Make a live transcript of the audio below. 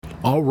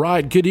All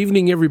right, good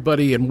evening,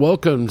 everybody, and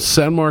welcome to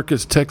San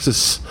Marcos,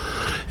 Texas,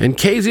 and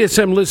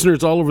KZSM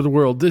listeners all over the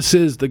world. This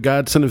is the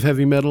Godson of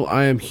Heavy Metal.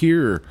 I am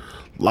here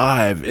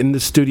live in the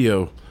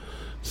studio.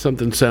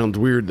 Something sounds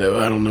weird, though.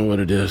 I don't know what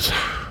it is.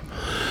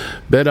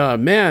 But,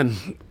 man,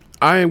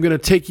 I am going to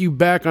take you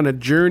back on a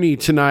journey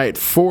tonight,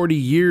 40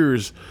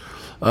 years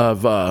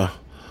ago,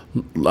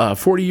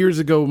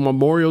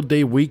 Memorial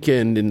Day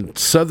weekend in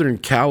Southern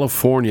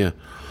California.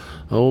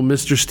 Oh,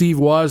 Mr. Steve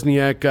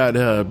Wozniak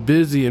got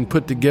busy and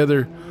put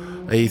together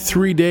a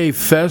 3-day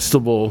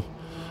festival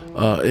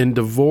in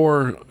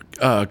Devore,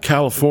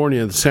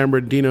 California, the San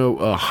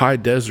Bernardino High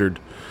Desert,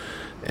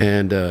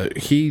 and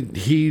he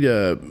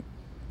did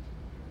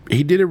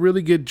a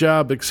really good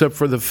job, except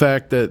for the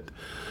fact that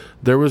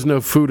there was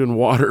no food and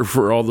water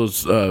for all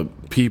those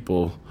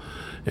people,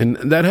 and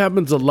that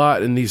happens a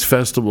lot in these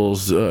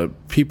festivals.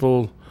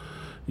 People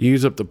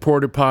use up the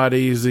porta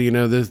potties,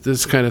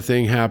 this kind of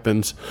thing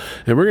happens.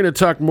 And we're going to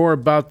talk more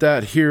about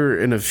that here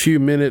in a few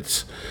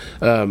minutes.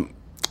 The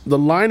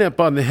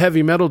lineup on the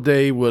Heavy Metal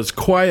Day was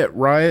Quiet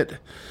Riot,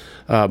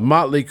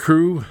 Motley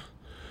Crue,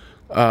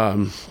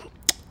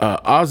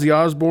 Ozzy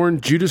Osbourne,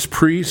 Judas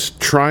Priest,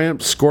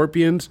 Triumph,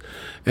 Scorpions,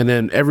 and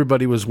then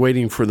everybody was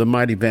waiting for the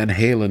mighty Van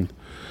Halen.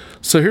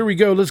 So here we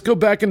go. Let's go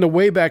back in the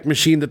Wayback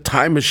Machine, the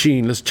time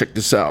machine. Let's check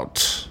this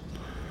out.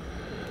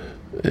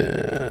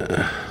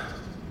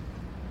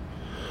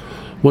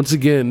 Once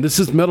again, this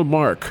is Metal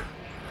Mark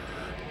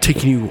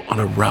taking you on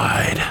a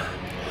ride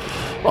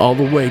all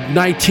the way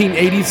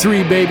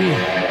 1983, baby.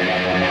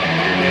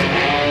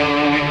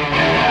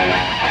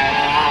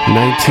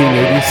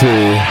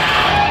 1983.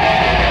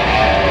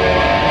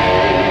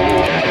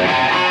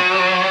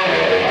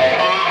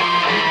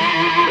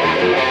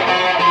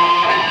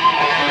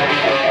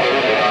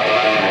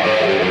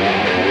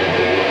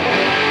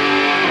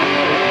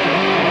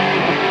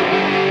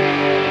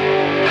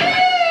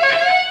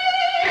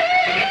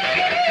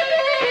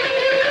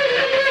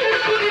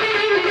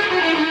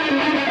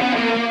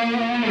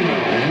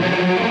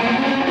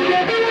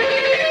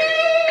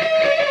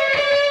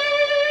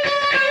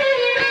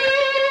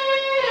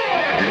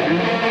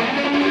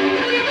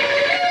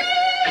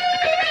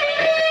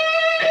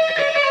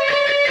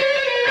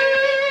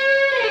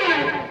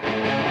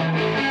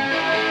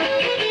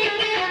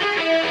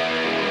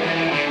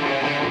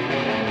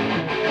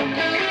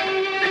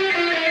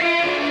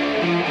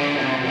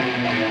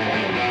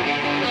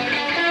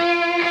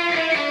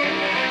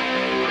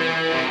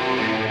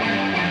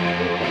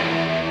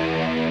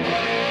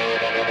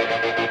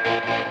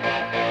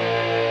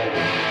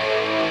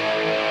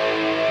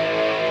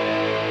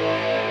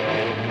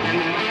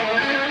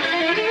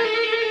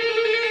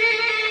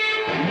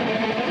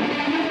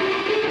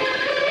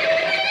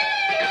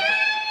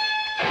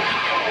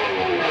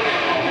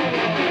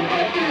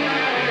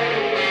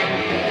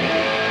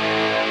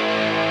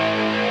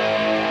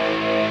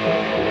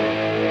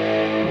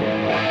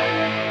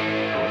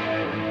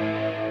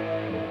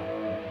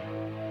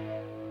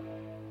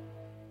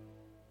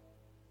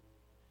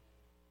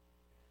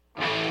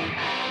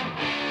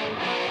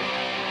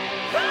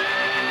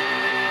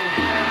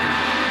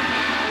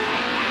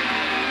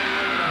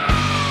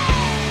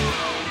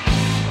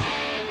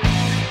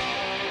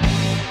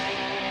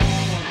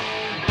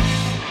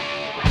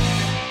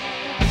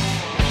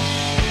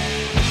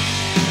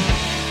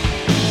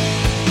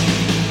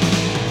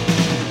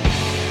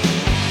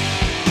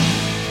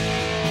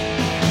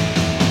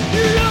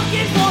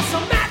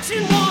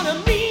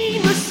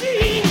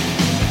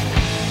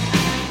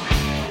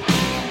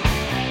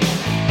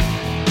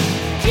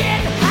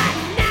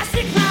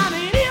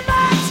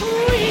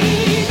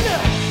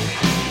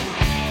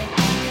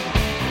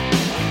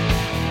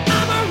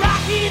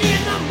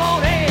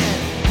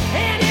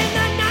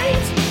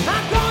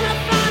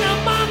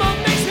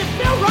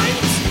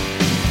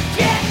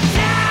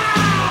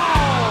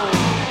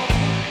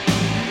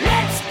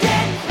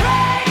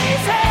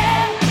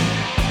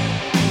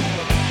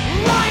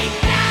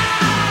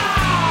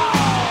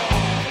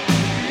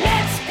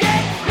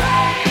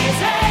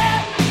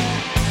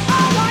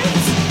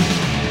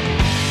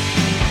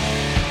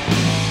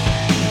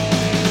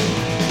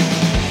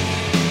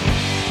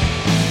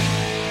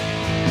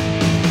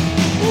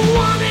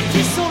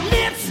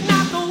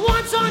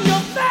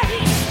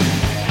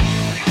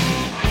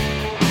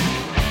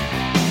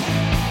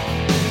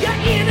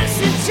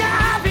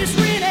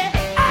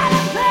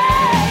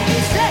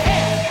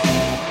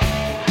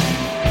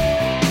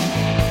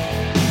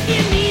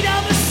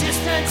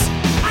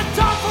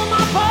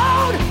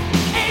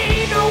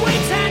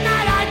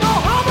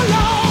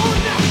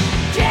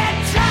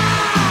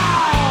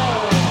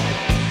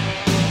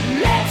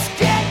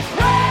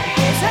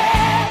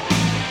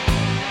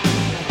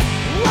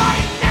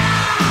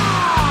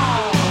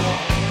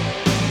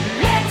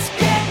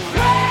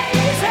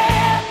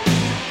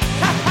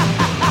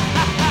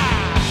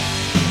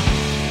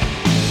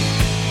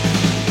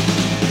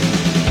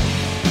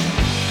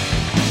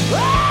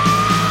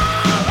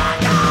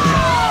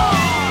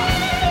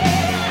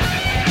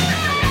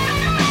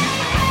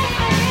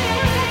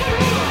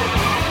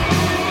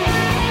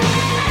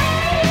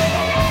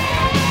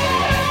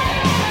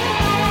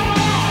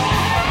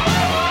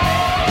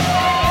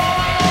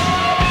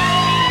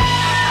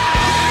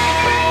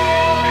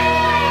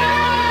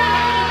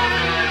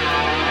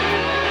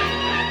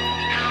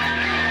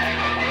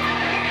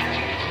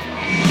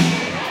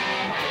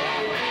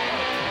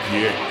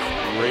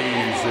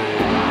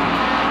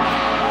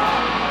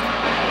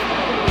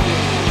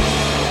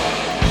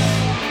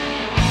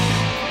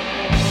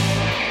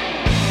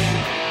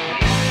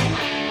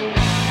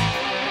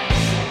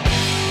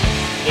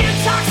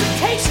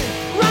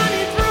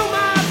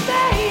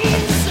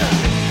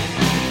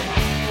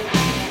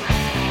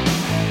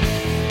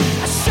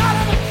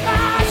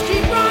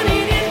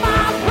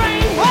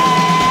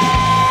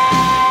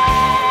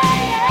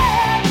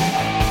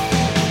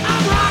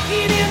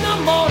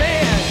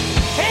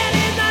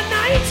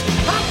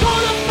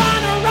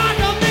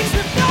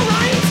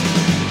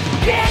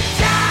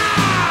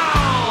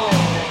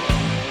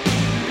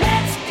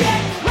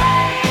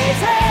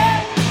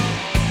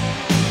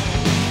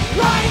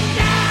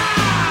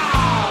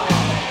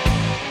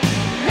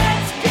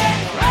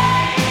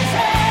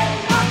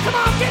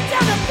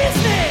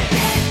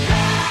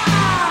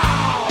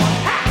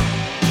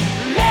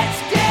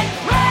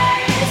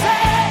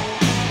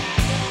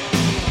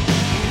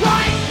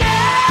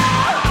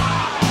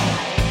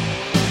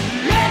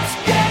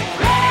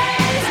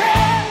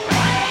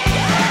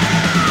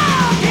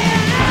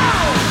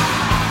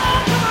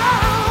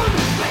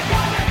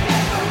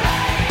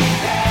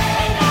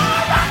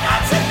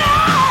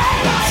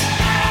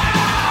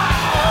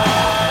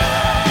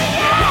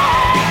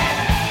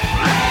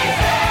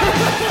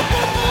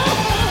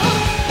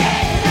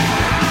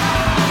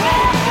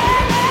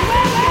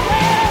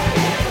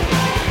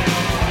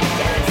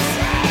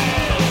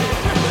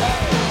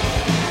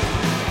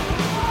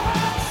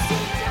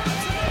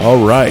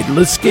 All right,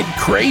 let's get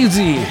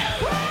crazy.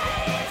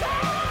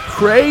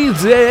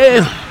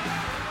 Crazy.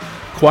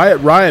 Quiet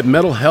Riot,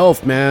 Mental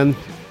Health, man.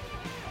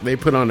 They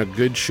put on a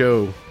good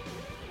show.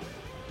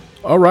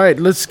 All right,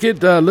 let's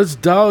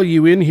dial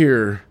you in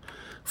here.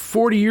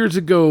 40 years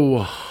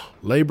ago,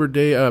 Labor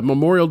Day,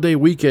 Memorial Day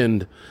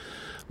weekend.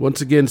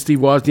 Once again, Steve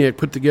Wozniak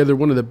put together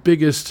one of the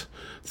biggest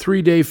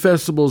 3-day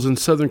festivals in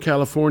Southern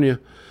California.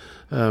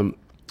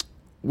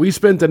 We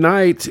spent the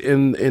night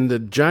in the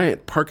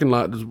giant parking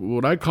lot,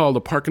 what I call the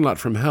parking lot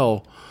from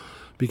hell,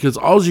 because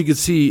all you can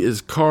see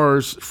is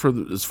cars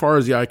as far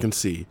as the eye can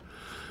see.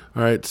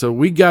 All right, so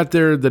we got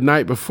there the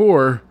night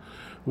before,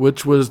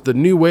 which was the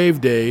New Wave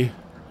Day,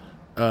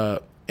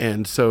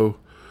 and so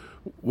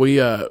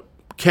we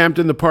camped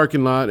in the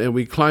parking lot, and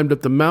we climbed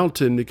up the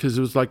mountain because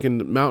it was like in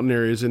the mountain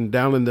areas, and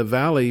down in the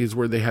valleys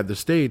where they had the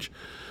stage.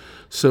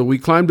 So we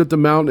climbed up the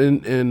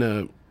mountain,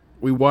 and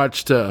we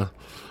watched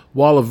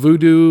Wall of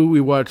Voodoo,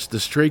 we watched the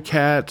Stray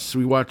Cats,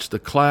 we watched the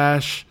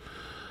Clash,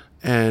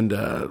 and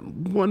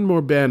one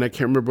more band, I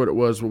can't remember what it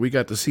was, but we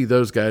got to see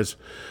those guys.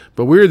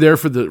 But we were there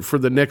for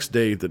the next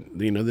day. The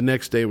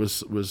next day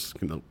was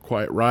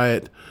Quiet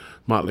Riot,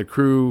 Motley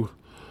Crue,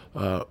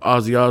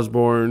 Ozzy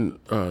Osbourne,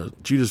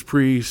 Judas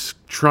Priest,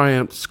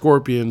 Triumph,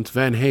 Scorpions,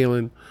 Van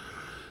Halen.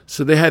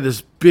 So they had this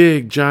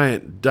big,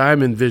 giant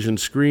Diamond Vision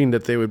screen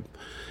that they would,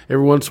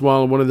 every once in a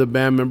while, one of the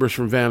band members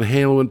from Van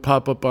Halen would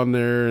pop up on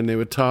there, and they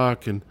would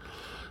talk. And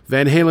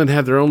Van Halen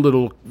had their own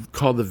little,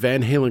 called the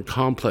Van Halen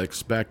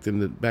Complex back in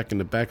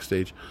the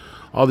backstage.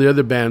 All the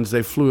other bands,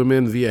 they flew them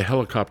in via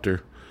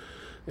helicopter.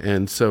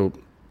 And so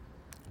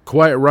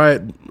Quiet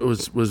Riot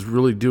was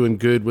really doing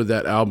good with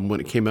that album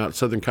when it came out.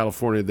 Southern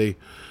California, they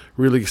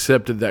really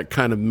accepted that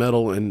kind of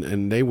metal,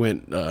 and they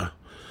went, I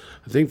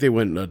think they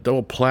went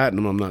double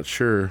platinum, I'm not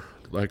sure,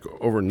 like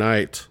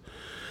overnight.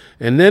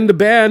 And then the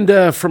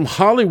band from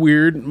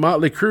Hollywood,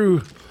 Motley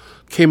Crue,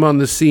 came on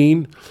the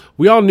scene.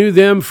 We all knew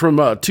them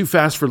from Too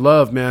Fast for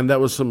Love, man.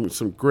 That was some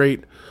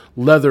great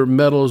leather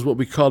metal is what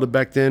we called it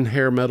back then,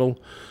 hair metal.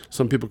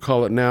 Some people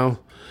call it now.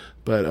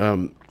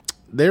 But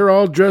they're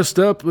all dressed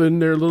up in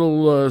their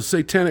little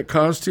satanic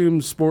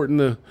costumes, sporting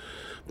the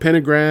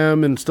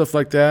pentagram and stuff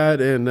like that.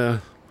 And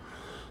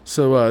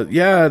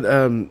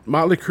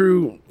Motley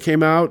Crue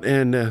came out,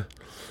 and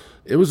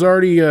it was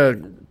already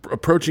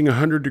approaching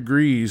 100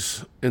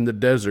 degrees in the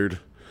desert.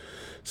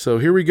 So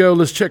here we go.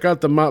 Let's check out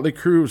the Motley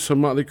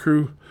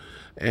Crue,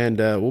 and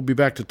we'll be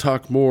back to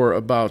talk more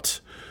about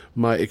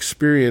my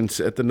experience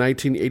at the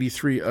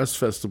 1983 US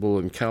Festival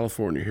in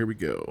California. Here we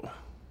go.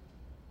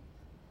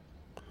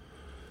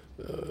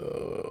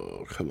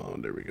 Oh, come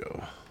on. There we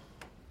go.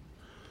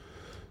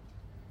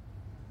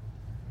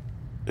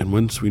 And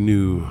once we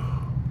knew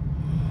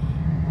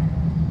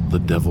the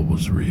devil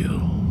was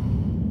real,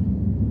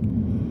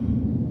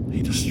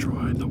 he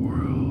destroyed the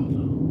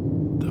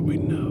world that we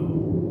know.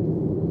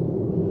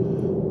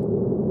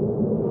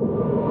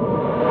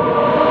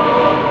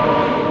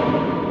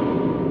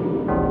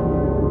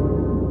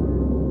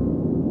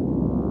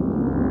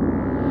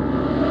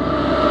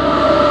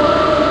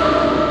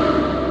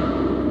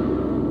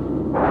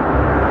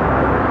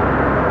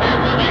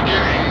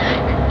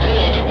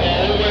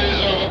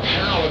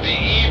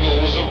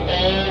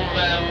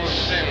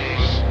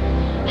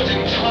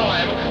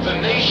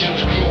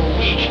 Nations grew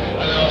weak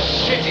and our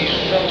cities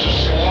fell to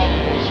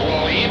slums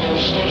while evil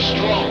stood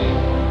strong.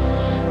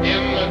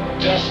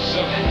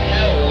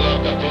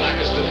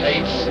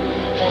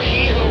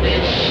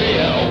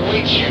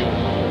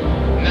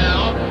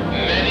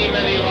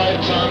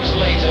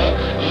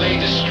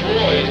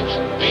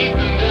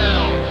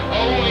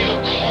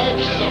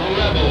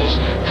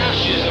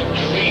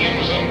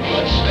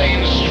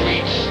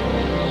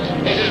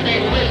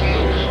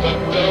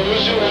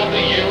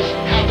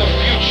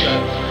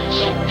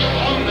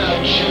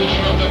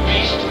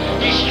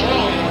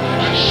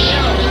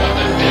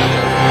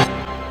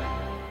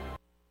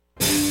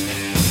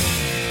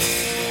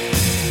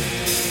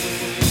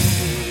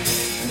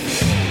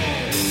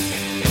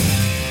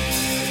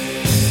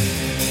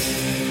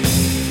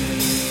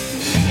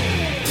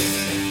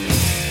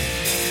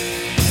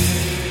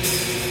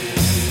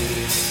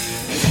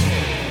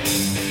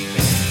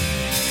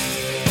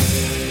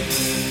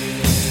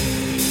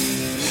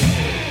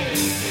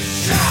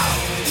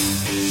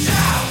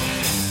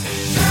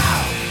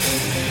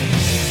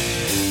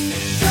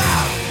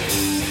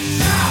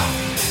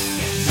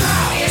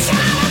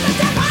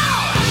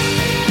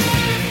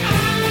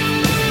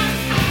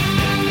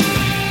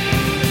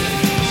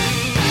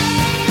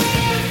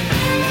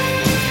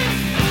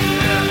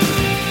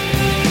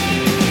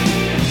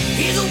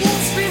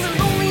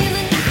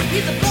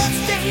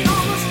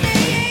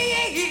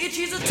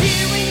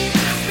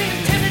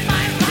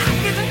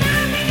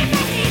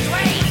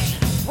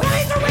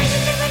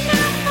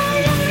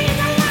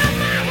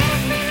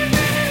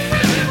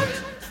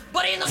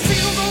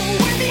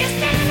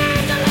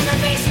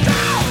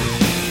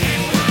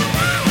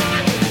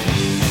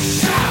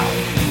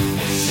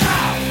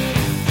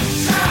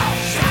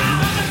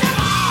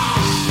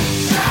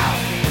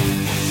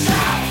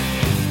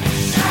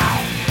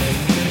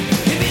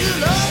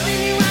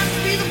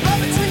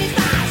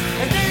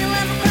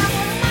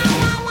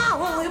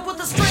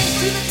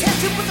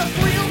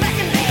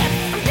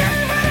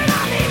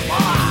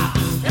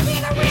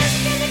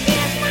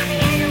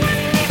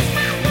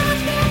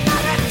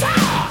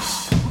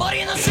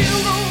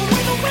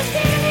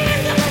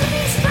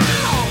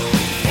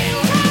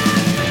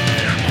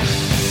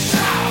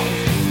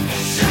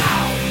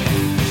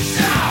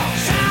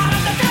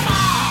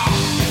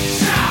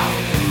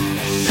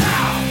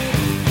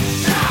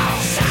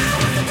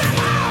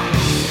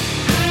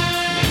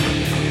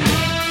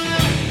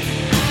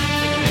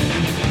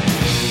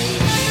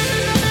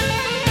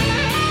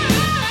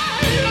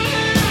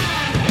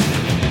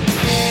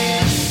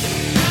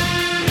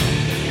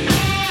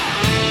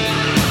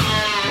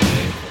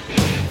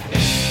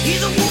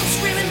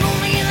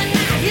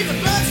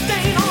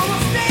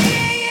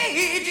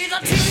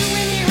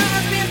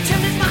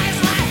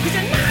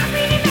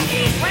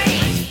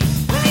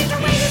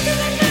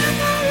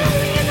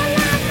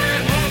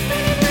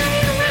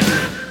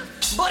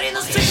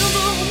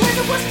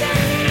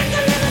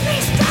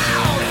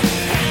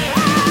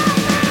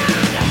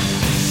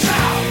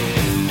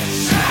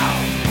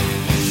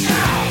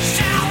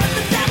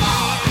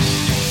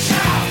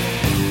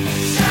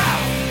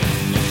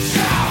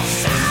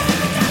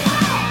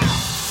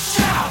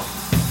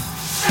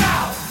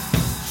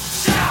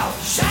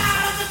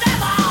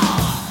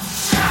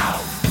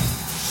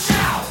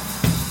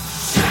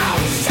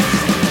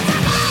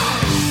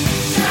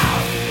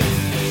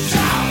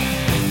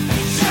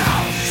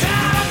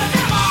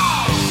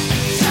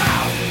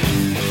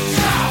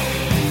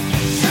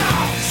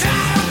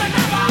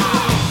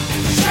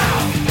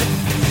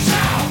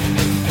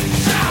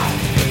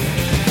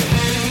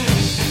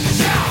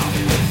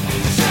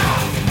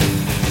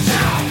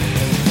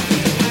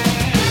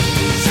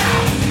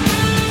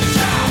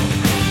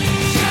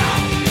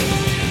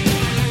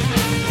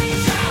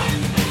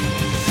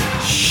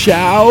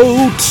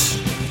 shout.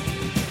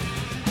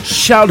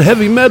 Shout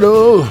heavy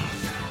metal.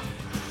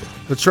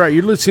 That's right.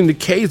 You're listening to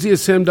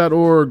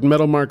KZSM.org,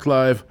 Metal Mark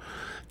Live.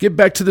 Get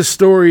back to the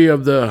story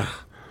of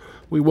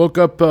we woke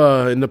up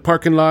in the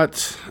parking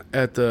lot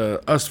at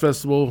the US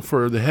Festival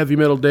for the Heavy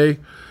Metal Day.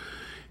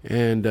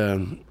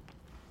 And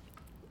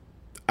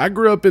I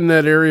grew up in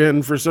that area,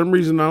 and for some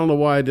reason, I don't know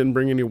why I didn't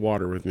bring any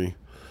water with me.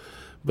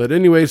 But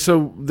anyway,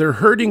 so they're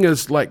herding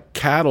us like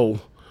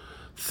cattle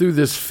through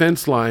this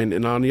fence line,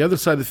 and on the other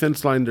side of the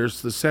fence line,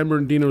 there's the San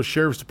Bernardino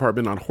Sheriff's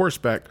Department on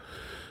horseback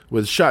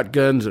with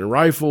shotguns and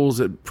rifles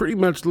that pretty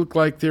much looked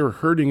like they were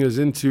herding us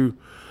into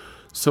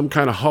some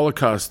kind of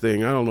Holocaust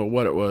thing. I don't know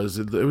what it was.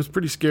 It was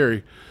pretty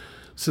scary.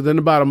 So then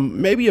about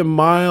maybe a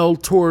mile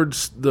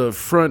towards the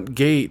front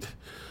gate,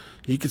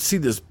 you could see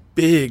this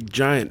big,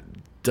 giant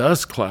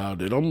dust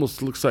cloud. It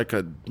almost looks like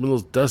one of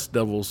those dust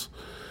devils.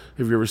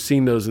 Have you ever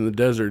seen those in the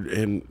desert?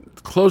 And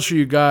the closer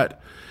you got,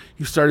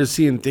 you started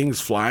seeing things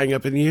flying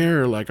up in the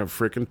air like a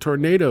freaking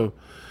tornado.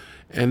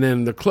 And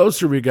then the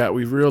closer we got,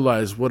 we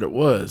realized what it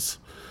was.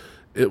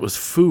 It was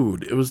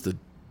food. It was the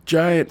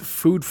giant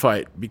food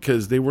fight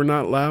because they were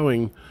not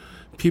allowing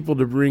people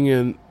to bring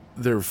in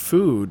their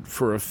food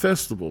for a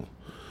festival.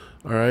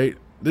 All right.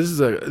 This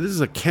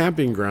is a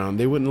camping ground.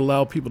 They wouldn't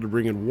allow people to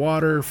bring in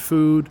water,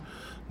 food,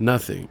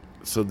 nothing.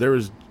 So there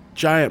was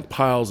giant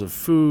piles of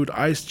food,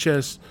 ice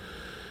chests,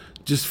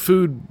 just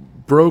food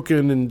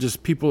broken, and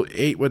just people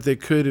ate what they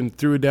could and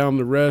threw down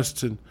the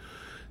rest,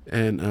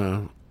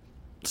 and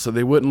so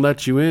they wouldn't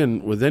let you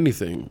in with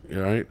anything,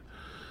 all right?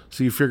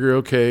 So you figure,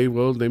 okay,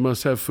 well, they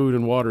must have food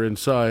and water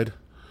inside.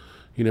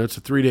 You know, it's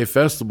a 3-day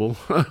festival.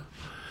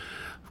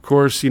 Of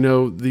course, you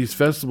know, these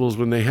festivals,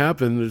 when they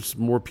happen, there's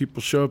more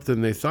people show up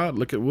than they thought.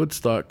 Look at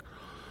Woodstock.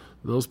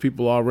 Those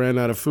people all ran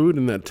out of food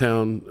in that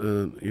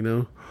town, you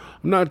know.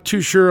 I'm not too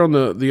sure on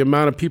the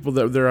amount of people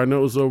that were there. I know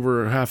it was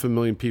over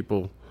 500,000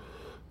 people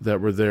that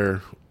were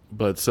there.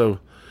 But so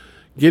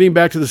getting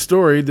back to the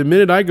story, the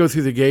minute I go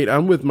through the gate,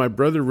 I'm with my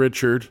brother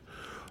Richard,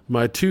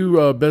 my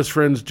two best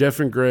friends Jeff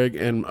and Greg,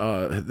 and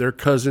their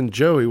cousin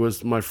Joey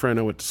was my friend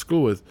I went to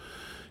school with.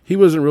 He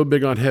wasn't real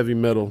big on heavy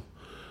metal,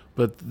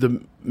 but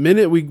the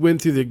minute we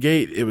went through the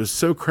gate, it was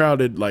so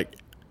crowded, like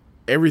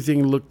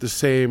everything looked the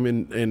same,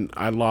 and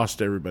I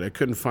lost everybody. I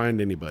couldn't find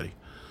anybody.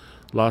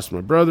 Lost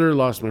my brother,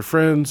 lost my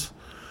friends.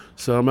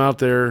 So I'm out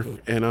there,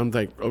 and I'm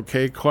like,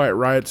 okay, quiet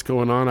riot's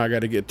going on. I got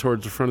to get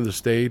towards the front of the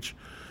stage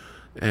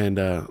and,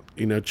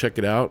 you know, check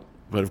it out.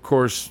 But, of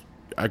course,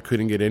 I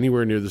couldn't get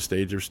anywhere near the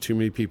stage. There's too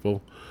many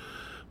people.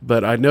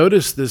 But I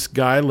noticed this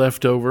guy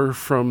left over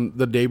from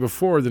the day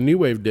before, the New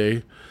Wave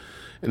Day.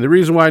 And the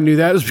reason why I knew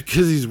that is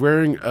because he's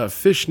wearing a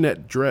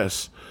fishnet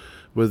dress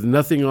with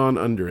nothing on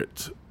under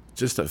it.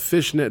 Just a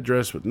fishnet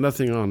dress with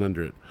nothing on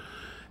under it.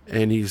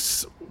 And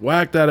he's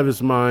whacked out of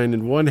his mind.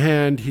 In one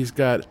hand, he's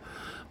got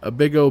a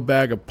big old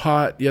bag of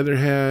pot. The other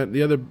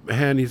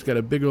hand, he's got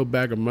a big old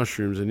bag of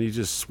mushrooms, and he's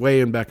just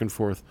swaying back and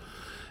forth.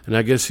 And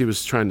I guess he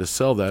was trying to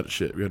sell that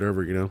shit,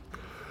 whatever, you know.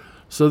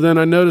 So then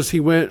I noticed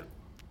he went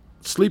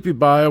sleepy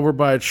by over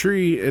by a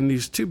tree, and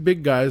these two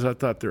big guys, I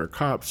thought they were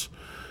cops,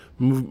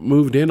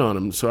 moved in on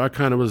him. So I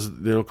kind of was,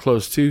 you know,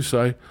 close too.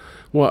 So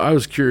I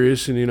was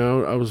curious, and, you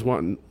know, I was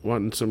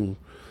wanting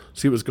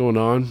see what's going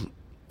on.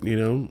 You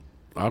know,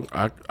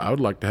 I would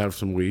like to have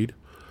some weed.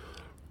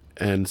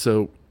 And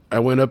so I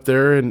went up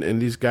there,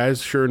 and these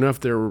guys, sure enough,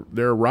 they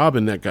were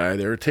robbing that guy.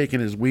 They were taking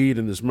his weed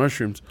and his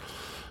mushrooms.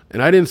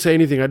 And I didn't say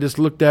anything. I just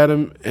looked at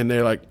him, and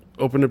they're like,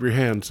 open up your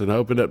hands. And I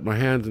opened up my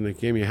hands, and they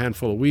gave me a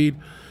handful of weed,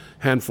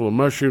 handful of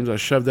mushrooms. I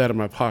shoved that in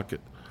my pocket.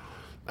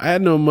 I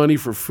had no money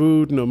for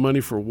food, no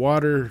money for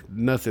water,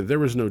 nothing. There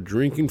was no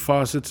drinking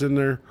faucets in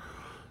there,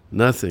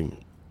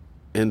 nothing.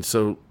 And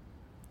so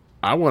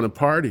I want to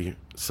party.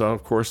 So,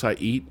 of course, I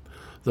eat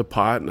the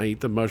pot, and I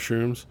eat the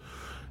mushrooms.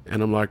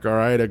 And I'm like, all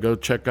right, I go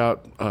check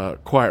out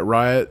Quiet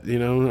Riot, you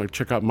know, I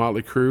check out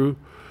Motley Crue.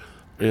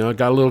 You know, I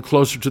got a little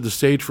closer to the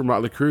stage for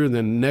Motley Crue, and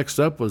then next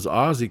up was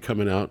Ozzy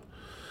coming out.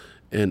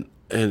 And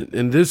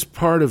in this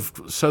part of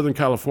Southern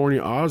California,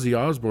 Ozzy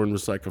Osbourne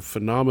was like a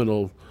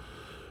phenomenal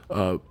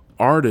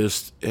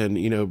artist. And,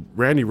 you know,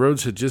 Randy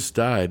Rhoads had just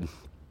died.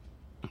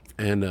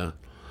 And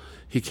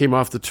he came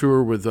off the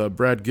tour with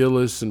Brad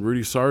Gillis and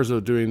Rudy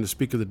Sarzo doing the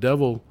Speak of the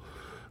Devil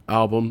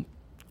album.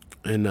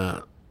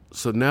 And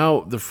so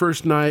now the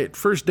first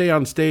day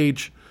on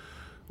stage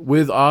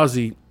with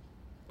Ozzy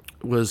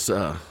was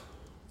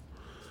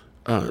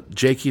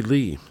Jakey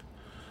Lee.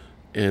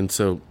 And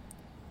so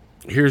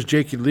here's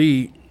Jakey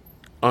Lee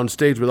on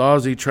stage with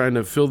Ozzy trying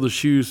to fill the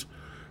shoes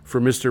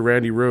for Mr.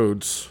 Randy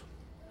Rhoads.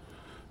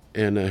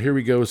 And here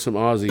we go with some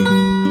Ozzy.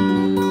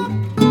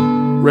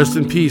 Rest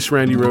in peace,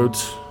 Randy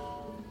Rhoads.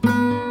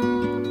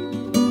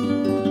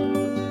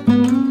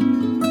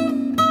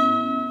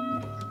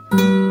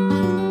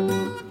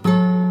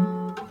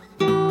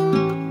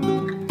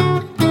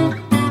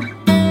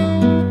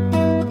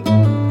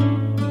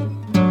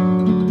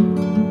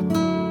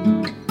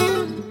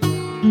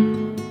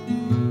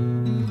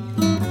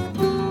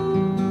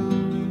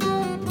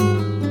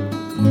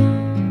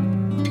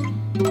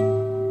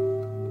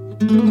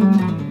 Mm-hmm.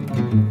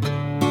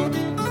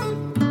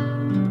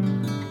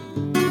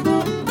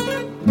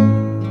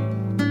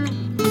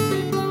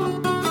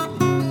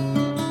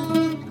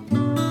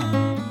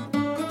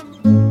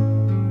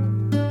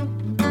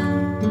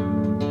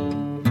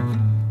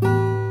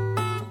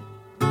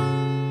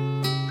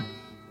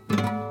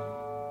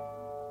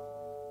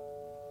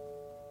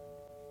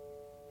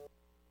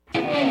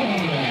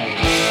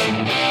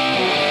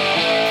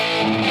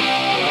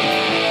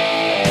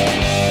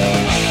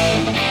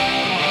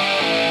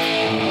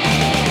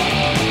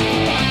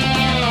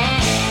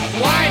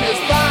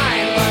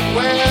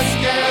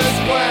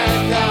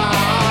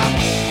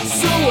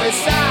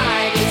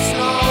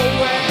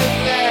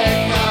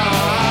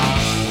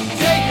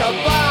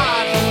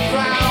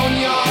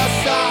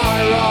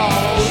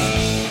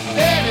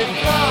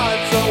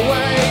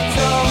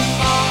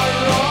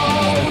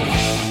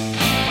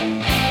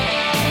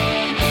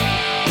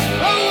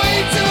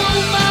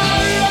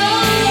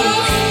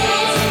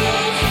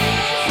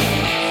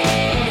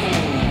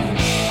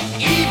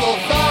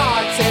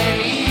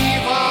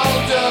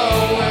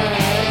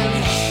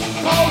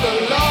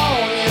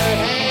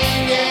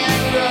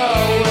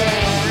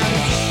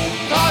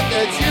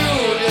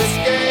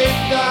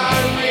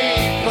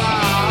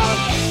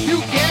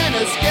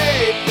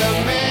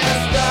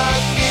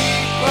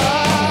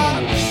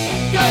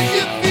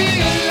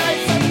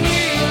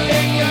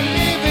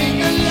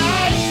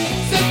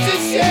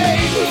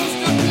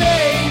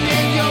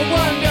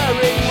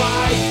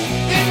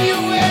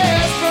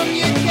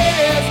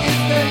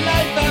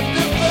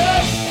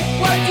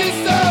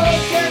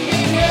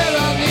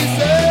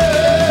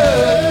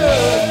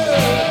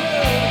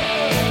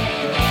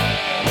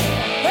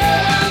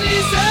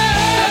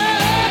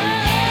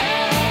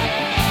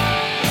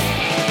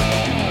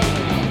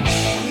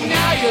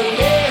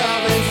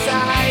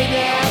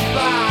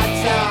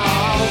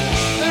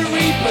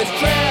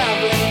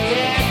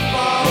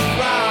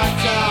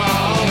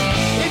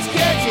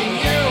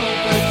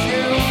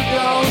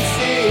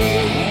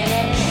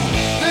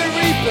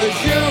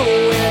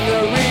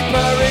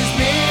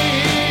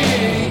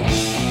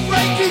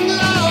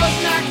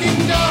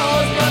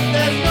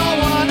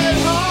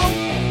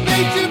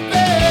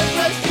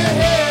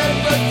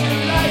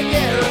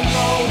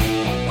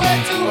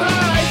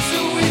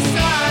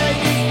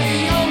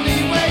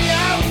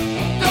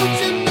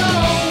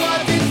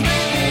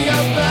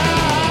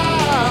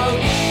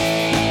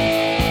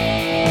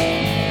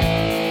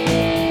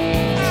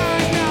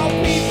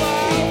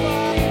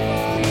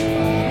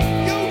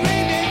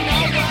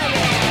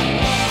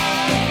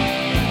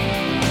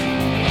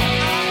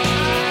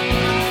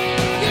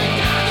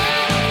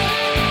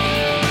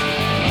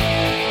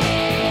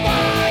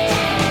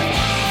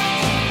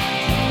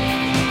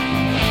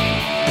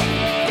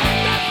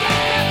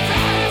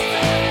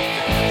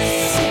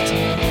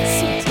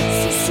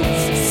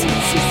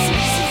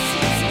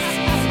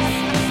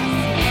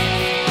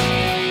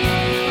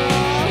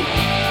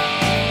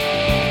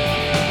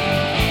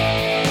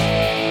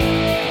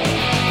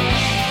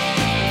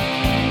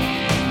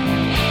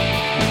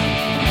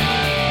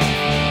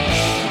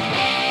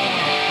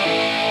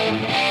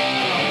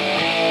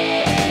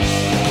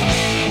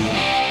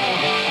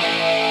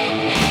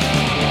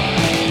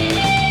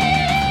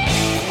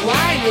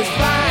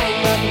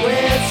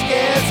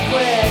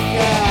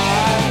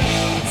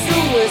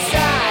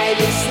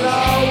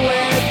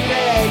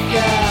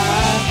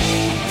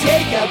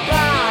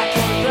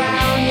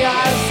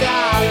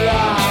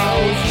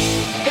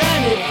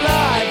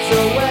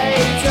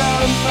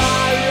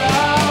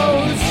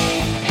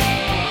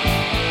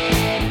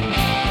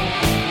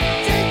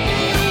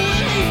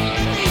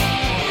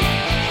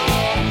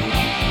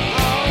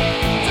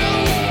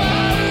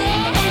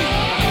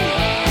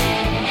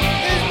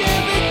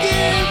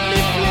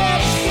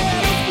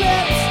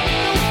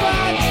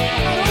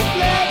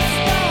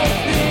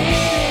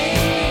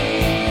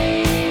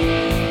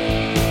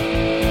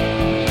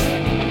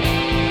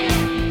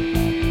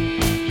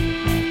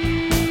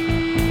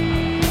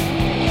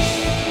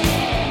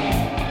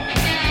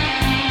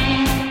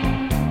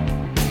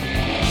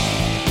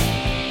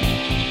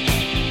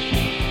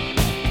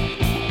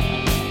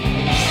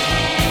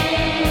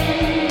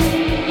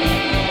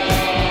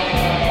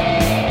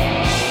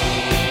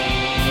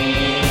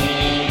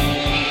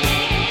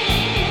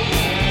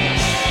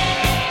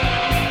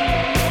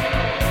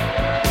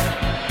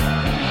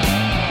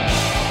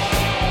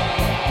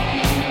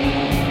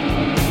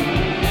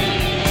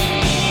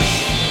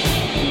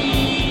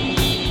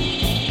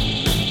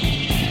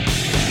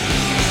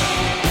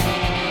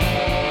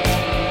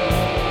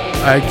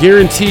 I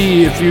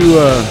guarantee if you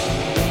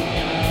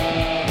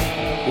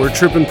were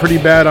tripping pretty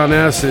bad on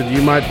acid,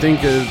 you might think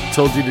it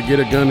told you to get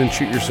a gun and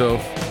shoot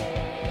yourself.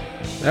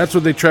 That's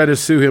what they try to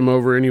sue him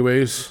over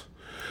anyways.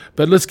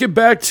 But let's get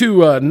back to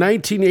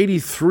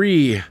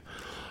 1983,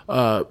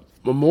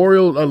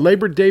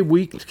 Memorial Day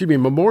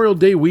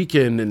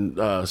weekend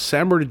in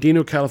San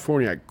Bernardino,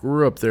 California. I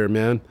grew up there,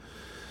 man.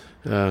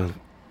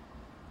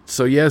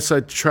 So yes,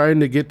 I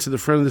tried to get to the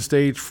front of the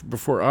stage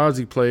before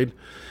Ozzy played.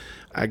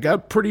 I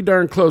got pretty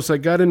darn close. I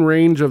got in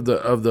range of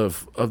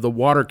the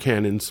water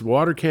cannons.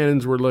 Water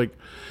cannons were like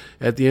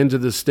at the end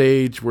of the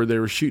stage where they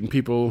were shooting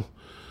people,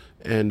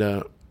 and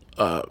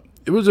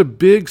it was a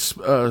big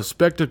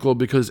spectacle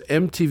because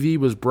MTV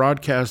was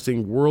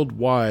broadcasting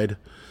worldwide.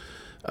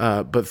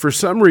 But for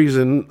some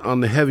reason,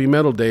 on the heavy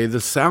metal day, the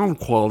sound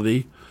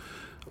quality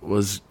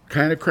was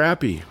kind of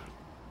crappy.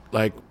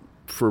 Like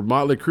for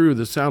Motley Crue,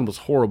 the sound was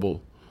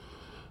horrible.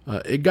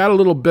 It got a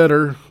little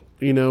better,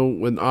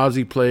 when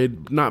Ozzy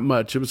played. Not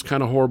much. It was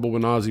kind of horrible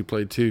when Ozzy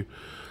played too.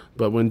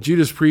 But when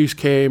Judas Priest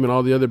came and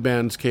all the other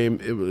bands came,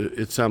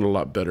 it sounded a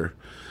lot better.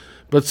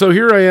 But so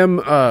here I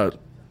am,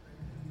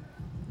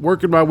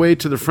 working my way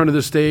to the front of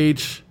the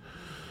stage,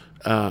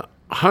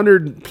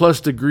 100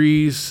 plus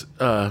degrees.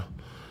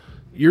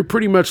 You're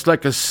pretty much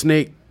like a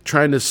snake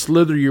trying to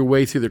slither your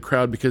way through the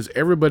crowd because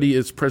everybody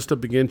is pressed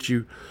up against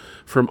you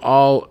from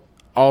all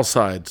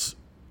sides,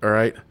 all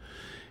right?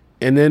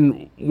 And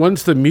then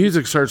once the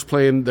music starts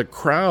playing, the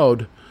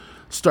crowd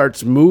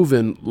starts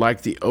moving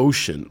like the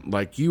ocean.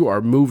 Like you are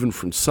moving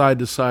from side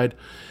to side.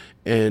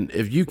 And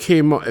if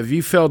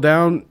you fell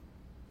down,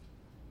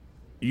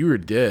 you were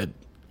dead.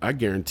 I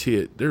guarantee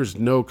it. There's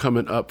no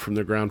coming up from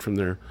the ground from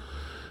there.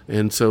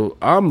 And so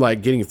I'm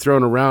like getting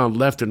thrown around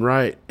left and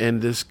right.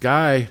 And this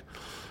guy,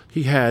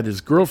 he had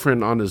his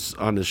girlfriend on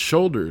his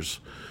shoulders,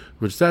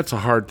 which that's a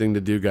hard thing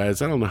to do,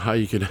 guys. I don't know how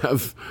you could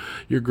have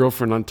your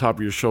girlfriend on top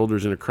of your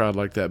shoulders in a crowd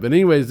like that. But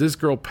anyways, this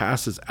girl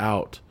passes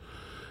out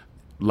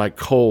like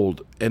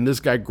cold. And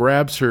this guy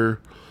grabs her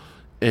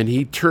and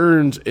he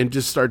turns and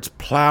just starts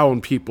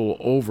plowing people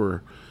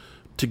over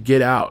to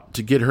get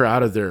her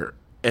out of there.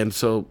 And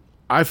so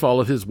I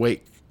followed his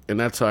wake, and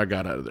that's how I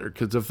got out of there.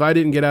 Because if I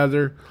didn't get out of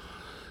there,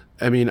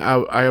 I mean,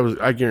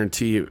 I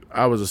guarantee you,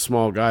 I was a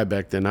small guy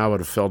back then. I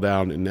would have fell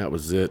down, and that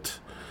was it.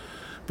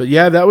 But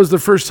yeah, that was the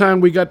first time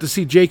we got to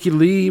see Jakey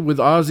Lee with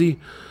Ozzy.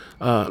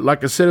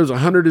 Like I said, it was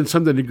 100 and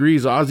something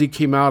degrees. Ozzy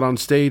came out on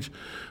stage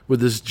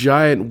with this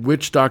giant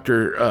witch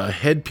doctor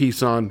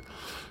headpiece on,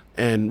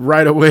 and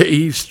right away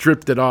he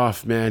stripped it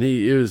off, man.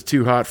 It was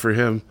too hot for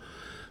him.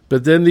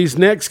 But then these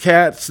next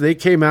cats, they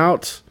came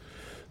out.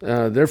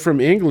 They're from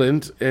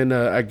England, and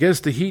I guess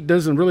the heat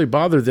doesn't really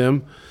bother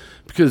them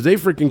because they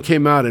freaking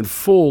came out in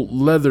full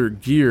leather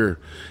gear.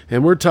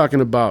 And we're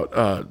talking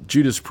about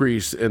Judas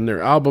Priest, and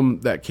their album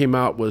that came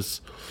out was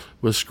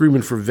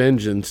Screaming for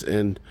Vengeance,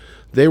 and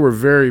they were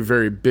very,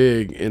 very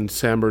big in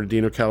San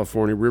Bernardino,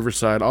 California,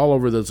 Riverside, all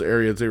over those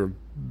areas. They were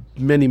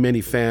many,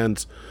 many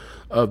fans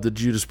of the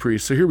Judas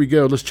Priest. So here we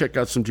go. Let's check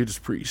out some Judas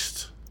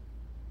Priest.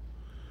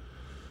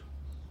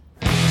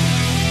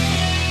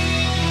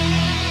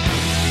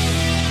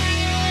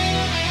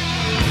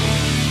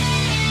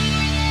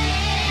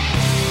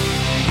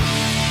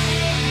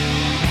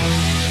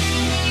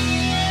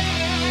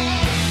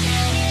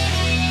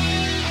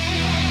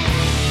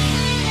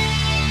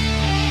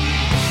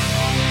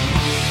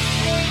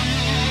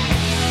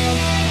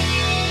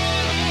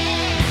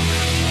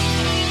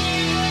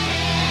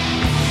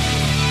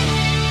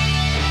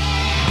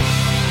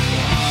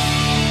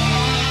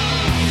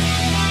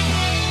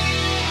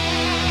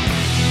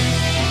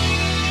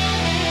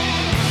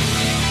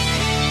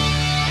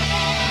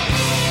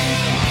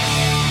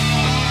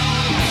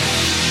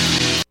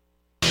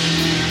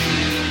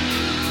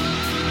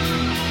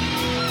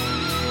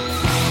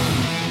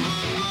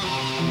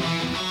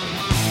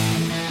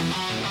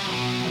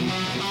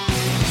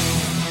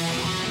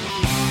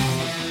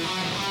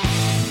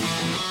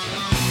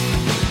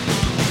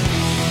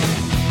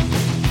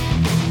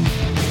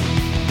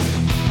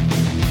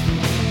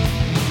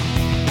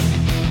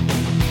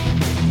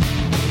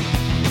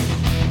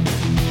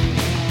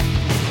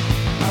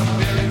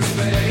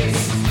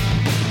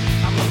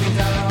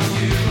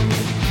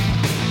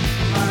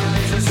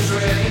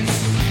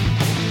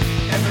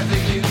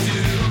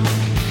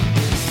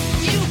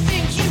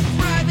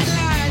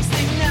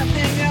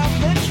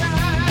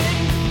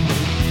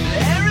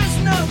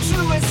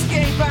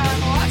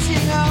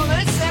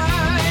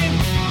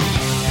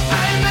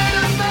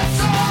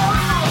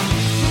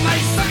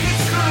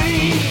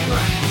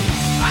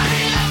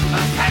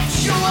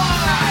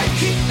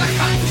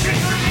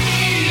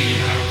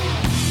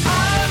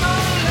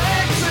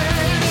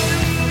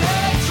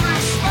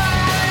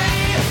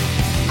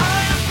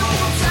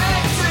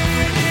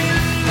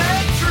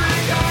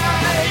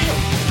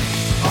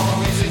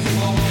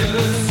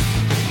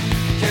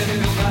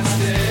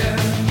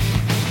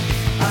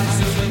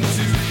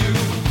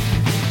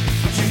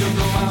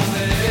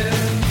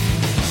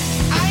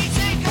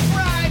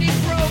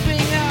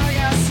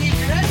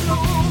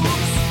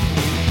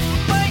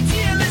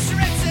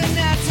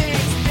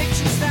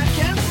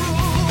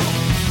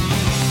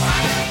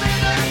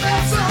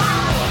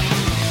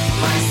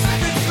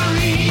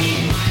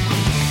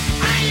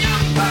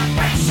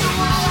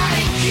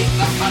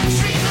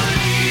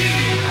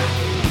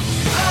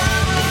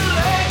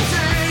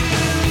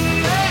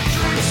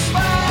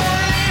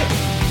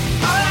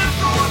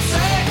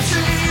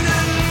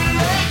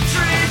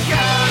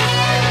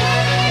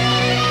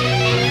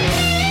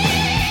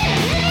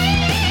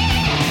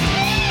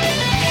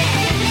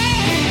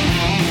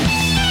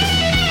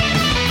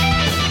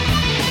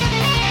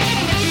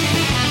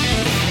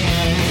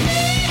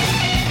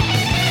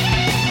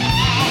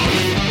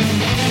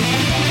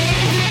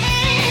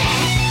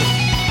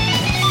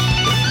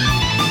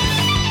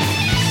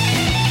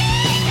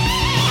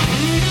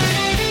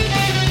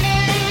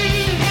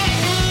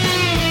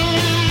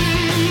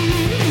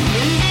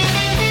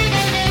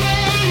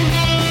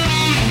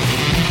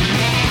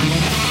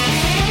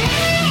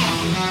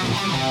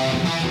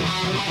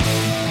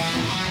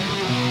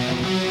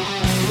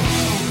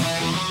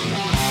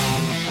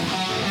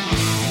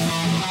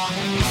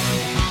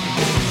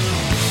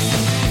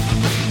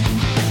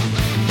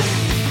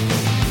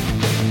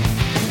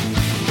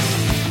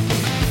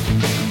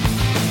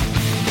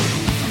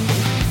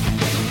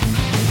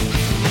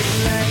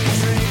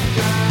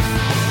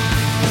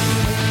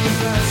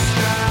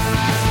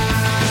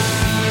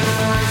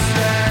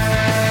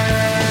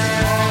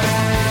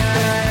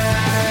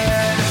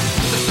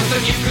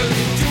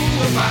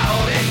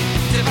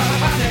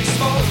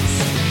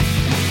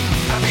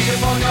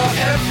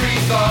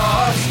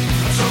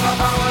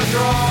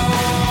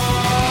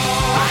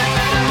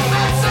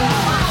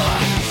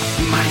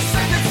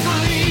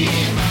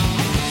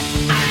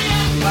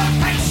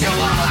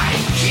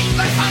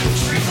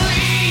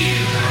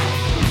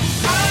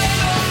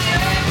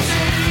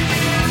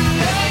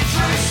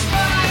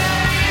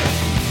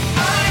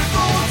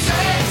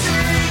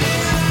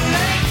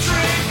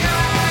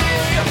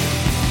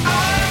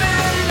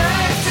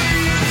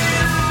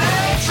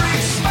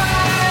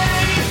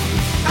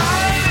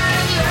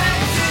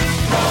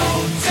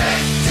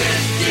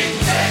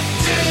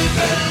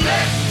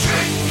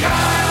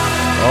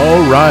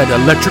 right,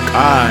 Electric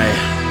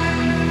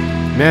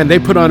Eye. Man, they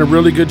put on a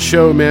really good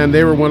show, man.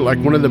 They were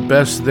one of the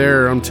best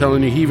there. I'm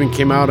telling you, he even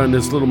came out on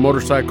this little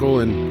motorcycle,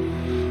 and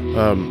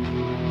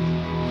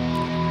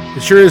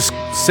it sure is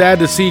sad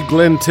to see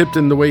Glenn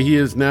Tipton the way he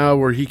is now,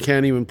 where he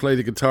can't even play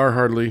the guitar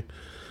hardly.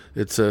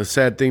 It's a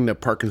sad thing,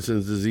 that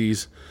Parkinson's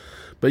disease.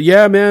 But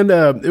yeah, man,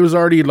 it was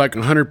already like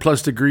 100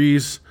 plus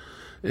degrees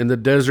in the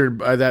desert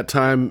by that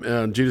time.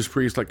 Judas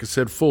Priest, like I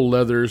said, full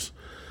leathers,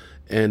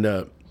 and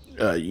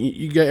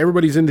you got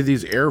everybody's into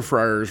these air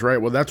fryers, right?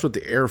 Well, that's what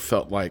the air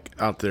felt like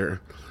out there.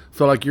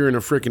 Felt like you're in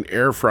a freaking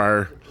air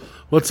fryer.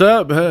 What's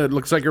up? It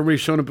looks like everybody's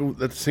showing up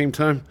at the same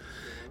time.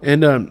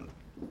 And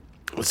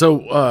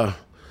so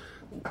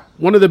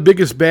one of the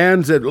biggest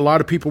bands that a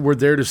lot of people were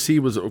there to see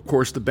was, of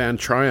course, the band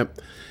Triumph.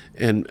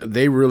 And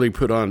they really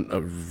put on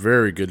a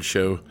very good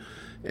show.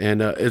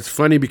 And it's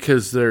funny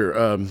because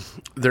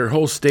their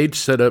whole stage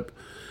setup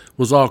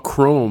was all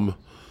chrome.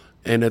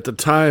 And at the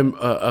time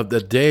of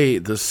the day,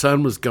 the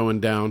sun was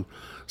going down,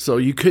 so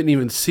you couldn't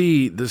even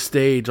see the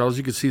stage. All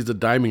you could see is the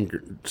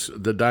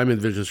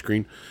diamond vision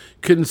screen.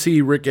 Couldn't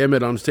see Rick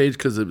Emmett on stage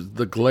because of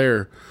the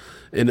glare.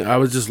 And I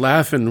was just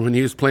laughing when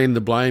he was playing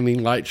the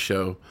blinding light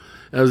show.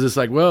 I was just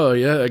like, well,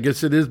 yeah, I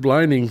guess it is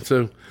blinding.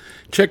 So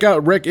check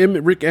out Rick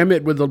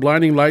Emmett with the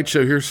blinding light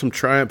show. Here's some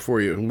Triumph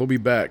for you, and we'll be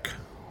back.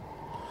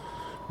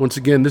 Once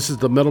again, this is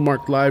the Metal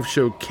Mark Live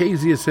Show,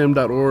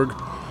 KZSM.org.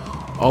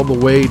 All the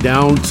way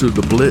down to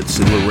the Blitz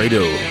in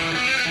Laredo.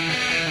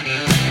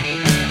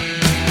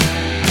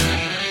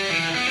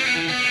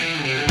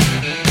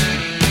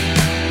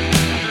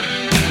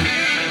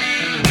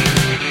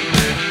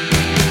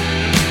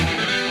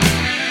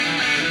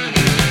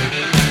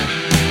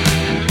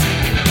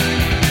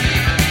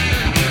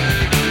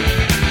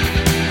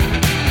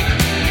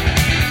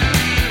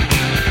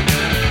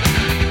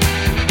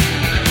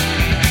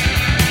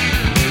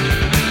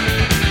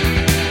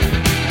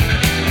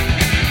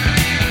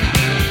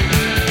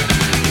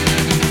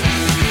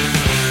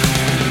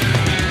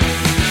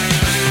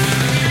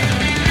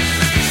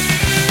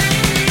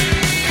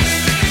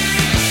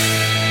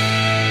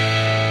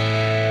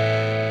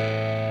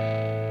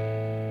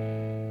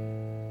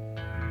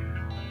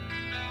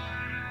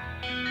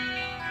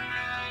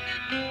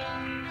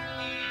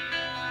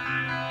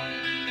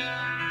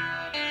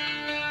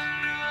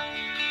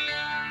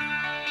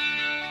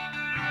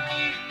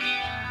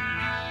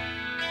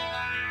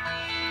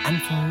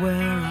 And from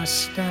where I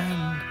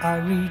stand, I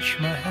reach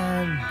my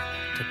hand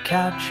to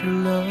catch a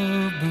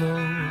love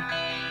blow.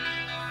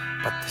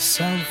 But the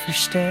selfish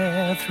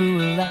stare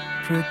through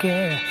electric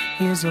air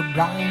is a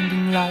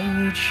blinding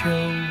light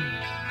show.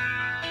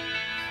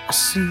 I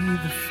see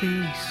the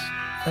face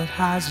that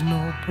has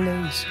no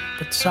place,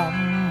 but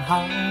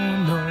somehow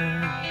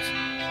knows.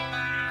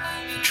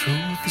 The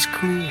truth is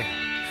clear,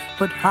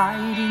 but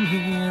hiding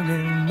here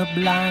in the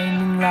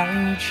blinding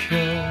light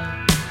show.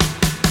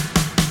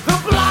 The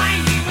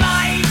blinding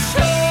light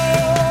show.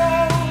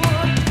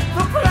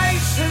 The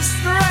place is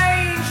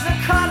strange, the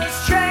colors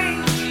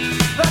change,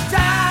 the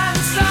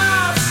dancer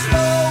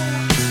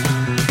slows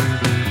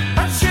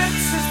and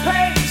shifts his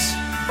pace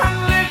and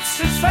lifts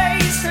his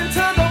face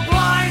into the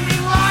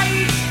blinding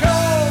light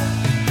show.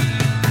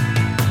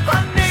 A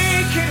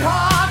naked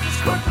heart is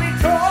quickly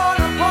torn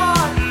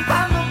apart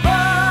and the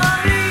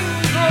burning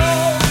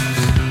grows.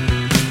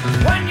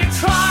 When you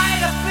try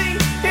to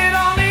think, it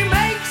only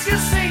makes you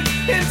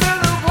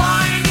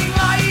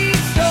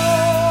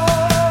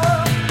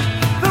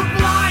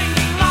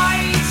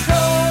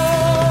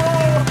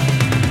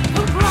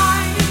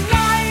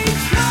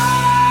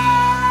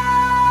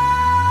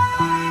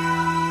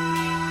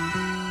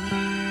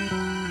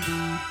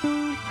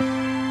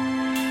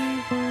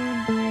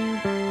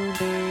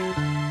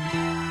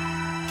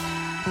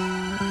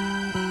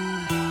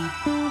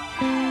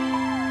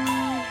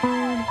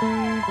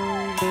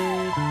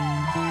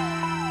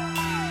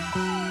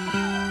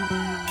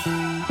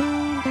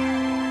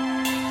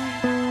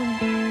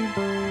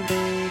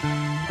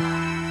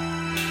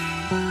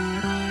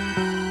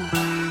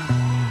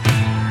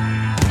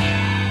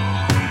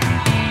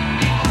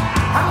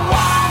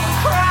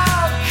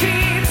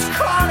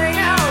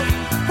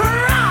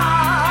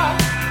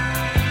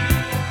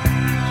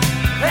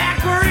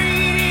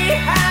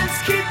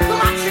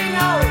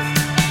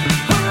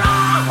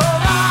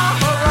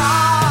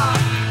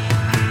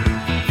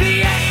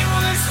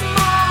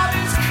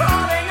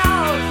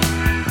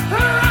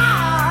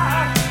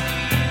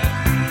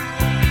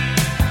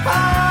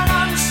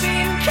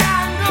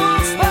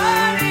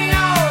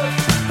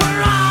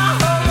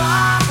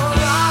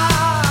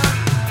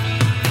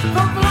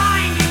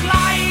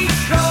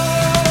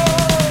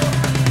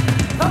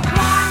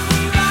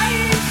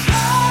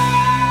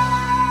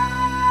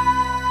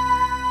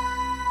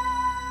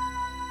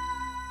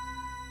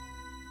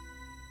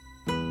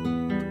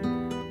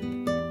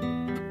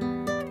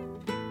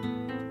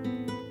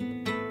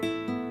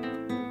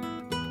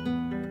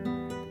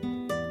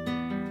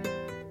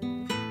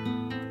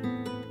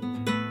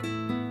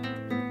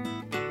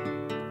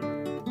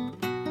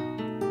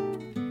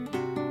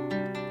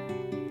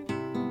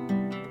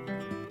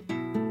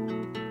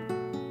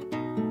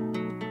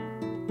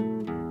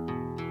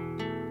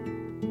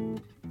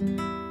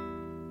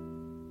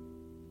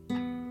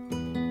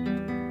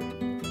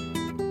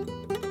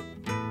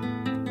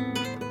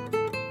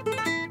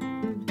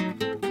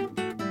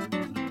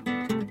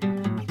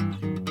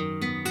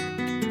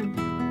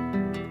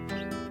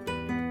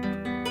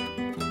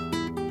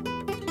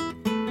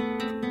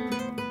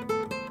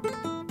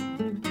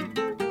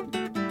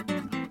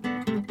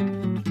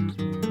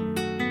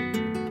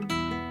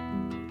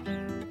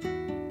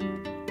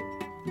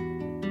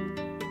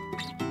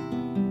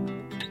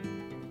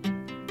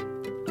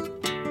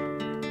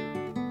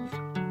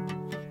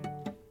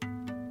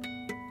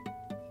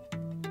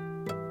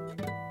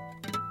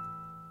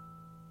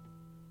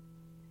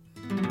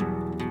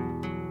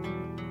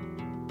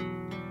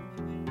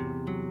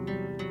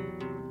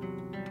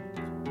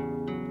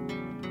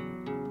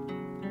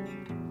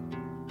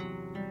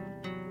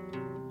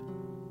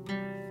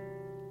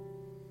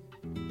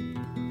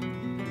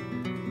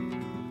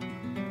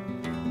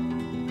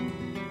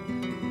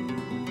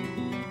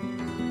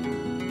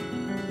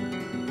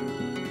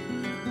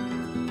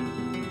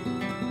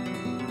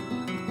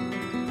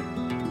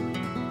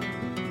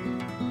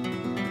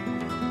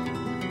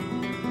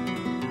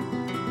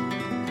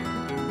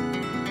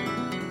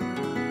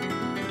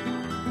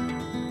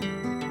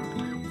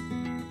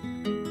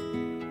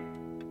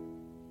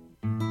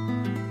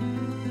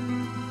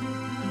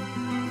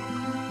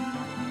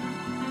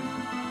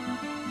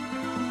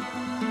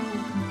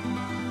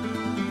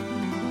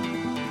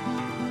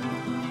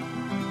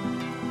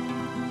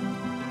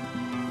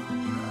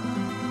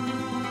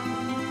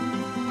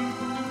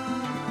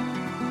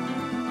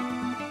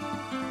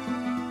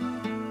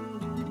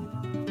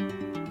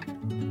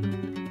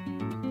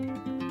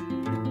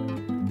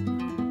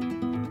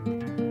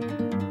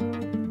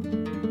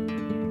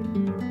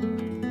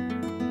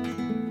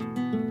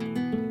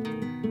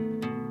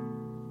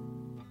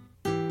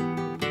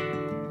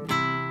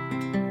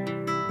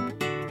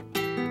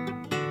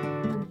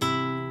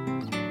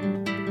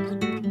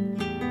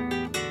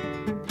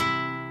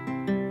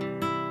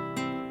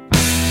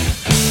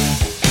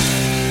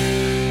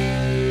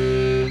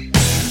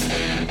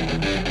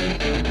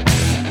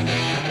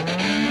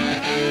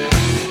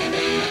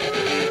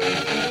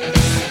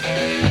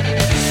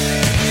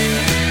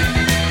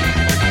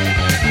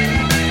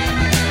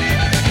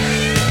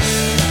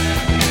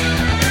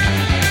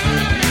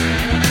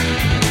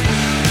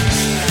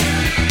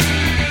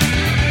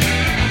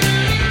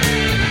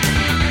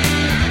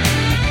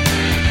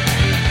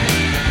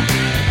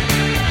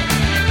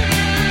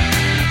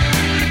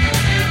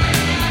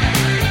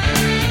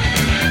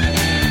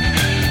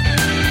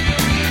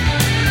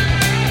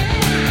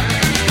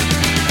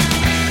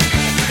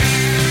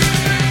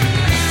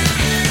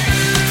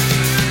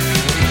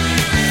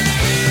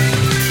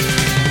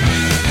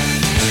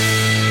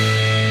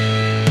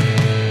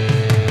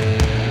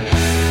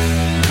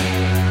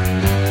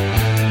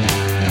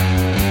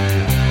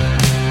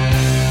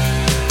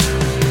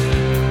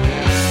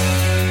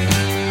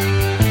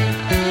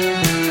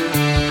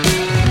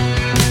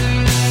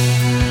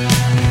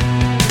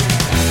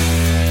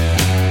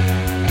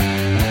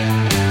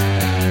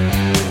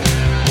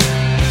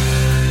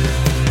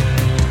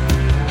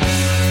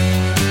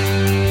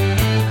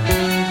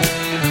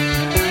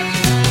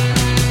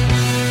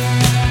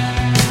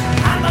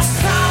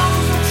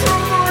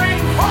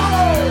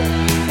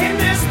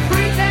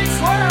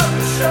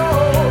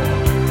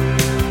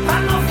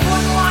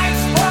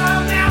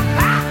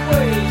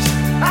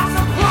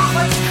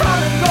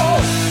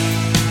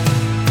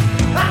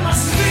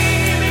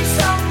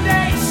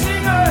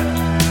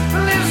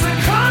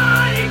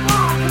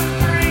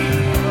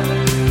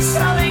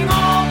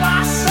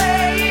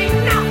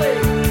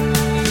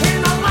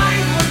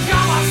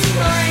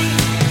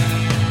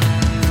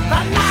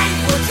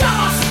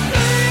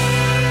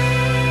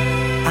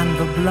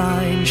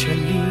blind shall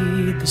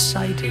lead the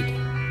sighted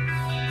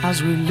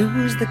as we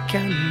lose the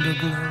candle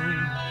glow.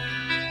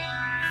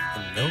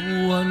 And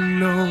no one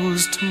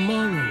knows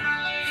tomorrow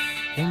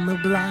in the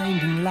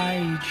blinding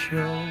light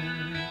show.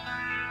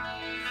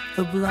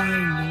 The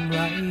blinding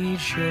light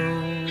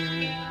show.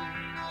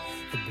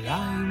 The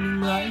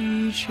blinding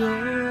light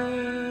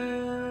show.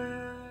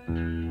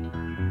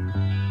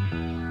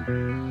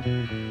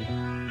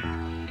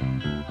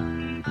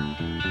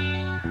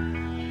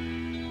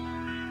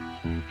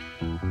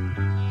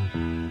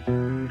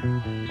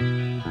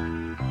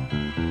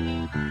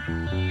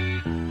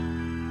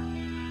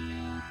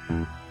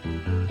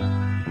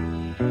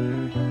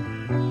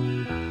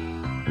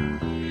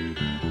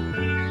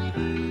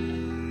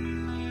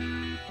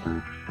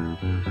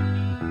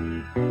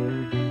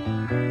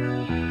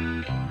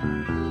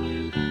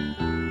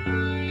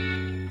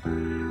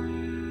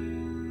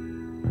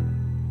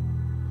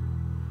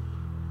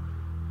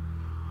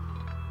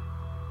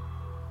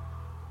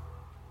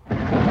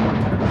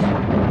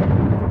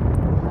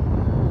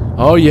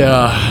 Oh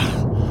yeah,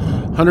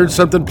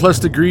 100-something plus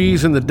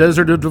degrees in the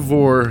desert of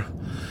Devore.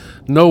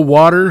 No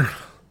water,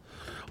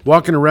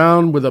 walking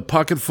around with a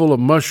pocket full of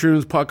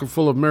mushrooms, pocket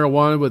full of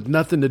marijuana with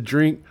nothing to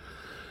drink.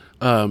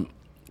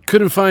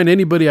 Couldn't find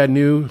anybody I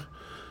knew.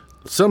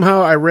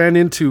 Somehow I ran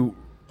into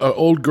an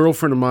old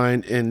girlfriend of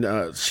mine,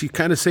 and she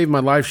kind of saved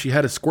my life. She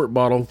had a squirt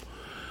bottle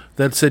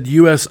that said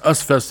U.S.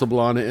 Us Festival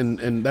on it,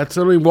 and that's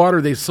the only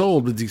water they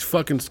sold with these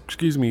fucking,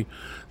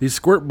 these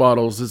squirt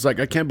bottles. It's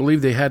like, I can't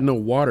believe they had no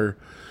water.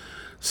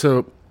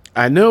 So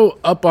I know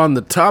up on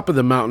the top of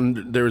the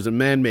mountain, there was a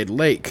man-made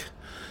lake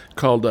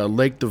called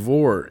Lake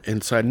Devore.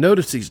 And so I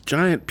noticed these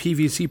giant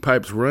PVC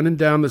pipes running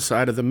down the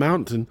side of the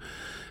mountain.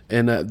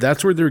 And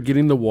that's where they're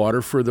getting the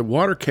water for the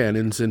water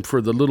cannons and for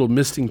the little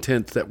misting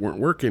tents that weren't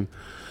working.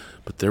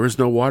 But there was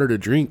no water to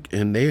drink.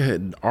 And they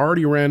had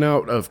already ran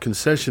out of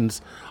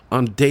concessions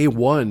on day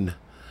one.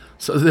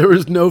 So there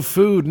was no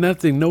food,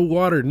 nothing, no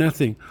water,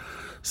 nothing.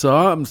 So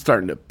I'm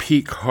starting to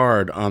peak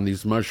hard on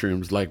these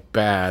mushrooms, like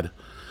bad.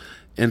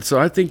 And so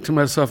I think to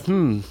myself,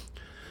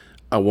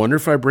 I wonder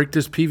if I break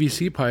this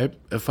PVC pipe,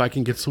 if I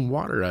can get some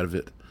water out of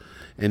it.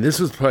 And this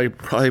was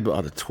probably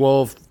about a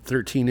 12,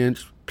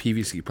 13-inch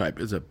PVC pipe.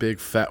 It's a big,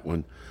 fat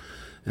one.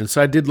 And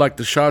so I did like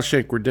the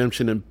Shawshank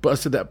Redemption and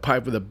busted that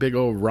pipe with a big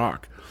old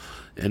rock.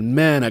 And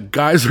man, a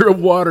geyser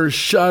of water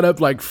shot up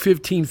like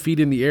 15 feet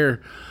in the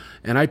air.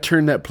 And I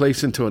turned that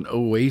place into an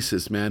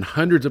oasis, man.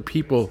 Hundreds of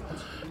people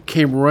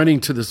came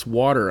running to this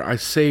water. I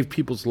saved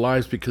people's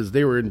lives because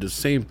they were in the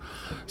same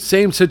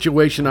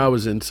situation I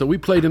was in. So we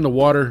played in the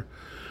water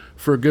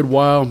for a good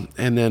while.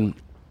 And then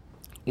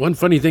one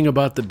funny thing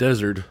about the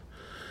desert,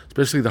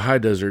 especially the high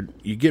desert,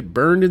 you get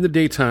burned in the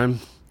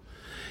daytime.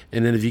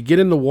 And then if you get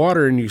in the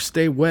water and you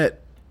stay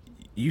wet,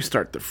 you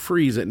start to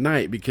freeze at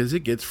night because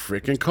it gets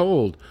freaking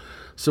cold.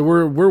 So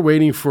we're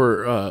waiting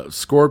for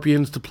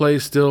Scorpions to play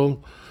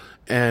still.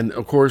 And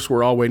of course,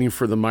 we're all waiting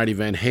for the Mighty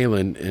Van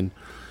Halen. And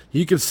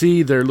you can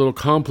see their little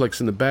complex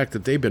in the back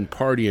that they've been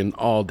partying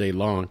all day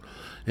long.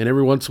 And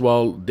every once in a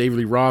while, David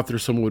Lee Roth or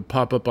someone would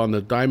pop up on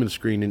the diamond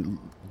screen and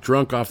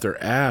drunk off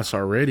their ass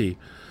already.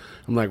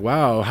 I'm like,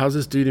 wow, how's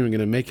this dude even going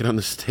to make it on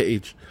the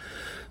stage?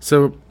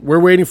 So we're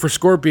waiting for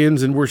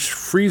Scorpions, and we're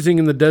freezing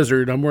in the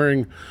desert. I'm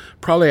wearing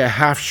probably a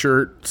half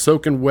shirt,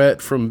 soaking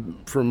wet from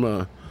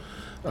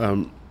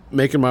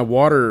making my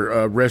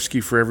water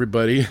rescue for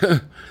everybody.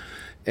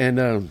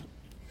 And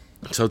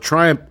so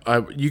Triumph,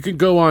 you can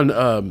go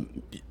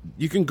online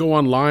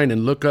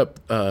and look up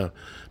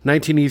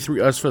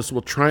 1983 US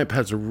Festival. Triumph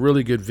has a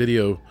really good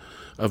video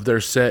of their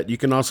set. You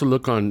can also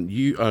look on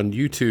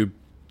YouTube,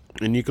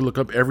 and you can look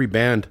up every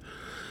band.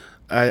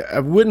 I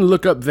wouldn't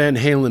look up Van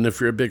Halen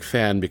if you're a big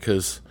fan,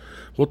 because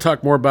we'll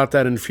talk more about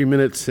that in a few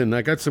minutes. And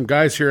I got some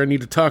guys here I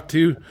need to talk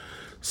to.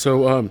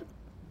 So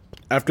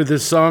after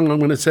this song, I'm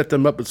going to set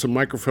them up with some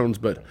microphones.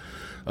 But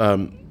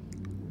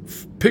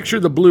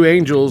picture the Blue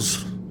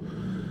Angels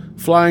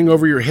flying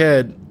over your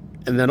head,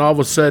 and then all of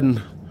a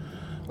sudden,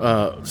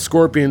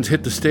 Scorpions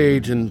hit the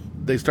stage and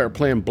they start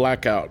playing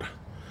Blackout.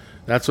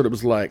 That's what it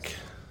was like.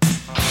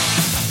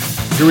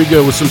 Here we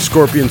go with some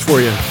Scorpions for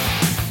you.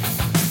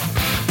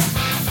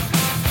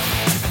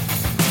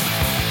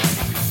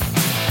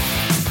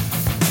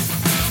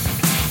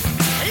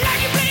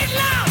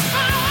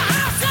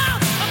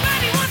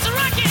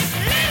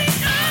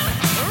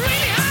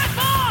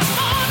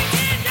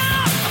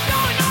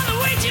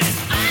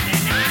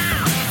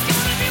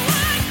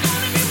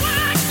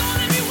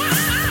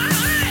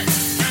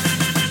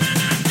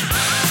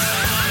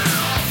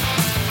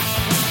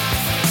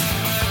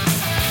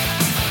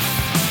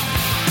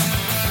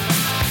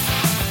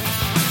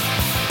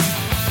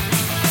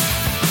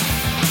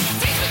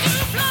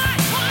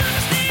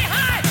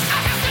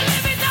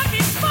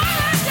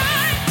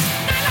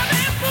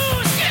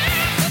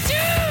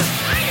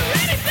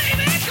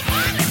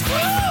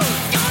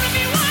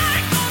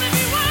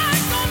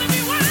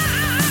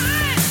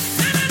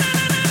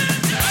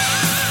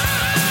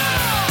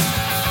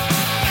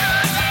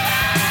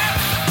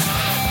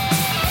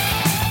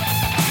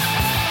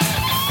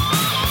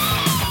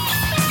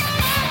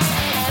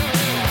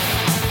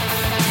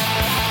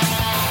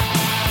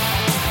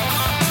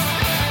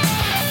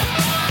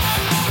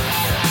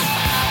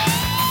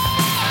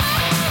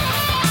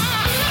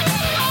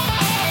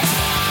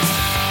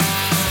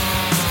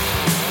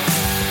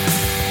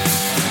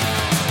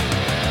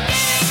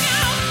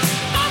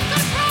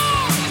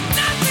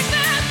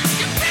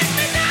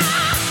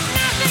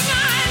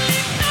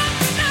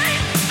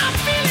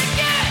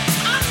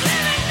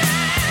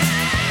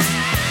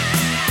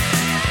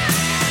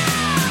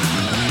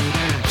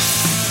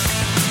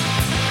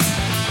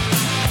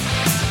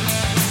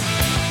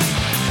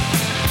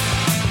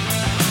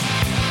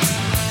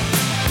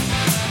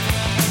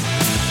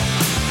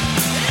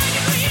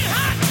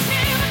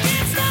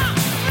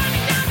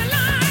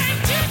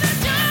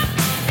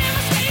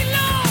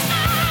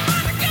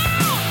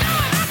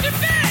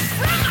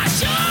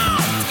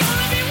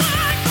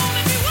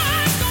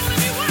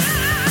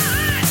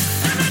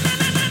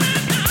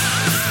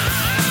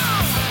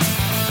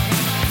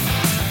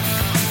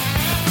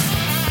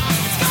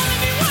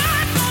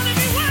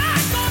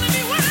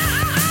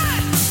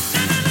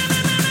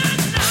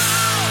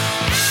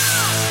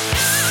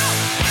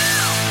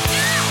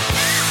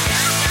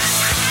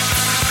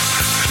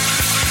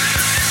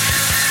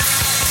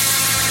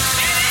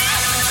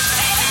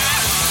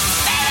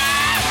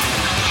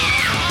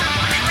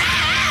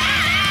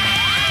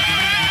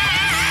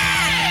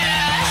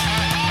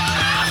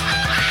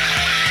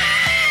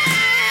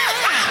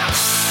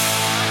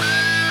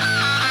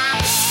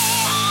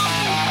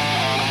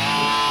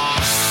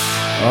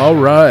 All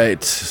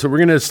right. So we're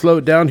going to slow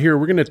it down here.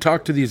 We're going to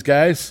talk to these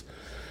guys.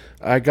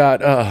 I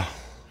got,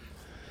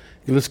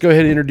 let's go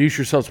ahead and introduce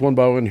yourselves one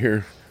by one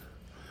here.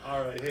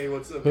 All right. Hey,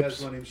 what's up,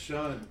 guys? My name's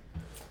Shun.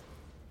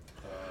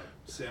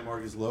 Sam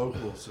Mark is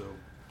local, so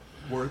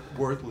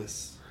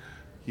worthless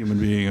human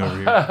being over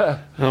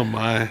here. Oh,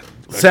 my.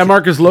 San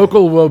Marcos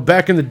local. Well,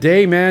 back in the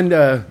day,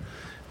 man,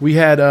 we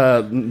had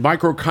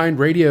Microkind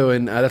Radio,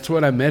 and that's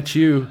when I met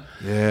you.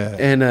 Yeah.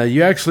 And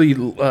you actually,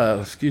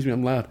 excuse me,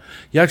 I'm loud.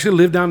 You actually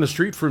lived down the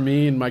street from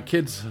me, and my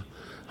kids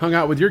hung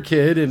out with your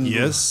kid. And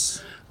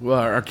Yes. well,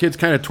 our kids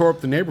kind of tore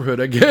up the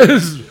neighborhood, I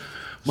guess.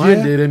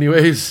 Mine did,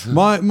 anyways.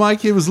 My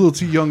kid was a little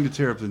too young to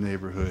tear up the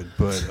neighborhood,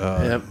 but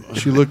Yep.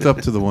 she looked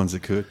up to the ones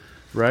that could.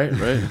 Right.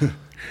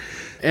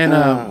 And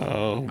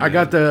I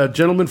got the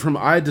gentleman from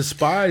I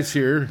Despise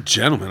here.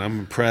 Gentlemen, I'm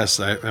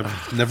impressed.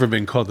 I've never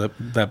been called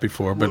that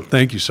before, but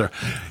thank you, sir.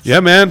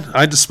 Yeah, man,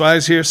 I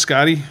Despise here.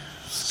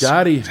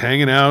 Scotty,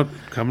 hanging out,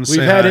 coming to say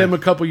We've had hi. him a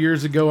couple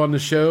years ago on the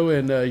show,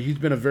 and he's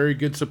been a very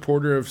good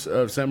supporter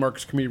of San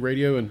Marcos Community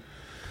Radio, and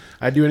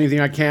I do anything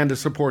I can to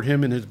support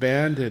him and his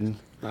band. And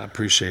I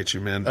appreciate you,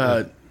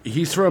 man.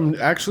 he's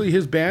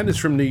his band is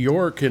from New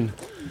York, and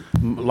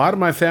a lot of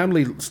my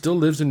family still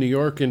lives in New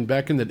York. And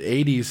back in the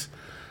 80s,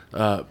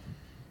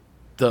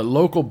 the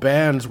local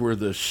bands were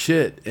the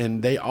shit,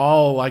 and they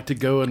all like to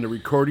go in the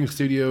recording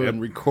studio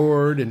and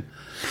record. And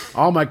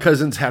all my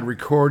cousins had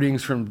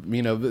recordings from,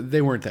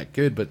 they weren't that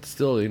good, but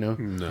still,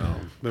 No.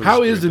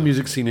 How is the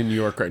music scene in New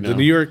York right now? The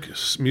New York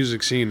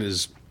music scene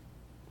is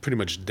pretty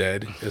much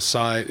dead.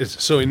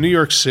 So in New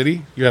York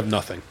City, you have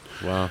nothing.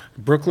 Wow.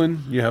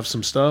 Brooklyn, you have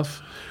some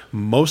stuff.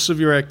 Most of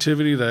your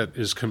activity that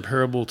is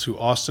comparable to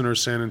Austin or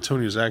San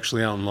Antonio is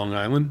actually out in Long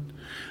Island.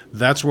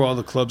 That's where all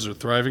the clubs are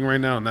thriving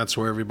right now, and that's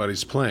where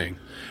everybody's playing.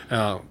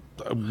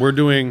 We're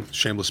doing,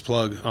 shameless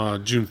plug,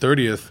 June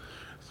 30th,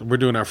 we're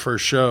doing our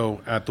first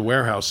show at the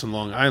Warehouse in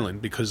Long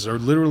Island because there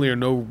literally are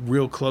no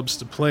real clubs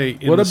to play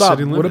in the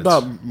city limits. What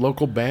about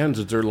local bands?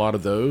 Is there a lot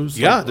of those?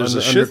 Yeah, like there's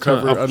a shit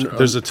ton.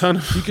 There's a ton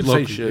of you could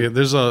local, say shit. Yeah,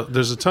 there's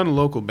a ton of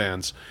local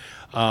bands,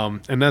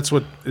 and that's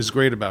what is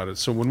great about it.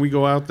 So when we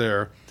go out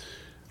there,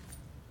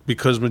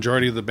 because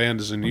majority of the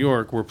band is in New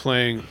York,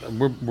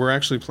 we're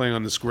actually playing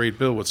on this great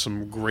bill with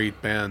some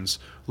great bands,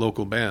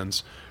 local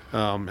bands,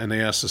 and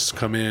they asked us to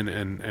come in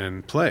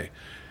and play.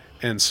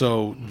 And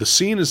so the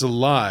scene is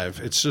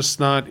alive. It's just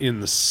not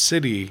in the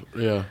city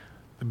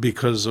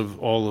because of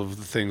all of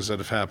the things that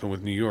have happened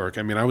with New York.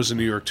 I mean, I was in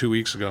New York 2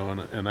 weeks ago,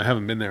 and I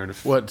haven't been there in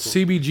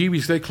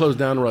CBGB's, they closed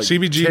down like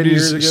 10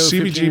 years ago,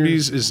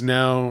 CBGB's is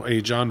now a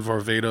John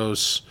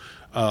Varvatos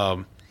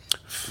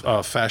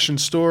fashion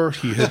store.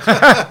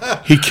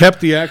 He kept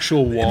the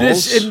actual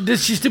walls.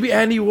 This used to be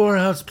Andy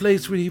Warhol's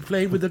place where he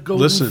played with the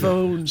golden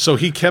phone. So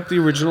he kept the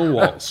original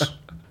walls.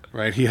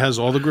 Right, he has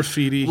all the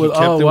graffiti. He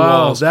kept the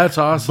wow, walls. That's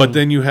awesome. But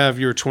then you have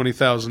your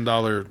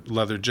 $20,000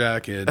 leather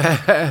jacket.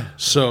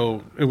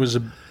 So it was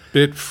a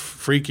bit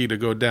freaky to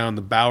go down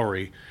the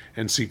Bowery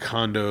and see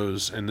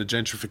condos and the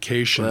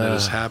gentrification that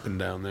has happened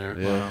down there.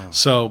 Yeah.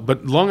 So,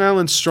 but Long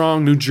Island's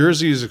strong. New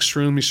Jersey is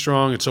extremely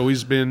strong. It's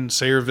always been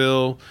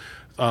Sayreville,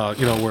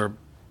 where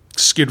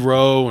Skid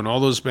Row and all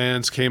those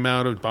bands came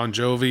out of, Bon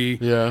Jovi.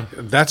 Yeah,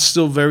 that's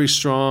still very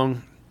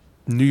strong.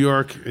 New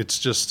York,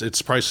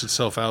 it's priced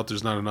itself out.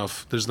 There's not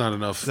enough.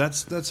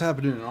 That's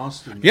happening in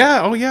Austin.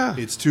 Yeah. Oh, yeah.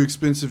 It's too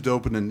expensive to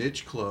open a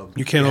niche club.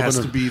 You can't it open has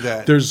to be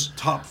that. There's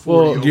top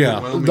 40.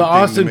 The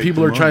Austin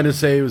people are trying to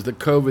say it was the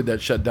COVID that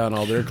shut down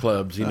all their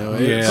clubs.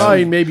 It's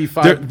probably maybe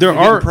 5. There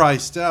are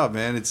priced out,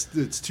 man.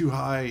 It's too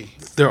high.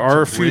 There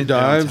are a few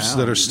dives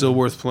that are still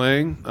worth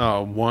playing.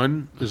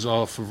 One is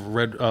off of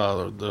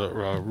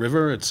the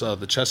river. It's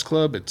the Chess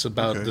Club. It's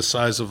about the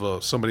size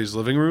of somebody's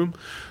living room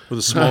with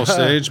a small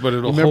stage, but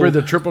it'll remember hold.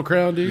 The Triple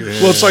Crown, dude?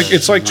 Yeah. Well,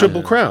 it's like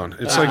Triple Crown.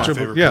 It's like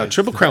Triple. Yeah,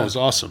 Triple Crown was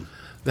awesome.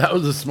 That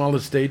was the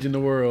smallest stage in the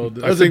world.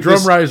 That was a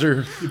drum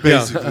riser.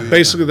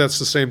 Basically, that's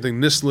the same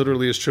thing. This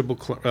literally is Triple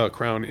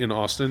Crown in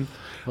Austin.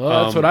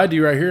 Well, that's what I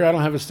do right here. I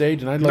don't have a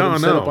stage, and I let them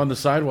set up on the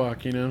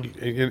sidewalk. And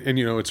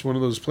it's one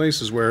of those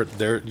places where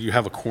you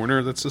have a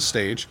corner that's the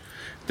stage.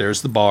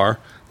 There's the bar.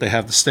 They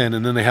have the stand,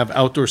 and then they have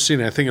outdoor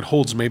seating. I think it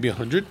holds maybe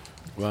 100.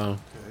 Wow.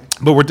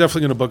 But we're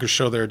definitely going to book a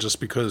show there just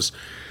because.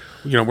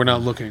 We're not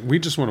looking. We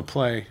just want to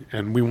play,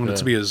 and we want it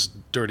to be as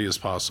dirty as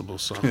possible.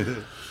 So,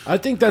 I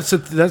think that's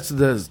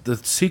the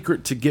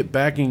secret to get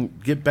back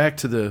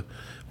to the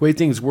way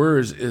things were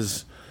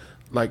is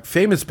like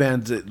famous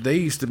bands. They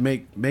used to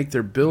make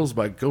their bills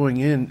by going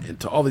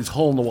into all these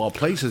hole in the wall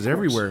places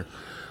everywhere.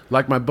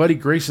 Like my buddy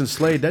Grayson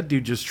Slade, that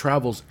dude just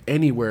travels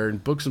anywhere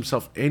and books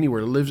himself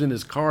anywhere. Lives in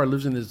his car,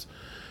 lives in his,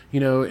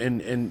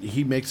 and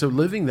he makes a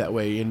living that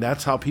way. And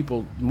that's how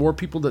more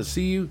people that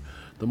see you,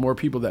 the more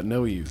people that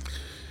know you.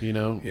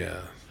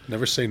 Yeah.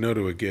 Never say no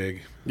to a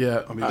gig.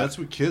 Yeah. I mean, that's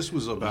what KISS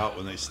was about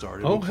when they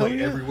started. Oh, we play hell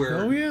yeah. everywhere.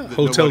 Oh, yeah.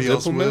 Hotel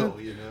Diplomat.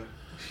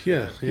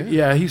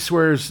 Yeah, he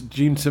swears,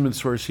 Gene Simmons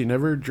swears he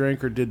never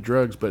drank or did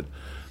drugs, but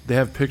they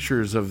have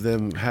pictures of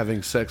them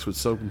having sex with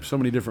so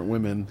many different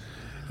women.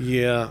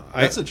 Yeah,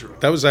 That's a drug.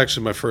 That was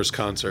actually my first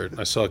concert.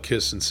 I saw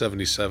Kiss in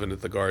 '77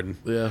 at the Garden.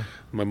 Yeah.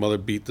 My mother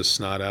beat the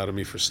snot out of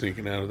me for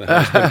sneaking out of the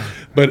house,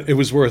 but it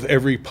was worth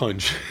every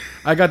punch.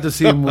 I got to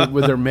see them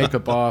with their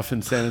makeup off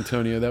in San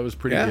Antonio. That was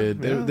pretty Yeah,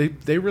 good. yeah.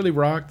 They really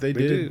rocked. They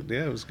did.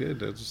 Yeah, it was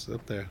good. It was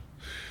up there.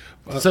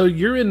 So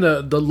you're in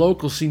the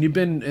local scene. You've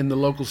been in the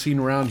local scene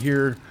around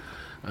here.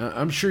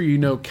 I'm sure you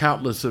know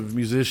countless of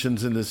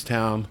musicians in this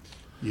town.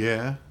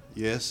 Yeah,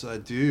 yes, I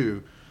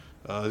do.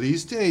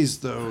 These days,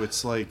 though,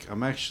 it's like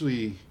I'm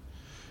actually,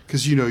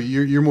 because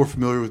you're more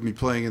familiar with me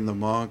playing in the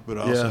Monk, but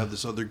I also Yeah. have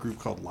this other group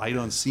called Light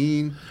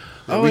Unseen.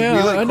 Oh, yeah,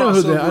 I know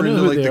who they- I know into,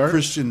 who like they the are.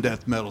 Christian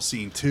death metal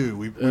scene too.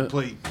 We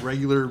play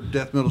regular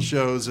death metal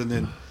shows and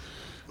then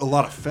a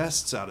lot of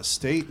fests out of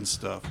state and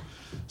stuff.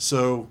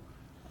 So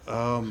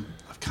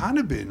I've kind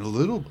of been a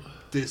little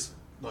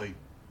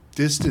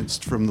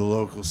distanced from the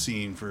local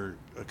scene for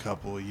a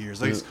couple of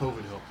years. I guess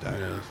COVID helped that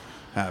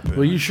happen.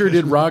 Well, you sure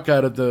did rock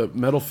out at the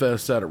Metal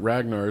Fest out at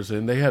Ragnar's,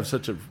 and they have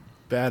such a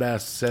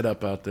badass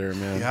setup out there,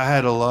 man. Yeah, I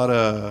had a lot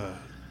of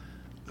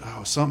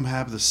something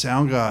happened. The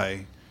sound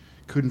guy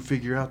couldn't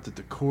figure out that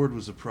the cord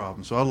was a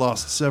problem, so I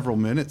lost several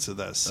minutes of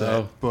that set.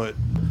 Oh. But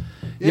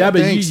Yeah,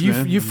 but thanks, you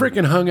man.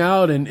 freaking hung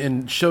out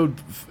and showed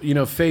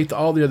faith to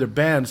all the other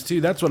bands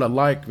too. That's what I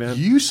like, man.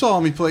 You saw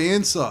me play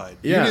inside.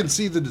 Yeah. You didn't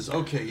see the.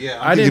 Okay, yeah.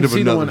 I'm I thinking didn't of see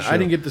the another one. show. I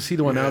didn't get to see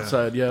the one Yeah.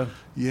 outside. Yeah.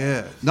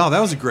 Yeah. No, that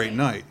was a great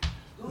night.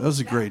 That was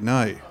a great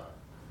night.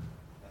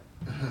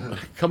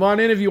 Come on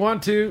in if you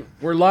want to.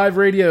 We're live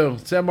radio,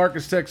 San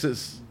Marcos,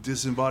 Texas.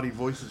 Disembodied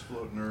voices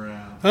floating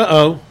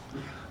around.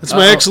 That's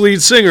my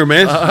ex-lead singer,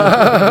 man.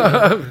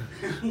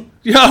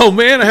 Yo,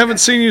 man, I haven't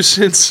seen you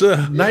since the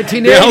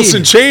 1980. Alice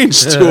in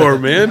Chains tour,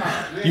 man.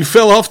 You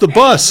fell off the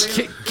bus.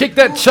 Kick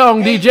that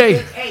chong,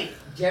 DJ. Hey,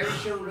 Jerry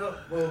showed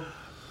up. Well,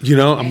 You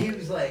know, and he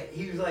was like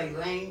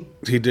Lane.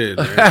 he did,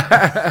 man.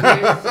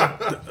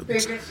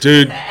 Dude,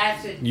 Dude,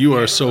 you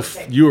are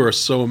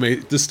so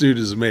amazing. This dude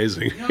is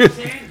amazing. You know what I'm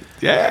saying?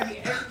 Yeah.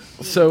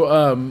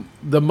 So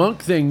the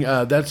Monk thing,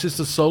 that's just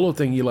a solo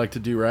thing you like to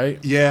do, right?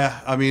 Yeah,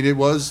 I mean, there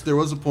was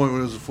a point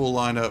when it was a full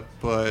lineup,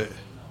 but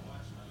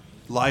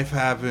life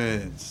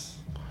happens,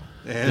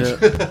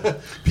 and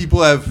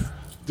people have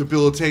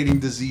debilitating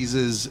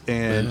diseases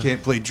and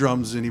can't play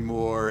drums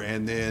anymore,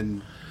 and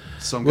then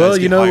some guys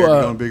get hired to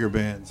go in bigger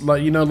bands.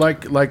 Like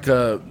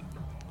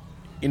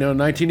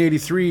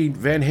 1983,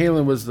 Van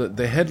Halen was the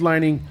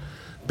headlining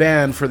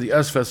band for the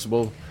US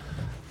Festival.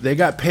 They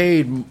got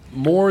paid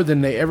more than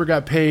they ever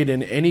got paid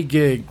in any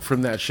gig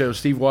from that show.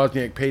 Steve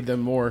Wozniak paid them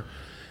more.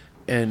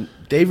 And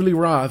David Lee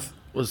Roth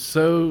was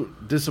so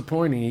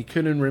disappointing. He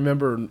couldn't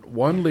remember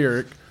one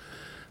lyric.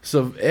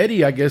 So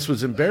Eddie, I guess,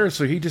 was embarrassed.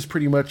 So he just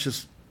pretty much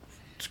just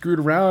screwed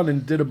around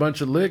and did a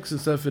bunch of licks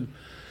and stuff. And,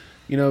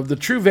 the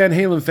true Van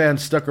Halen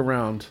fans stuck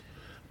around.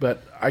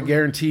 But I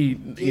guarantee,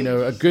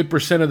 a good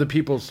percent of the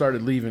people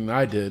started leaving.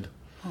 I did,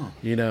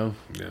 Yeah.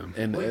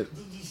 And Wait,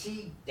 did you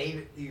see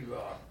David Lee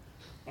Roth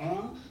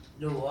on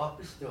the Walk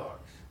of Stars?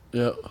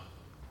 yeah.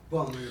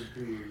 Bummer beard,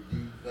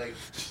 dude. Like,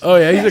 Oh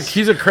yeah,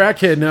 he's a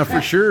crackhead now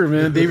for sure,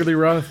 man. David Lee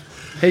Roth.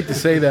 Hate to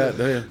say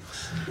that,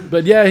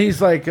 but yeah,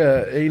 he's like,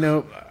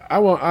 I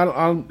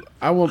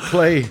won't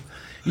play.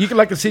 You can,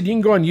 like I said, you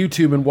can go on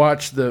YouTube and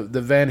watch the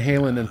Van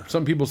Halen, and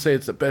some people say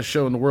it's the best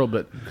show in the world,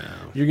 but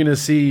you're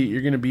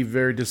gonna be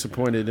very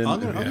disappointed. And I'm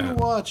gonna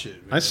watch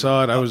it. Man. I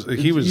saw it.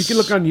 He was. You can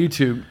look on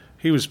YouTube.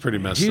 He was pretty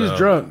messed up. He was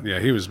drunk. Yeah,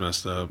 he was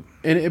messed up.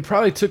 And it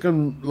probably took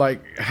him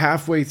like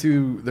halfway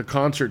through the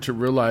concert to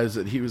realize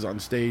that he was on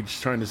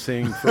stage trying to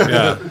sing for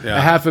Yeah.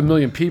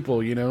 500,000 people,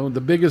 the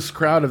biggest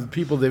crowd of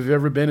people they've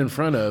ever been in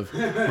front of.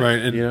 Right,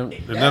 and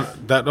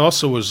that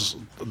also was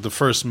the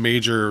first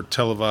major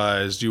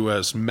televised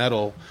U.S.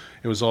 metal.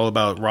 It was all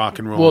about rock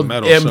and roll Well, and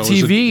metal.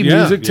 MTV,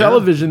 Music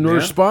Television, were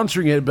yeah.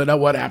 sponsoring it, but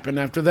what happened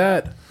after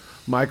that?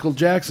 Michael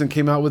Jackson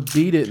came out with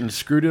Beat It and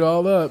screwed it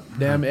all up.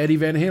 Damn, Eddie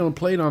Van Halen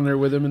played on there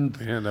with him, and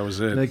Yeah, that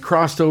was it. they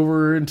crossed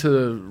over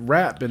into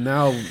rap, and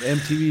now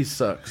MTV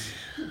sucks.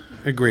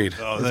 Agreed.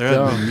 Oh, there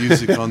hasn't been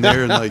music on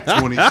there in like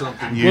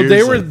 20-something years.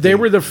 Well, they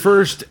were the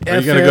first you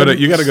FM gotta go to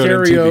MTV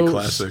stereo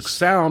Classics.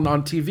 sound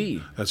on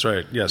TV. That's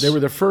right. Yes. They were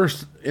the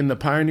first and the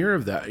pioneer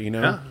of that,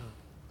 Yeah.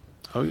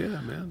 Oh yeah,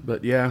 man.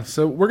 But yeah,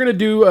 so we're gonna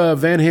do a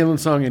Van Halen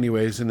song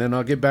anyways, and then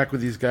I'll get back with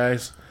these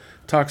guys,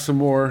 talk some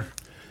more.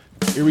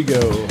 Here we go.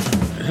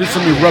 Here's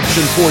some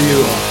Eruption for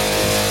you.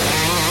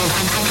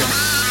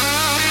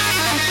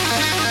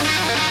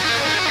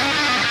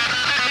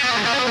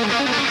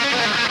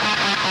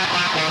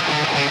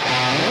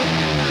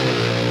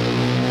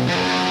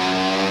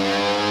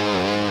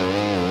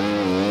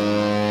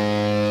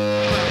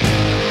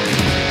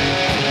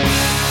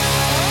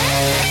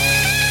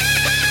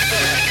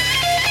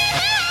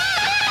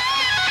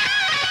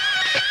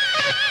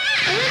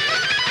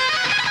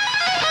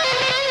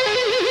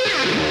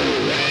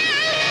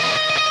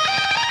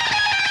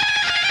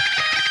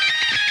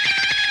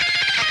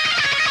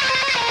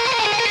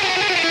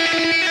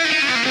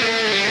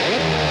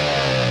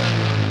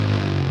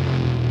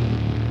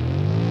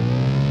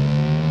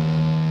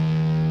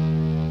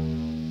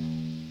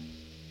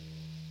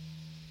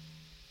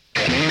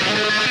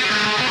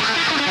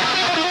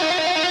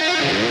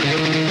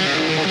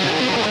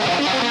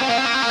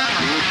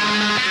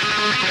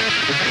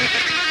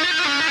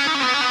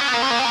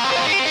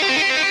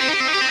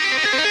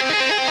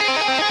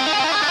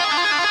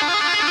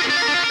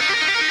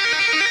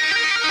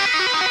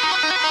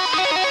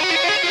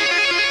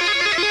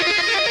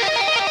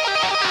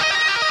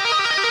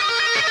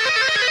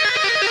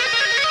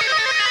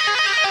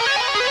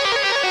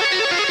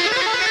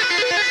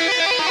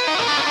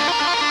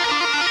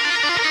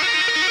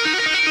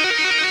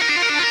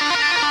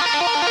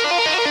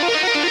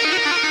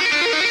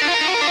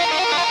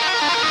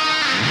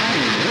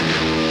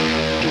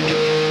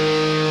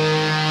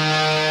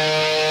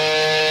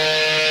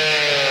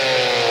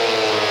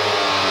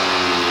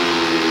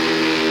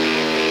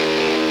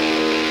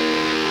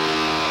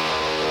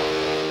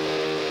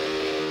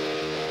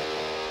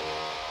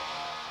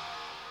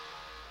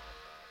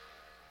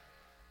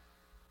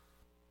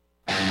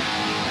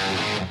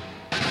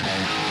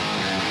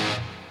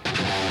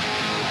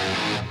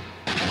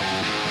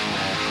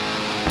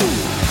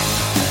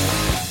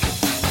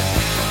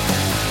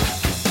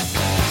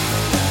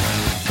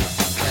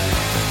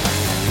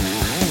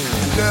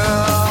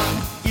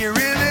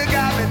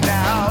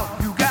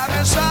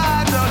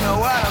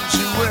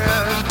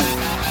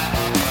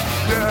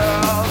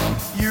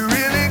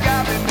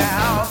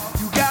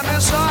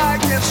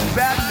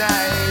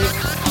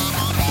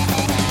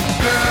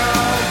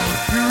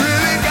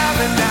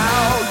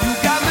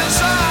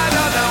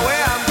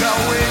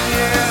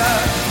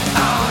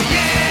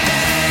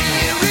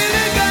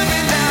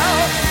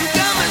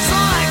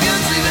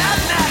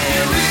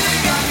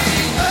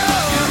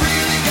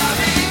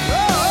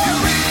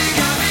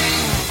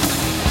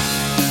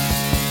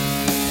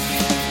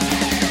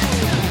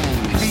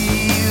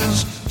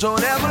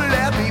 Don't ever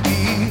let me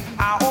be.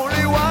 I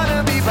only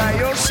wanna be by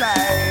your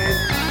side.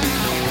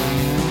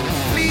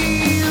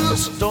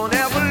 Please don't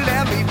ever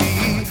let me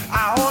be.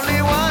 I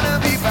only wanna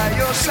be by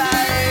your side.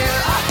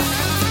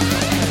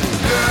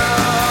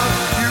 Girl,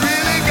 you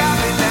really got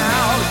me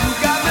now. You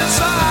got me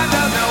so I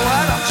don't know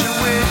what I'm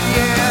doing,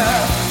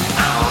 yeah.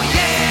 Oh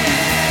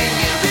yeah,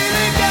 you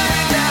really got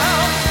me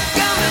now.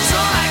 Got me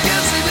so I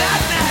can't sleep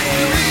at night.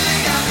 You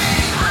really got me.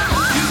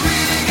 You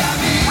really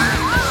got me.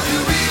 You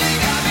really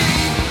got me.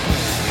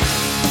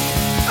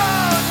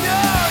 Oh no,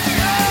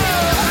 no.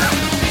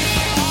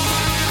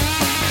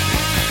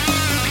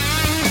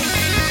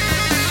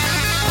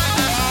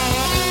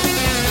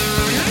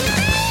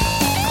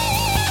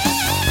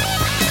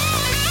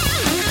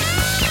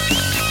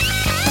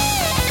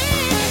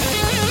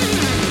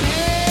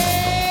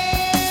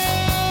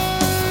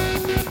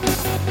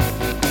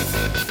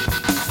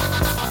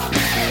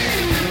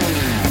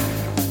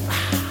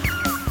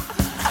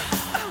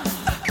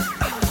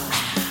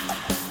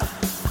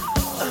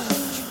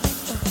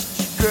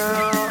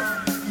 Girl,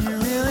 you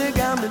really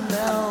got me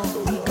now.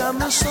 You got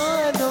me so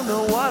I don't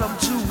know what I'm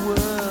doing.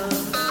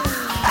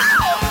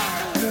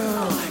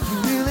 Girl, you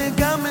really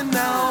got me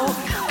now.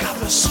 You got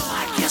me so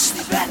I can't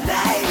sleep at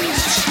night.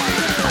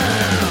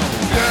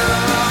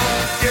 Girl,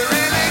 you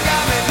really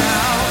got me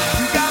now.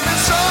 You got me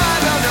so I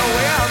don't know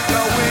where I'm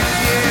going,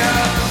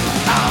 yeah.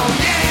 Oh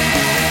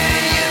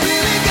yeah, you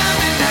really got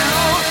me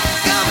now.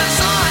 Got me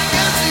so I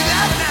can't sleep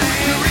at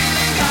night. You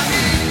really got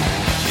me.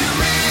 You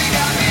really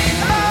got me.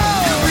 Oh,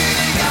 you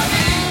really got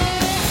me.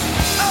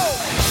 Oh,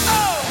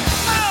 oh,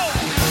 oh.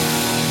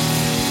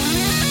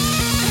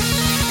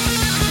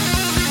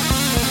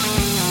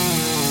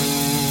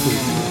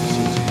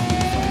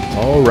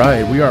 All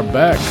right, we are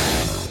back.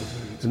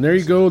 And there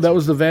you go. That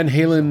was the Van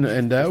Halen,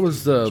 and that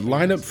was the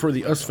lineup for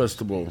the US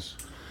Festival.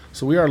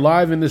 So we are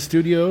live in the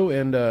studio,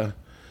 and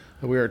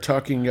we are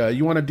talking.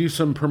 You want to do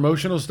some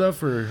promotional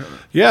stuff, or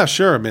Yeah,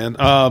 sure, man.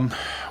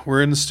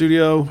 We're in the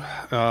studio.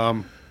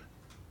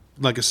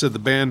 Like I said,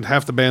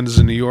 half the band is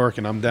in New York,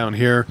 and I'm down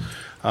here.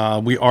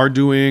 We are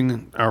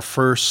doing our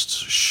first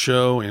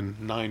show in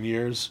 9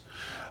 years.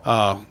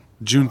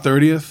 June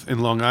 30th in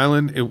Long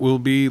Island. It will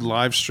be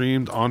live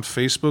streamed on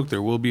Facebook.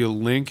 There will be a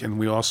link, and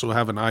we also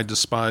have an I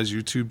Despise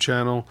YouTube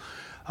channel.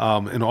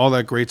 And all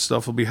that great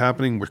stuff will be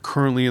happening. We're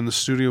currently in the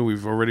studio.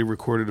 We've already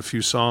recorded a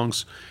few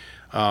songs.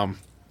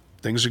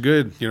 Things are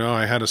good. You know,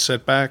 I had a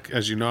setback.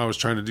 As you know, I was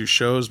trying to do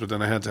shows, but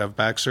then I had to have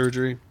back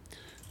surgery.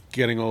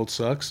 Getting old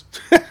sucks.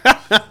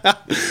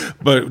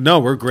 But no,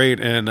 we're great.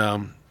 And,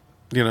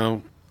 you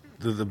know,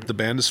 the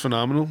band is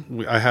phenomenal.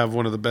 I have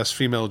one of the best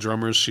female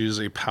drummers. She's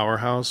a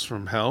powerhouse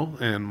from hell.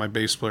 And my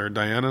bass player,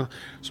 Diana.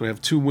 So we have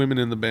two women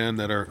in the band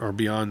that are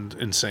beyond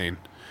insane.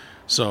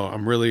 So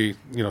I'm really,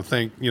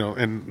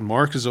 and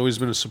Mark has always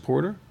been a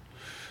supporter.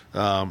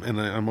 And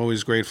I'm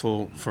always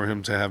grateful for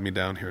him to have me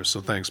down here.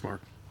 So thanks,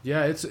 Mark.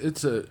 yeah,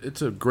 it's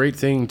a great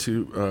thing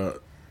to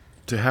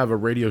have a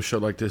radio show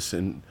like this,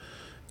 and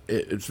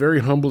it's very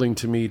humbling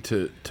to me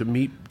to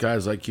meet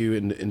guys like you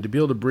and to be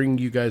able to bring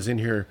you guys in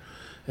here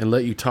and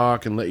let you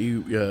talk and let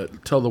you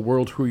tell the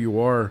world who you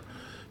are.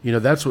 You know,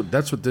 that's what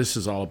this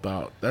is all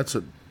about. That's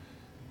what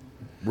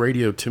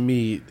radio, to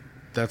me,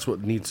 that's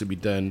what needs to be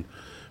done.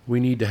 We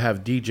need to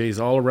have DJs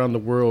all around the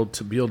world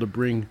to be able to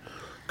bring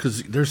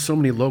because there's so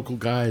many local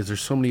guys, there's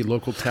so many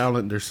local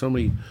talent, there's so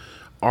many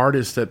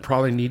artists that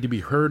probably need to be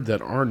heard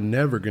that are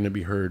never going to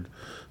be heard.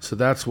 So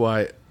that's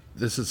why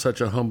this is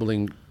such a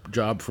humbling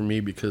job for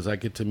me, because I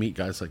get to meet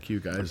guys like you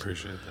guys. I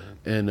appreciate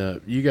that.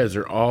 And you guys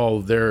are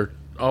all there,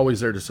 always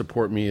there to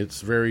support me.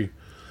 It's very,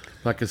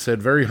 like I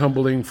said, very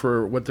humbling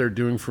for what they're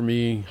doing for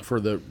me,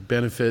 for the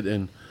benefit.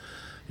 And,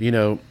 you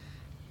know,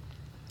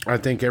 I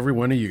thank every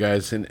one of you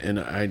guys. And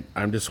I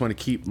just want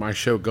to keep my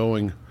show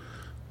going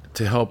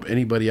to help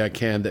anybody I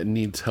can that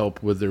needs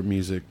help with their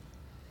music,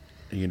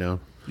 you know.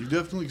 You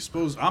definitely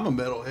exposed. I'm a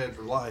metalhead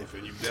for life,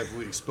 and you've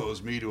definitely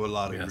exposed me to a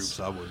lot of groups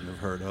I wouldn't have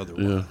heard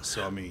otherwise. Yeah.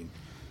 So I mean,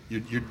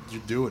 you're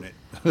doing it.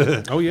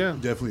 Oh yeah,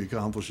 definitely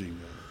accomplishing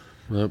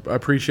that. Well, I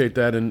appreciate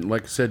that, and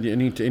like I said,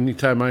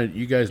 anytime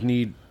you guys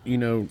need, you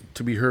know,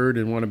 to be heard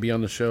and want to be on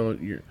the show,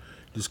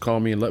 just call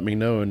me and let me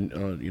know,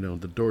 and you know,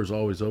 the door's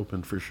always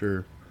open for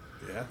sure.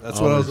 Yeah, that's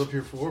what I was up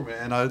here for,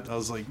 man. I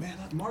was like, man,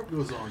 Mark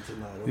goes on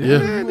tonight.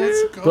 Yeah,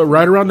 but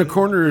right around the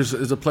corner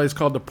is a place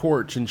called The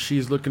Porch, and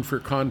she's looking for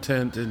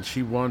content, and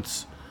she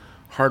wants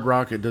hard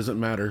rock. It doesn't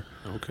matter.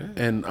 Okay.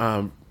 And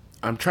I'm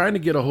trying to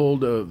get a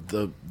hold of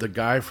the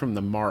guy from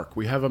the Mark.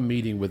 We have a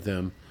meeting with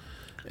them,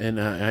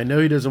 and I know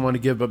he doesn't want to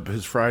give up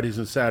his Fridays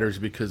and Saturdays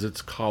because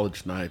it's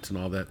college nights and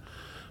all that.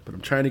 But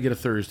I'm trying to get a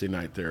Thursday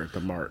night there at the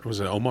Mark. Was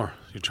it Omar?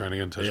 You're trying to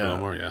get in touch with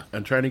Omar? Yeah.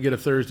 I'm trying to get a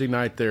Thursday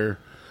night there.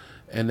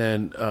 And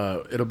then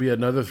it'll be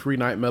another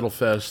 3-night metal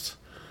fest.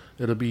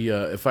 It'll be,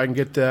 if I can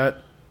get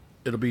that,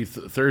 it'll be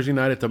Thursday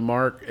night at the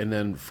Mark, and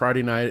then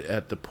Friday night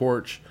at the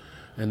Porch,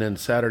 and then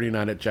Saturday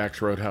night at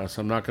Jack's Roadhouse.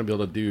 I'm not going to be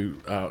able to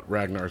do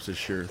Ragnar's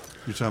this year.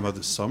 You're talking about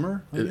this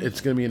summer? It's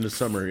going to be in the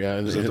summer, yeah.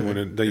 Is that the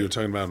one that you were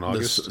talking about in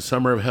August?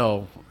 Summer of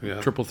Hell, yeah.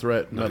 Triple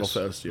Threat Metal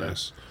Fest, yeah.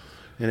 Nice.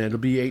 And it'll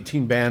be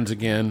 18 bands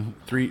again,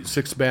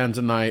 6 bands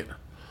a night,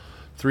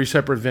 3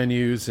 separate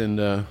venues,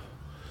 and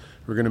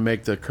we're going to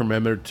make the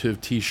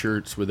commemorative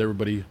T-shirts with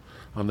everybody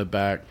on the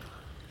back.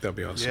 That'd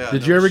be awesome. Yeah,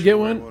 Did you ever get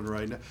one?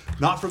 Right now.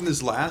 Not from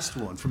this last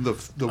one, from the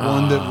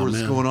one that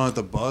was going on at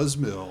the Buzz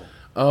Mill.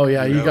 Oh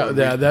yeah, you got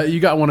that. You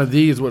got one of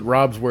these. What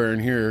Rob's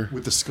wearing here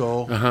with the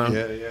skull. Uh-huh.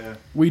 Yeah.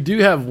 We do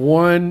have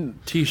one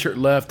T-shirt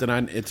left,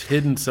 and it's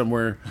hidden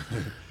somewhere,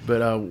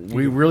 but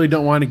we really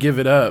don't want to give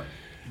it up.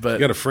 But you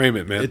got to frame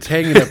it, man. It's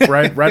hanging up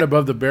right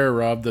above the bear,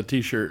 Rob. The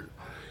T-shirt,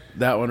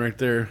 that one right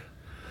there.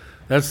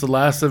 That's the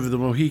last of the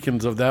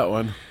Mohicans of that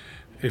one.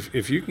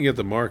 If you can get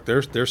the Mark,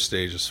 their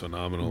stage is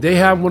phenomenal. They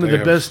have one of the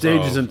best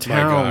stages in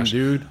town,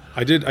 dude.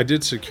 I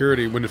did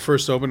security when it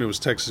first opened. It was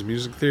Texas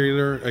Music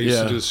Theater. I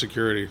used to do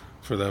security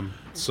for them.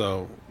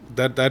 So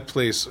that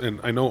place, and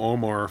I know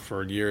Omar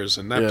for years,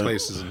 and that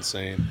place is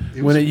insane.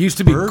 When it used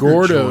to be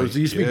Gordo's, it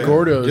used to be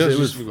Gordo's. Yeah, it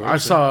was. I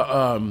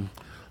saw a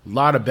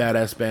lot of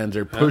badass bands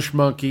there. Push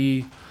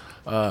Monkey.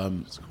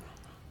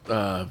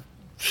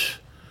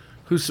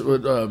 Who's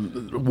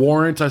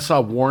Warrant? I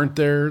saw Warrant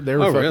there. They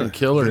were fucking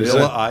killers.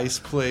 Vanilla Ice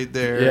played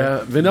there.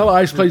 Yeah, Vanilla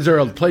Ice played there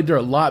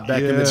a lot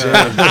back in the day.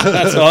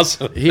 That's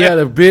awesome. He had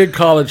a big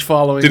college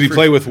following. Did he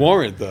play with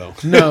Warrant though?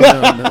 No.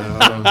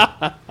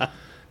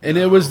 And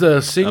it was the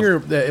singer.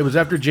 It was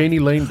after Janie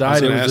Lane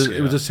died.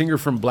 It was a singer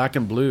from Black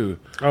and Blue.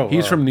 Oh,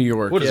 he's from New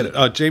York. What is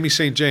it? Jamie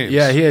St. James.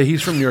 Yeah,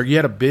 he's from New York. He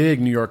had a big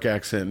New York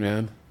accent,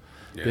 man.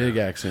 Yeah. Big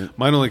accent.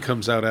 Mine only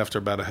comes out after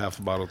about a half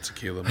a bottle of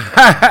tequila.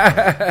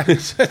 I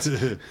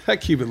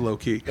keep it low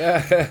key.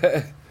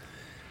 Yeah,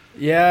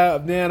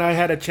 man, I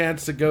had a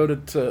chance to go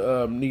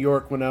to New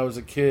York when I was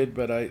a kid,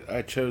 but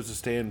I chose to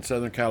stay in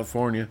Southern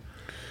California.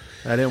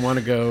 I didn't want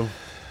to go,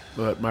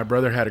 but my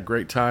brother had a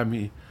great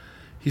time.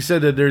 He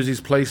said that there's these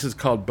places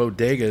called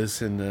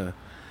bodegas, and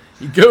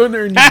you go in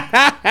there and you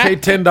pay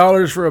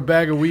 $10 for a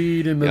bag of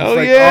weed, and it's all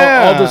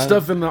the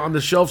stuff on the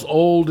shelf's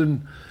old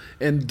and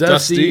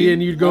dusty,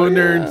 and you'd go in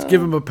there and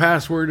give them a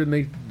password, and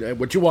they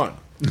what you want.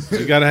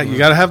 You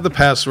gotta have the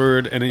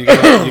password, and then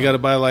you gotta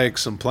buy like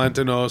some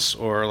plantanos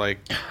or like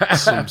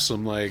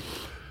some like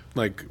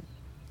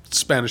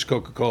Spanish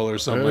Coca-Cola or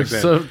something like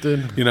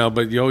that. You know,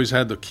 but you always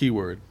had the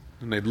keyword,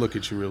 and they'd look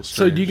at you real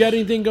strange. So, do you got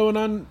anything going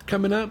on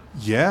coming up?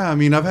 Yeah, I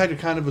mean, I've had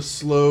kind of a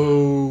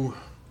slow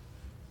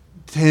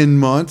 10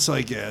 months,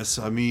 I guess.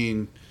 I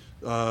mean,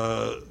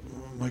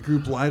 my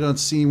group Light on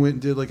Scene went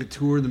and did like a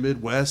tour in the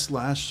Midwest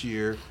last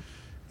year.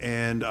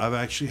 And I've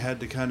actually had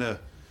to kind of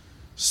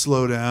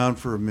slow down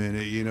for a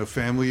minute, you know,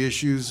 family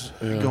issues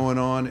going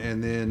on.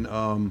 And then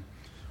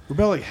we're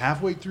about like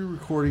halfway through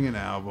recording an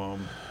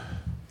album.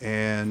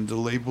 And the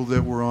label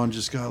that we're on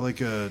just got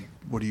like a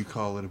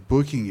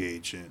booking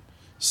agent.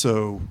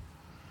 So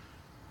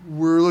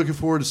we're looking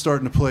forward to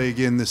starting to play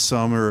again this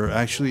summer.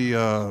 Actually,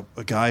 a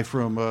guy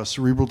from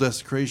Cerebral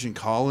Desecration,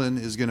 Colin,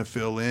 is going to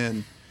fill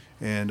in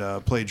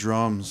and play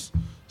drums.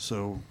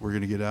 So we're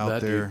going to get out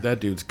there. That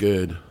dude's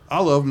good. I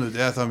love him to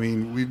death. I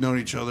mean, we've known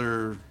each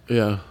other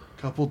a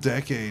couple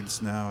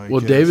decades now.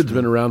 Well, David's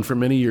been around for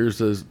many years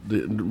as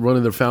one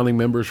of the founding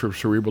members for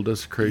Cerebral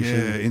Desecration.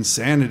 Yeah,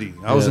 Insanity.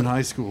 I was in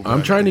high school.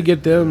 I'm trying to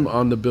get them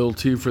on the bill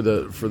too for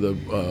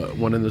the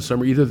one in the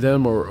summer. Either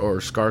them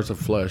or Scars of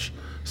Flesh.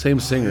 Same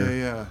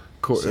singer.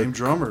 Same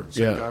drummer.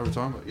 Same guy we're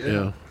talking about.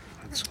 Yeah.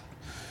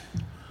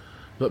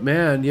 But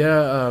man,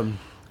 yeah.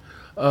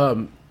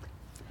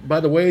 By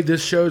the way,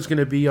 this show is going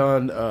to be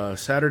on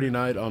Saturday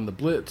night on the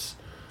Blitz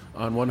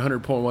on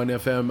 100.1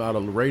 FM out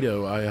of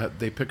Laredo.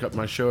 They pick up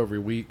my show every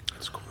week.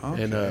 That's cool.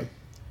 Okay. And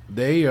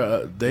they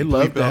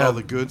love to all have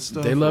the good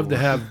stuff. They love to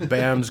have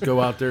bands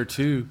go out there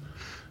too.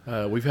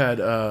 We've had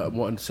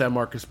one San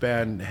Marcos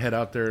band head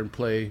out there and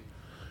play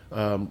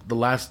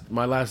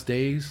My Last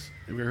Days.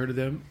 Have you ever heard of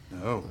them?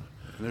 No,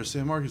 they're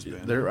San Marcos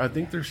band. I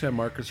think they're San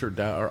Marcos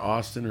or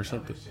Austin or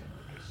something.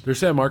 They're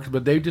San Marcos,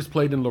 but they just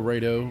played in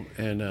Laredo.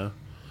 And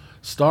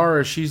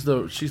Star, she's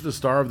the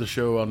star of the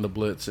show on the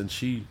Blitz, and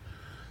she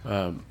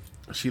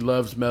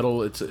loves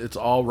metal. It's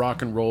all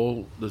rock and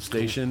roll. The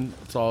station,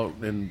 it's all,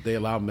 and they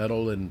allow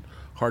metal and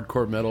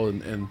hardcore metal,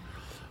 and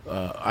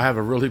I have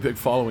a really big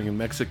following in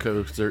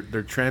Mexico because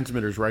their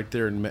transmitters right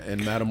there in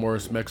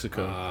Matamoros,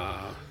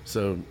 Mexico.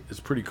 So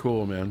it's pretty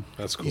cool, man.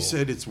 That's cool. You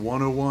said it's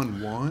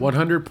 101.1?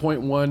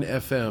 100.1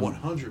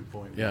 FM.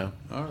 100.1. Yeah.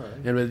 All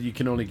right. And you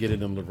can only get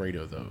it in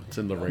Laredo, though. It's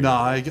in Laredo. No,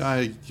 I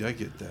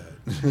get that.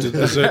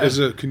 Is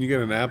it? Can you get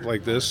an app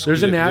like this?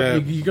 There's an app. Yeah.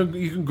 You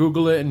can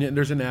Google it, and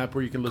there's an app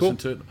where you can listen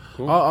to it.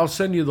 Cool. I'll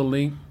send you the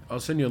link. I'll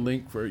send you a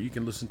link for you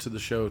can listen to the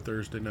show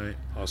Thursday night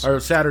Awesome. or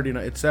Saturday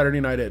night. It's Saturday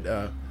night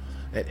at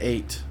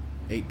 8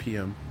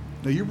 p.m.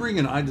 Now you're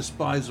bringing I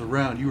Despise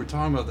around. You were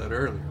talking about that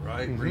earlier,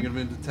 right? Mm-hmm. Bringing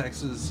them into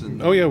Texas.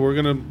 And Oh yeah, we're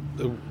gonna.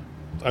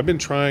 I've been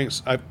trying.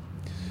 I've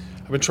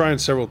been trying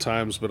several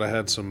times, but I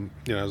had some,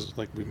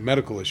 like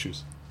medical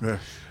issues. Yeah.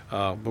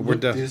 But we're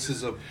definitely. This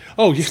is a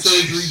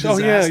surgery. Oh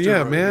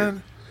yeah, right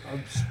man.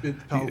 I've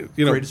spent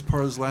the greatest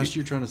part of this last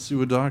year trying to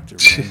sue a doctor.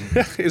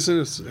 Isn't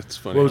it? It's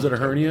funny. What was it, a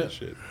hernia?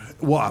 Shit.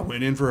 Well, I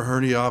went in for a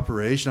hernia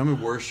operation. I'm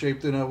in worse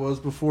shape than I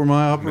was before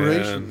my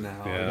operation. Man,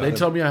 now yeah. They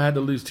told me I had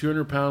to lose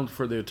 200 pounds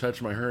before they would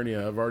touch my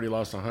hernia. I've already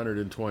lost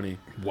 120.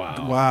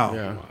 Wow.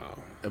 Yeah.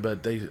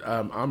 But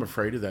I'm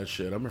afraid of that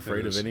shit. I'm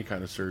afraid of any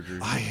kind of surgery.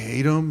 I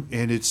hate them,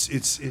 and it's.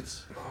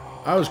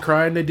 I was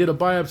crying. They did a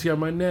biopsy on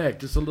my neck,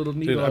 just a little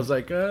needle. Dude, I was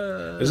like,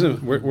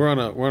 we're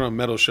on a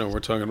metal show. And we're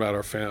talking about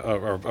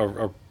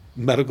our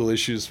medical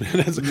issues, man.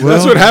 That's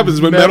what happens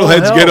when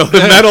metalheads get on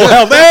mental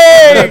health.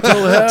 Hey,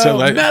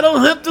 metal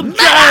health to drive you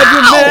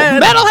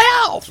mad. Mental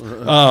health.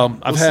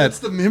 I've had since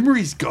the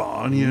memory's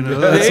gone,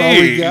 that's all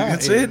we got.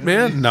 That's it,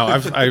 man. No,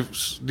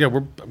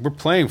 we're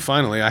playing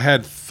finally. I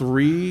had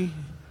 3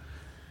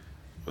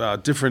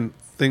 different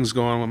things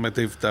going on.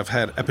 I've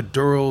had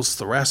epidurals,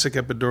 thoracic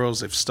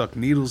epidurals. They've stuck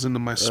needles into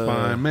my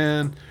spine,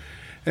 man.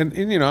 And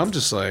I'm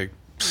just like,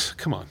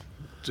 come on.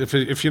 If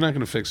you're not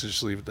going to fix it,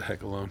 just leave it the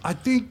heck alone. I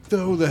think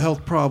though the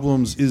health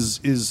problems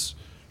is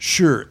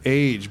sure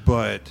age,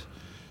 but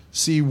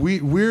see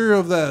we're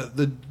of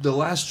the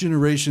last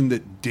generation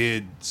that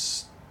did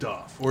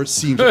stuff, or it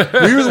seems we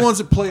were the ones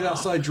that played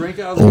outside, drank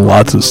out of the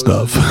lots of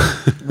stuff.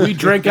 We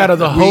drank out of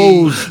the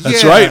hose.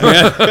 That's right,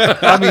 man.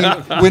 I mean,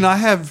 when I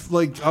have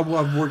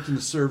I've worked in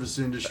the service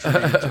industry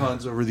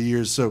tons over the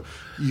years, so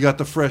you got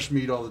the fresh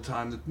meat all the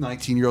time. The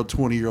 19-year-old,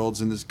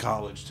 20-year-olds in this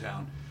college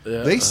town.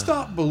 Yeah. They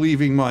stop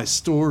believing my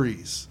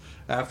stories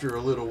after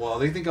a little while.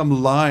 They think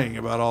I'm lying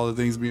about all the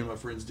things me and my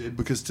friends did,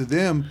 because to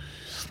them,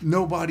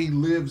 nobody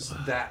lives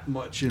that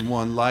much in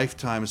one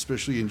lifetime,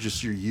 especially in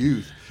just your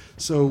youth.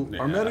 So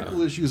our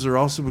medical issues are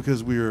also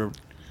because we're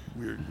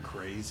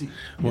crazy.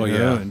 Well,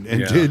 and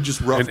did just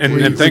rough.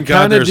 And thank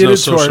God there's no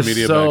social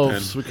media back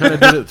then. We kind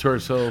of did it to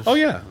ourselves. Oh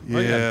yeah,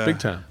 big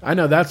time. I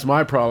know that's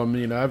my problem.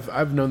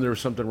 I've known there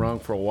was something wrong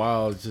for a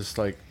while. It's just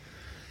like,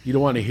 you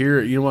don't want to hear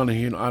it. You don't want to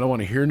hear. I don't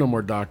want to hear no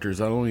more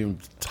doctors. I don't even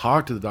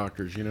talk to the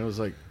doctors. It's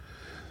like,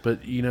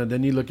 but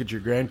then you look at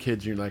your grandkids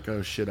and you're like,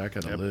 oh shit, I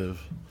gotta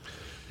live.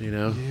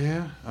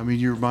 Yeah, I mean,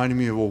 you're reminding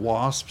me of a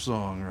Wasp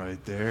song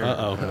right there.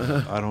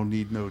 I don't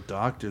need no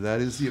doctor.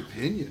 That is the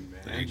opinion,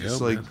 man. There you just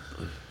go, like, man.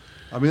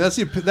 I mean, that's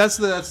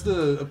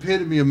the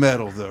epitome of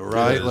metal, though,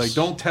 right? Like,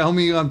 don't tell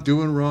me I'm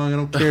doing wrong. I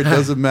don't care. It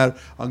doesn't matter.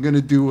 I'm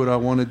gonna do what I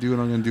want to do,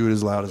 and I'm gonna do it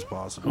as loud as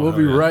possible. We'll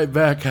be right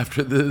back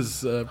after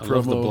this promo. I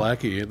love the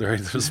blackie.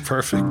 That was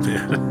perfect,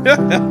 man.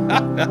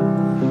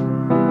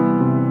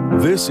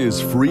 This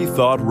is Free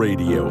Thought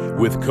Radio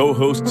with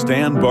co-host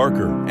Stan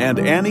Barker and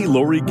Annie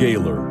Laurie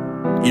Gaylor.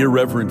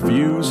 Irreverent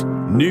views,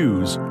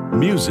 news,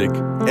 music,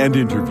 and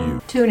interview.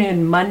 Tune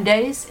in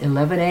Mondays,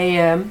 11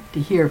 a.m.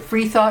 to hear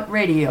Free Thought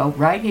Radio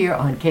right here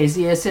on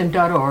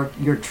KZSM.org,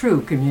 your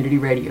true community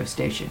radio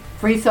station.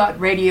 Free Thought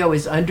Radio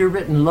is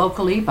underwritten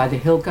locally by the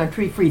Hill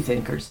Country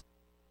Freethinkers.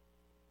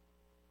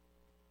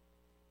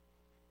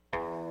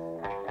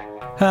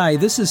 Hi,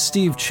 this is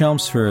Steve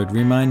Chelmsford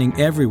reminding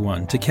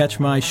everyone to catch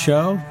my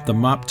show, The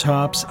Mop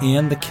Tops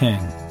and the King,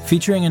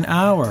 featuring an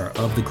hour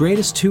of the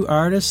greatest 2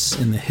 artists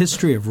in the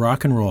history of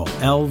rock and roll,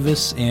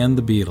 Elvis and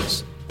the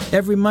Beatles.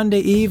 Every Monday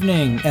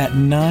evening at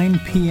 9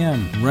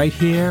 p.m. right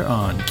here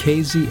on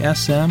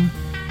KZSM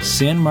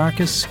San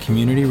Marcos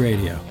Community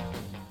Radio.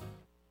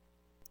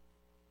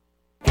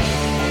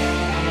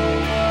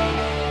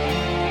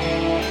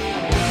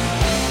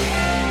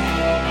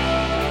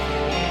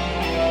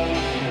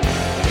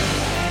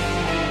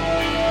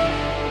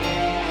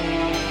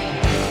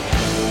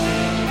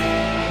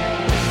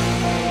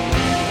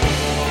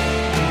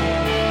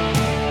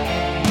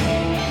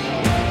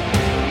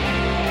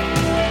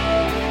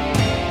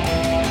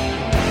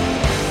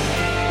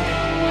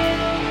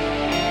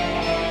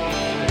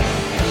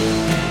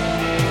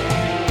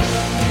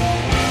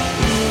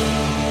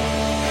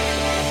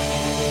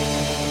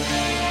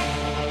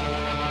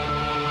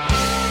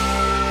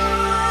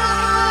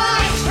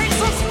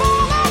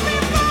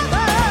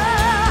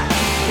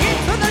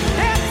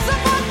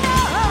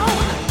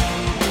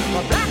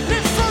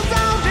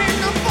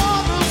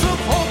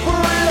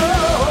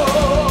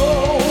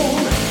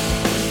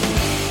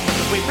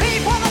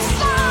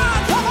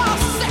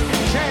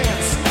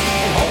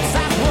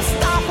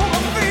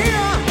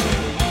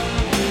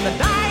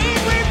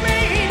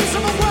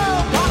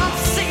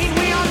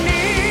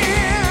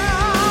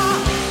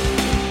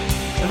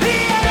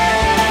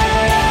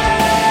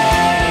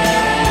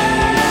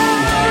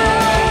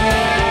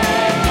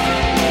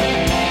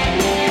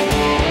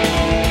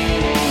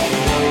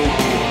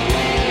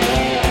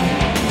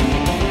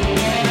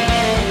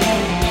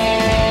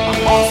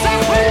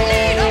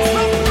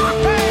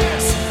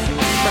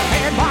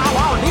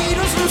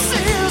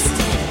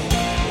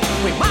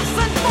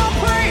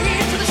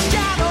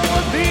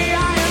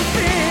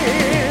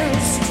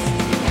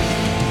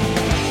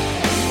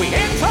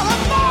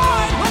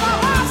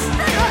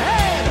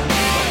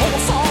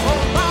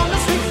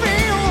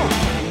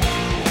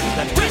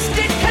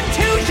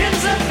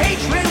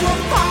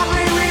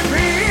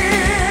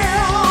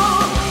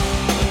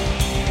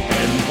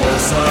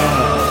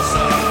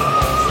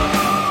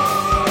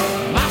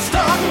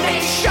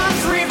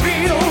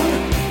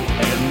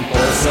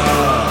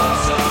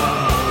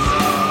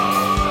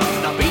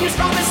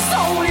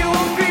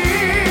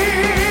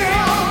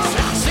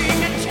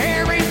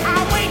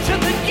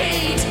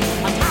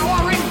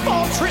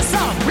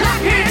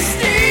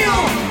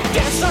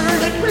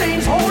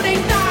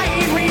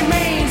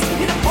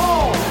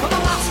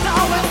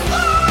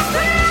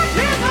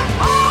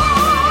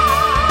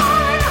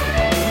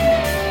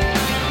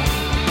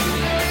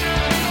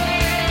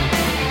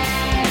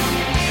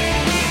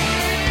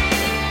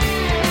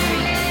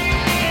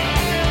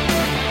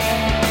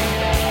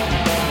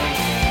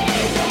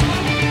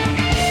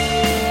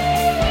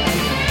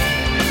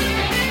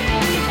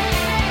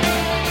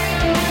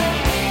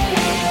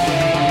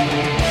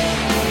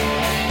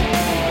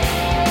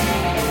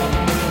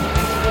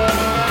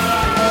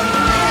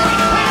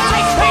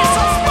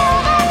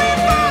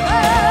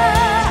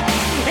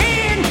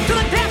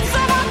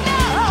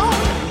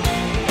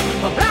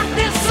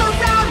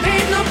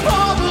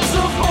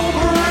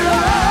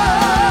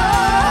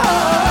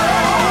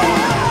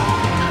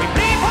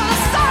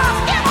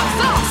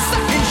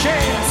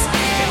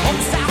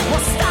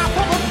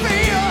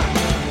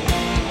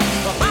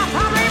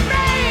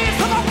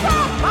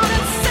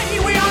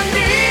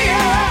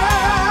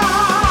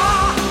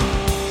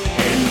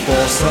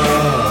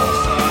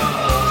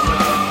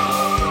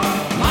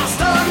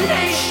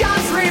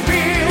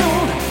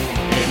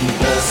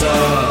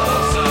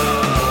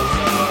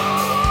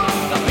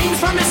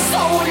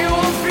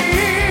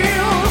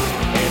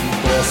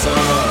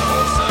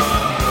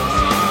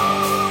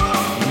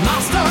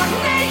 Master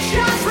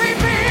nations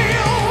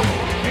reveal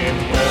in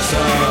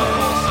person.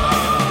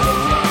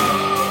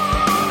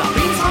 The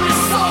beats on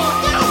his soul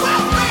you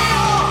will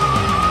feel.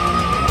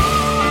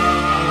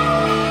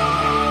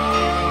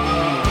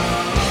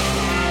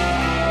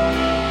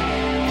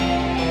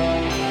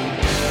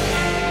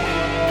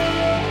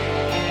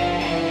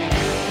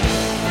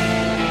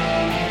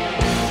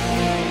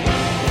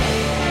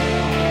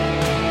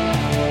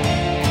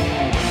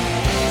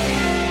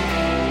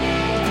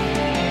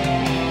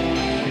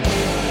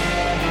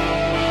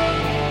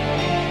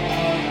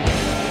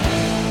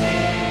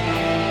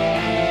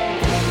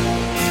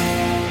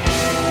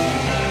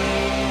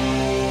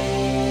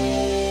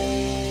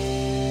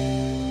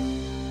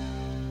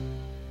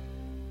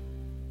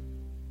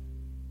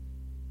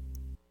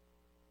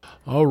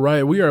 All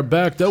right, we are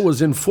back. That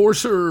was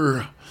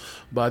Enforcer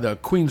by the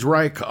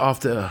Queensryche off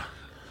the,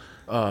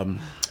 damn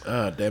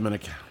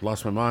it, I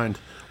lost my mind.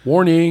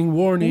 Warning.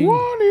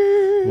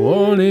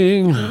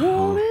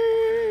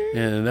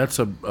 And that's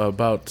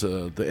about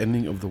the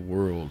ending of the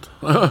world.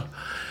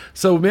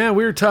 So, man,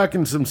 we were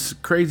talking some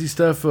crazy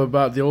stuff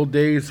about the old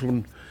days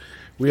when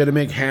we had to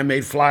make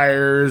handmade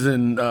flyers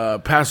and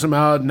pass them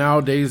out.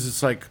 Nowadays,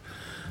 it's like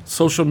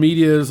social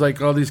media is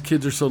like all these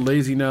kids are so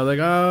lazy now. Like,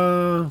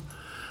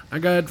 I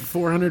got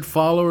 400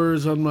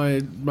 followers on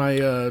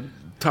my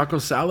taco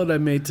salad I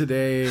made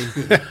today.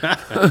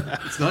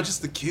 It's not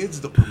just the kids;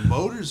 the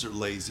promoters are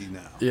lazy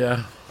now.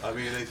 Yeah, I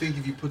mean, I think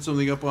if you put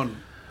something up on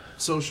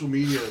social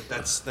media,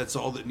 that's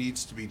all that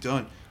needs to be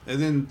done, and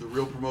then the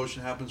real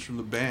promotion happens from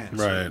the bands.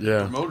 Right. So Yeah.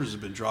 the promoters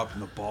have been dropping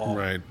the ball.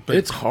 Right. But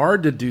it's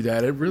hard to do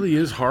that. It really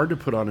is hard to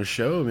put on a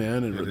show,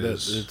 man. It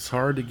is. It's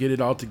hard to get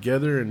it all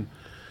together, and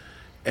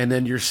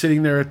then you're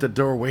sitting there at the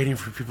door waiting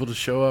for people to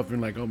show up,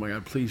 and like, oh my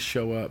God, please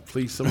show up,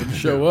 please someone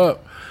show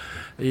up.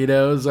 You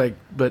know, it's like,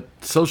 but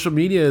social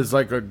media is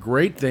like a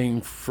great thing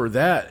for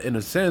that in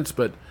a sense,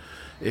 but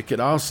it could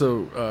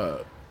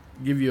also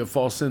give you a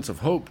false sense of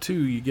hope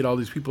too. You get all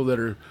these people that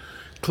are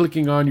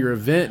clicking on your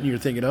event, and you're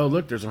thinking, oh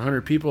look, there's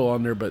 100 people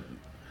on there, but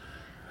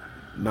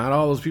not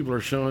all those people are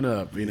showing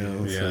up. You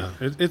know, yeah,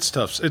 it's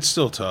tough. It's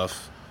still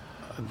tough.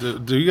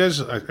 Do you guys?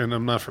 And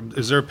I'm not from.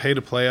 Is there a pay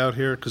to play out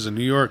here? Because in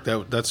New York,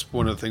 that's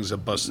one of the things that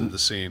busted the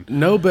scene.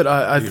 No, but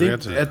I You think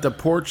had to- at the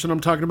porch that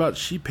I'm talking about,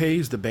 she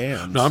pays the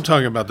bands. No, I'm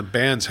talking about the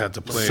bands had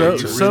to play. So,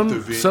 too.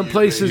 some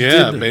places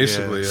yeah, did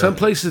basically. Yeah. Some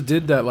places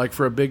did that, like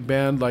for a big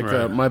band. Like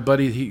Right. my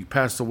buddy, he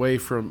passed away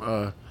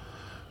from.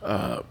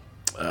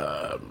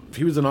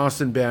 He was an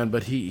Austin band,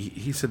 but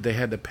he said they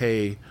had to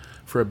pay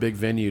for a big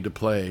venue to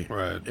play.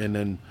 Right. And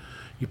then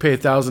you pay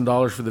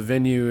 $1,000 for the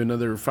venue,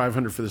 another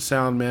 $500 for the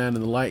sound man and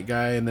the light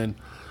guy, and then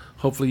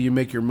hopefully you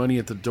make your money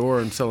at the door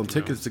and selling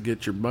tickets to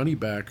get your money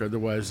back.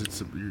 Otherwise,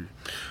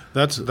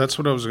 That's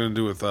what I was going to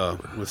do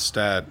with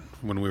Stat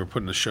when we were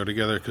putting the show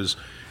together, because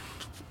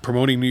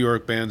promoting New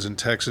York bands in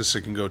Texas,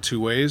 it can go two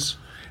ways.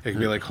 It can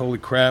be like, holy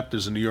crap,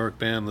 there's a New York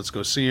band, let's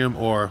go see them,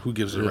 or who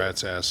gives a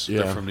rat's ass,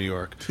 they're from New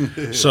York.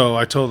 So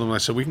I told them, I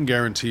said, we can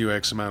guarantee you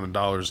X amount of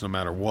dollars no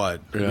matter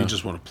what. Yeah. You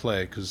just want to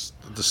play because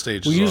the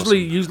stage Well, is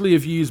usually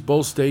if you use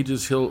both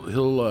stages,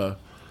 he'll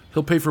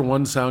pay for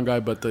one sound guy,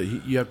 but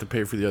you have to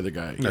pay for the other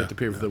guy. You have to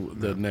pay for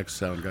the next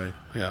sound guy.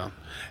 Yeah.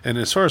 And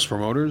as far as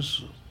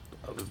promoters,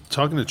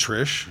 talking to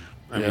Trish,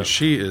 I mean,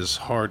 she is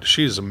hard.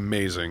 She is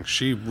amazing.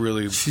 She's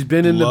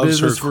been in the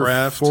loves business her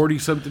craft. for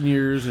 40-something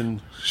years,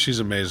 and she's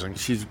amazing.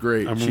 she's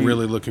great. I'm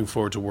really looking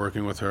forward to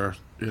working with her.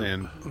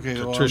 And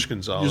Trish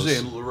Gonzalez. You're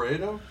saying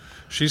Laredo?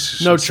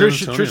 She's No, San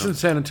Trish Antonio. in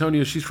San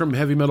Antonio. She's from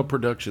Heavy Metal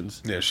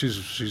Productions. Yeah,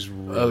 she's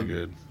really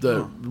good.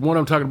 The one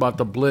I'm talking about,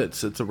 the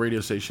Blitz. It's a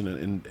radio station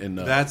in.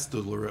 That's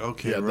the Laredo.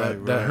 Okay, yeah,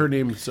 right. that her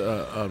name's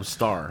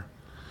Star,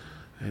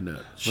 and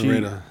she.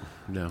 Laredo.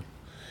 No.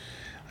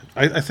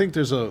 I think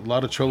there's a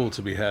lot of trouble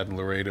to be had in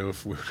Laredo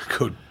if we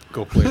were to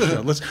go play a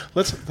show.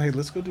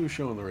 Let's go do a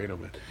show in Laredo,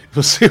 man.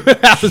 We'll see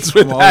what happens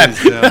with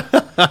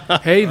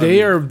that. Hey,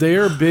 they are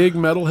big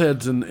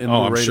metalheads in Laredo.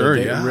 I'm sure.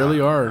 They really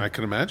are. I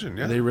can imagine.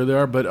 Yeah, They really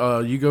are.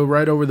 But you go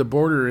right over the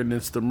border, and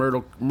it's the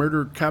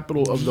murder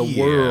capital of the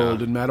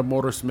world in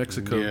Matamoros,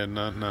 Mexico. Yeah,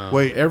 no.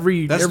 Wait,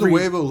 Every that's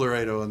Nuevo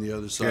Laredo on the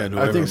other side.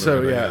 Yeah, I think so.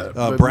 Laredo, Yeah.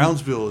 But-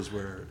 Brownsville is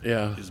where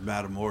Yeah. is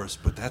Matamoros,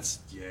 but that's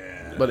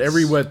But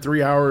every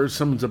 3 hours,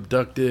 someone's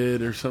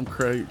abducted or some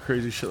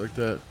crazy shit like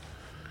that.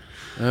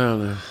 I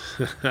don't know.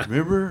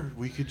 Remember,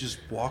 we could just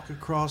walk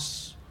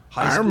across.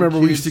 I remember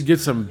we used to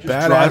get some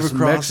drive badass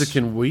across.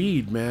 Mexican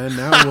weed, man.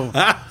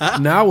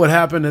 Now what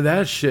happened to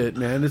that shit,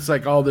 man? It's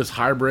like all this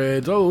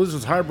hybrids. Oh, this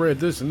is hybrid,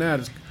 this and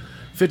that. It's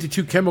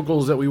 52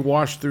 chemicals that we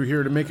wash through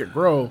here to make it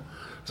grow.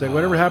 It's like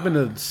whatever happened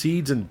to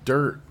seeds and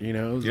dirt, you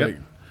know? It's like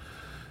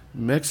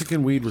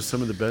Mexican weed was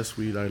some of the best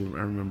weed I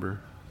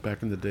remember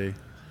back in the day.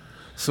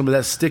 Some of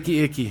that sticky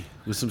icky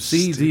with some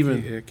seeds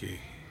Icky.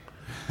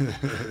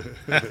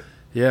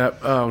 Yeah.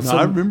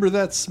 I remember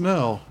that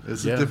smell.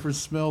 It's Yeah. a different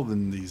smell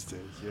than these days.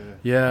 Yeah.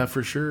 Yeah,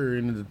 for sure.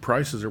 And the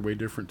prices are way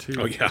different too.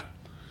 Oh yeah.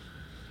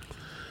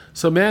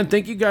 So, man,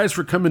 thank you guys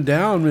for coming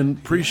down, and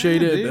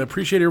appreciate it. Dude.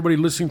 Appreciate everybody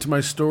listening to my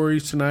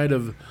stories tonight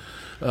of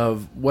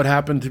what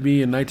happened to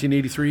me in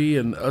 1983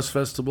 and US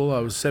Festival. I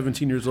was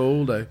 17 years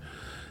old. I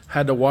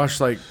had to wash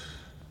like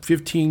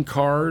 15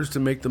 cars to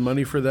make the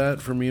money for that,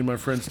 for me and my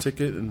friend's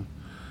ticket, and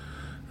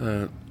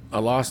I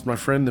lost my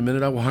friend the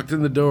minute I walked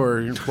in the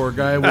door. Poor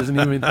guy wasn't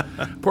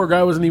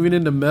even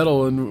into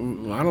metal,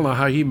 and I don't know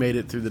how he made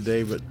it through the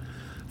day, but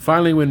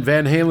finally, when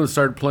Van Halen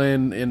started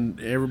playing and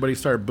everybody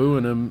started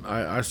booing him,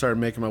 I started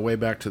making my way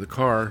back to the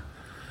car.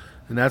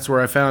 And that's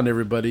where I found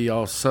everybody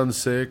all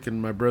sunsick,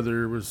 and my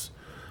brother was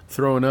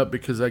throwing up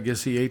because I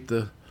guess he ate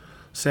the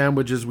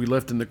sandwiches we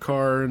left in the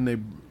car, and they,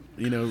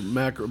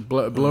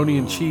 bologna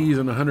and cheese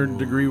on a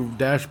 100-degree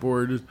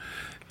dashboard.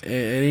 It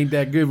ain't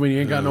that good when you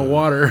ain't got no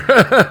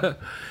water.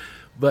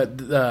 But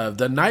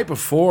the night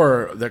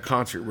before the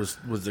concert was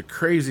the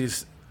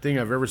craziest thing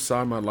I've ever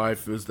saw in my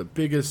life. It was the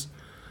biggest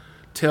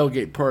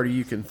tailgate party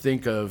you can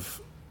think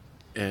of,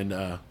 and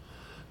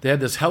they had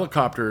this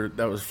helicopter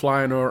that was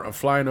flying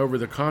over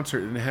the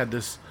concert, and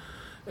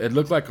it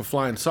looked like a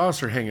flying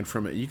saucer hanging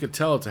from it. You could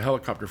tell it's a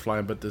helicopter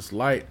flying, but this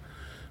light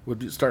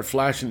would start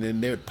flashing,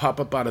 and they would pop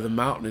up out of the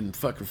mountain and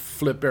fucking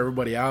flip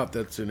everybody out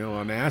that's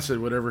on acid,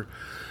 whatever.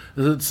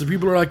 So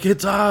people are like,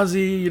 it's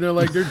Ozzy,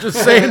 like they're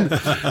just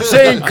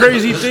saying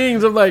crazy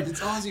things. I'm like,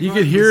 you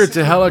could hear it's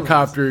a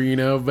helicopter,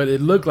 but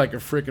it looked like a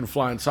freaking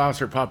flying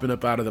saucer popping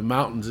up out of the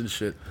mountains and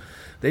shit.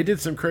 They did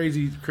some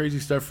crazy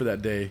stuff for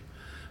that day,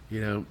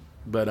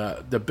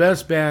 But the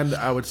best band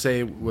I would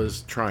say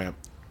was Triumph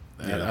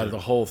out of the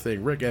whole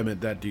thing. Rick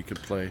Emmett, that dude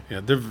could play.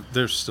 Yeah, they're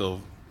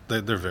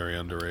very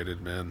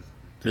underrated, man.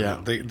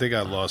 They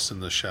got lost in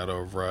the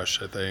shadow of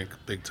Rush, I think,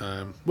 big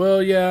time.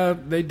 Well, yeah,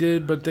 they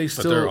did, but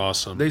they're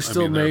awesome. They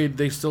still made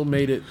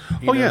it.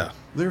 Yeah,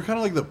 they were kind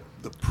of like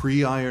the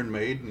pre-Iron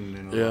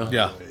Maiden. In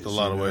a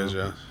lot of ways.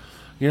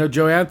 Yeah.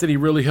 Joe Anthony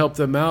really helped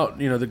them out.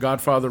 The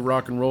Godfather of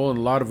rock and roll, and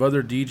a lot of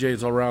other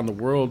DJs all around the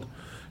world,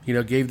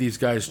 gave these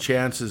guys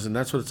chances, and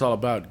that's what it's all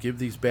about. Give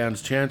these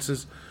bands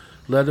chances,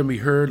 let them be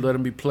heard, let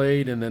them be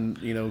played, and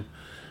then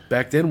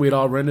back then we'd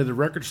all run to the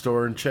record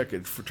store and check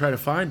it, try to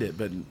find it,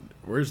 but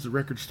where's the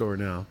record store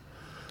now?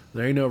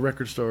 There ain't no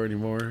record store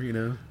anymore,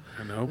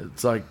 I know.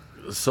 It's like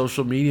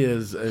social media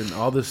and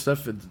all this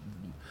stuff. And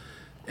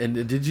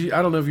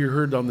I don't know if you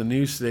heard on the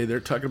news today, they're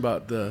talking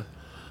about the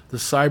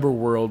cyber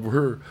world,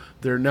 where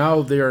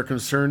they are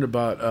concerned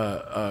about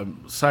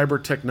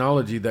cyber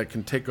technology that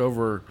can take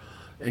over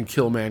and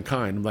kill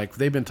mankind. Like,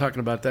 they've been talking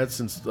about that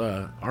since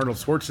Arnold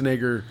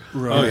Schwarzenegger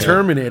and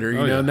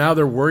Terminator. Now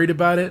they're worried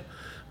about it,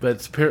 but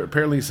it's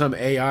apparently some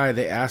AI,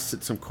 they asked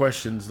it some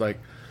questions like,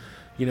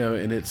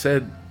 and it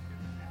said,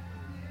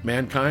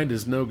 mankind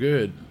is no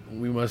good.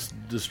 We must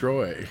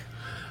destroy.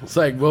 It's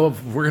like, well,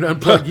 we're going to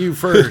unplug you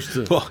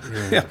first.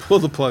 Pull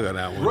the plug on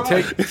that one.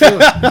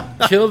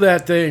 Right. Kill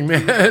that thing,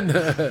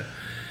 man.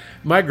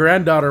 My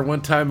granddaughter,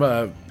 one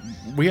time,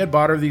 we had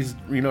bought her these,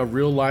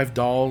 real-life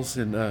dolls,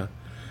 and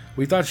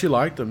we thought she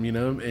liked them,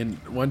 And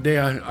one day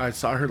I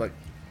saw her, like,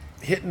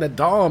 hitting the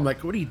doll. I'm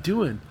like, what are you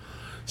doing?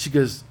 She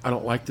goes, I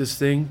don't like this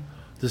thing.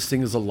 This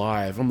thing is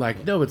alive. I'm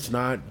like, no, it's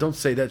not. Don't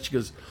say that. She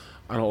goes,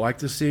 I don't like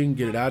this thing.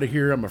 Get it out of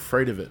here. I'm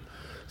afraid of it.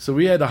 So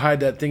we had to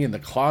hide that thing in the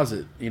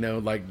closet,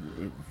 like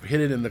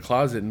hid it in the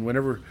closet. And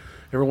every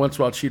once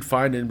in a while she'd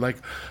find it and like,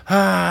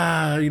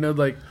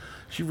 like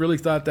she really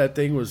thought that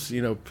thing was,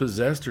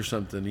 possessed or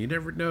something. You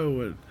never know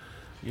what,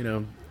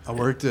 I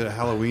worked at a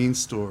Halloween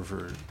store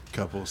for a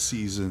couple of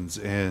seasons,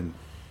 and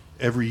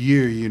every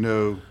year,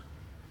 the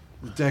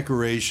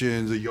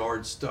decorations, the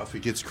yard stuff,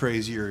 it gets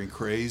crazier and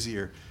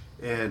crazier.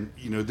 And,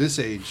 this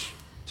age,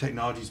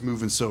 technology's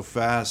moving so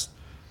fast.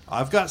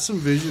 I've got some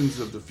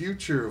visions of the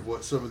future of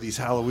what some of these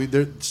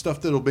Halloween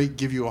stuff that'll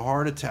give you a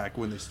heart attack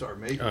when they start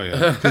making. Oh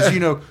yeah, because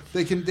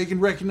they can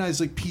recognize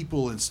like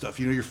people and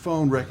stuff. Your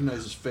phone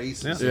recognizes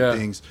faces and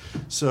things.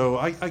 So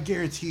I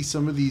guarantee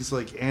some of these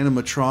like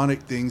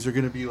animatronic things are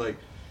going to be like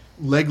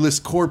legless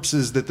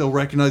corpses that they'll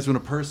recognize when a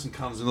person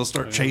comes, and they'll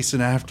start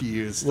chasing after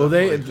you. And stuff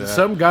like that.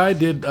 Some guy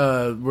did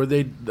where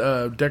they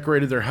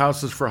decorated their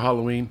houses for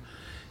Halloween,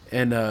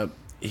 and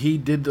he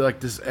did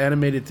like this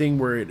animated thing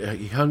where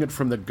he hung it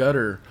from the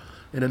gutter,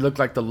 and it looked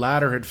like the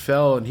ladder had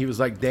fell, and he was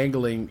like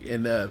dangling,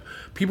 and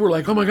people were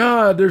like, "Oh my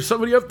God, there's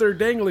somebody up there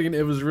dangling!" And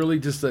it was really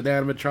just an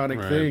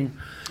animatronic thing.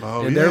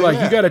 Oh, and they're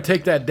like, "You got to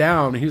take that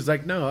down." And he's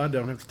like, "No, I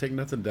don't have to take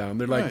nothing down."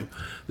 They're like,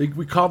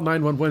 "We called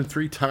 911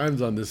 3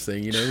 times on this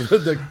thing."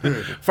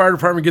 The fire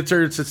department gets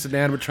there, it's just an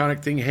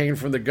animatronic thing hanging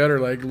from the gutter,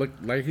 like, look,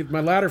 like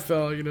my ladder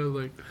fell.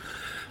 Like.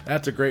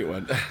 That's a great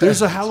one.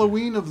 There's a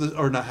Halloween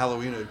not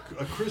Halloween,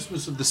 a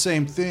Christmas of the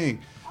same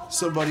thing.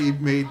 Somebody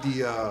made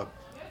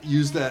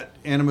used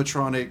that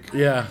animatronic.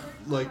 Yeah.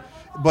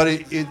 But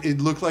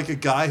it looked like a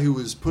guy who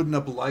was putting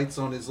up lights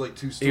on his like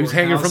 2-story. He was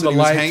hanging house, from the and he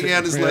was lights. hanging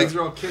out, his legs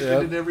are all kicking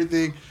and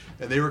everything.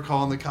 And they were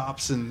calling the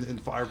cops and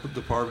fire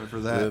department for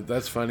that. Yeah,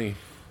 that's funny.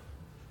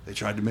 They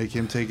tried to make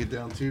him take it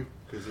down too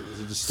because it was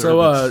a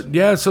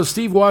disturbance. So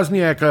Steve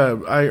Wozniak,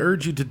 I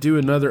urge you to do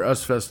another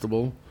US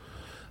Festival.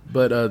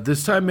 But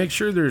this time, make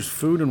sure there's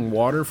food and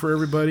water for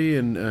everybody,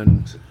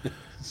 and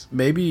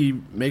maybe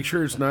make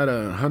sure it's not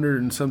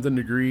 100 and something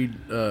degree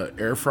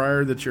air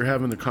fryer that you're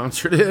having the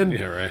concert in.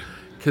 Yeah, right.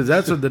 Because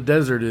that's what the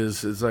desert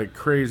is. It's like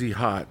crazy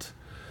hot.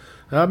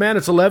 Man,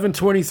 it's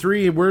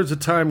 11:23. Where's the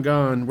time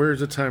gone? Where's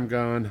the time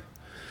gone?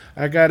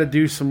 I got to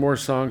do some more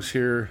songs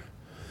here.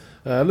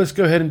 Let's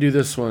go ahead and do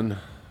this one.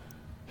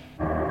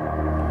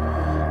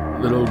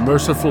 Little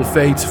Merciful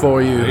Fates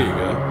for you. There you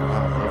go.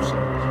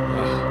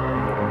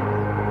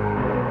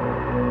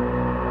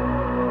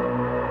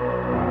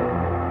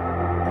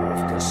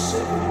 After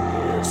 7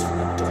 years on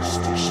a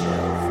dusty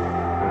shelf,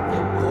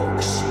 their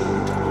walk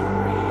seemed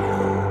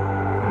unreal.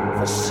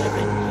 For 7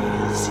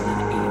 years in an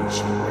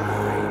ancient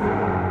rhyme,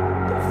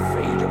 the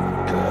fate of a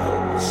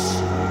girl was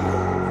sealed.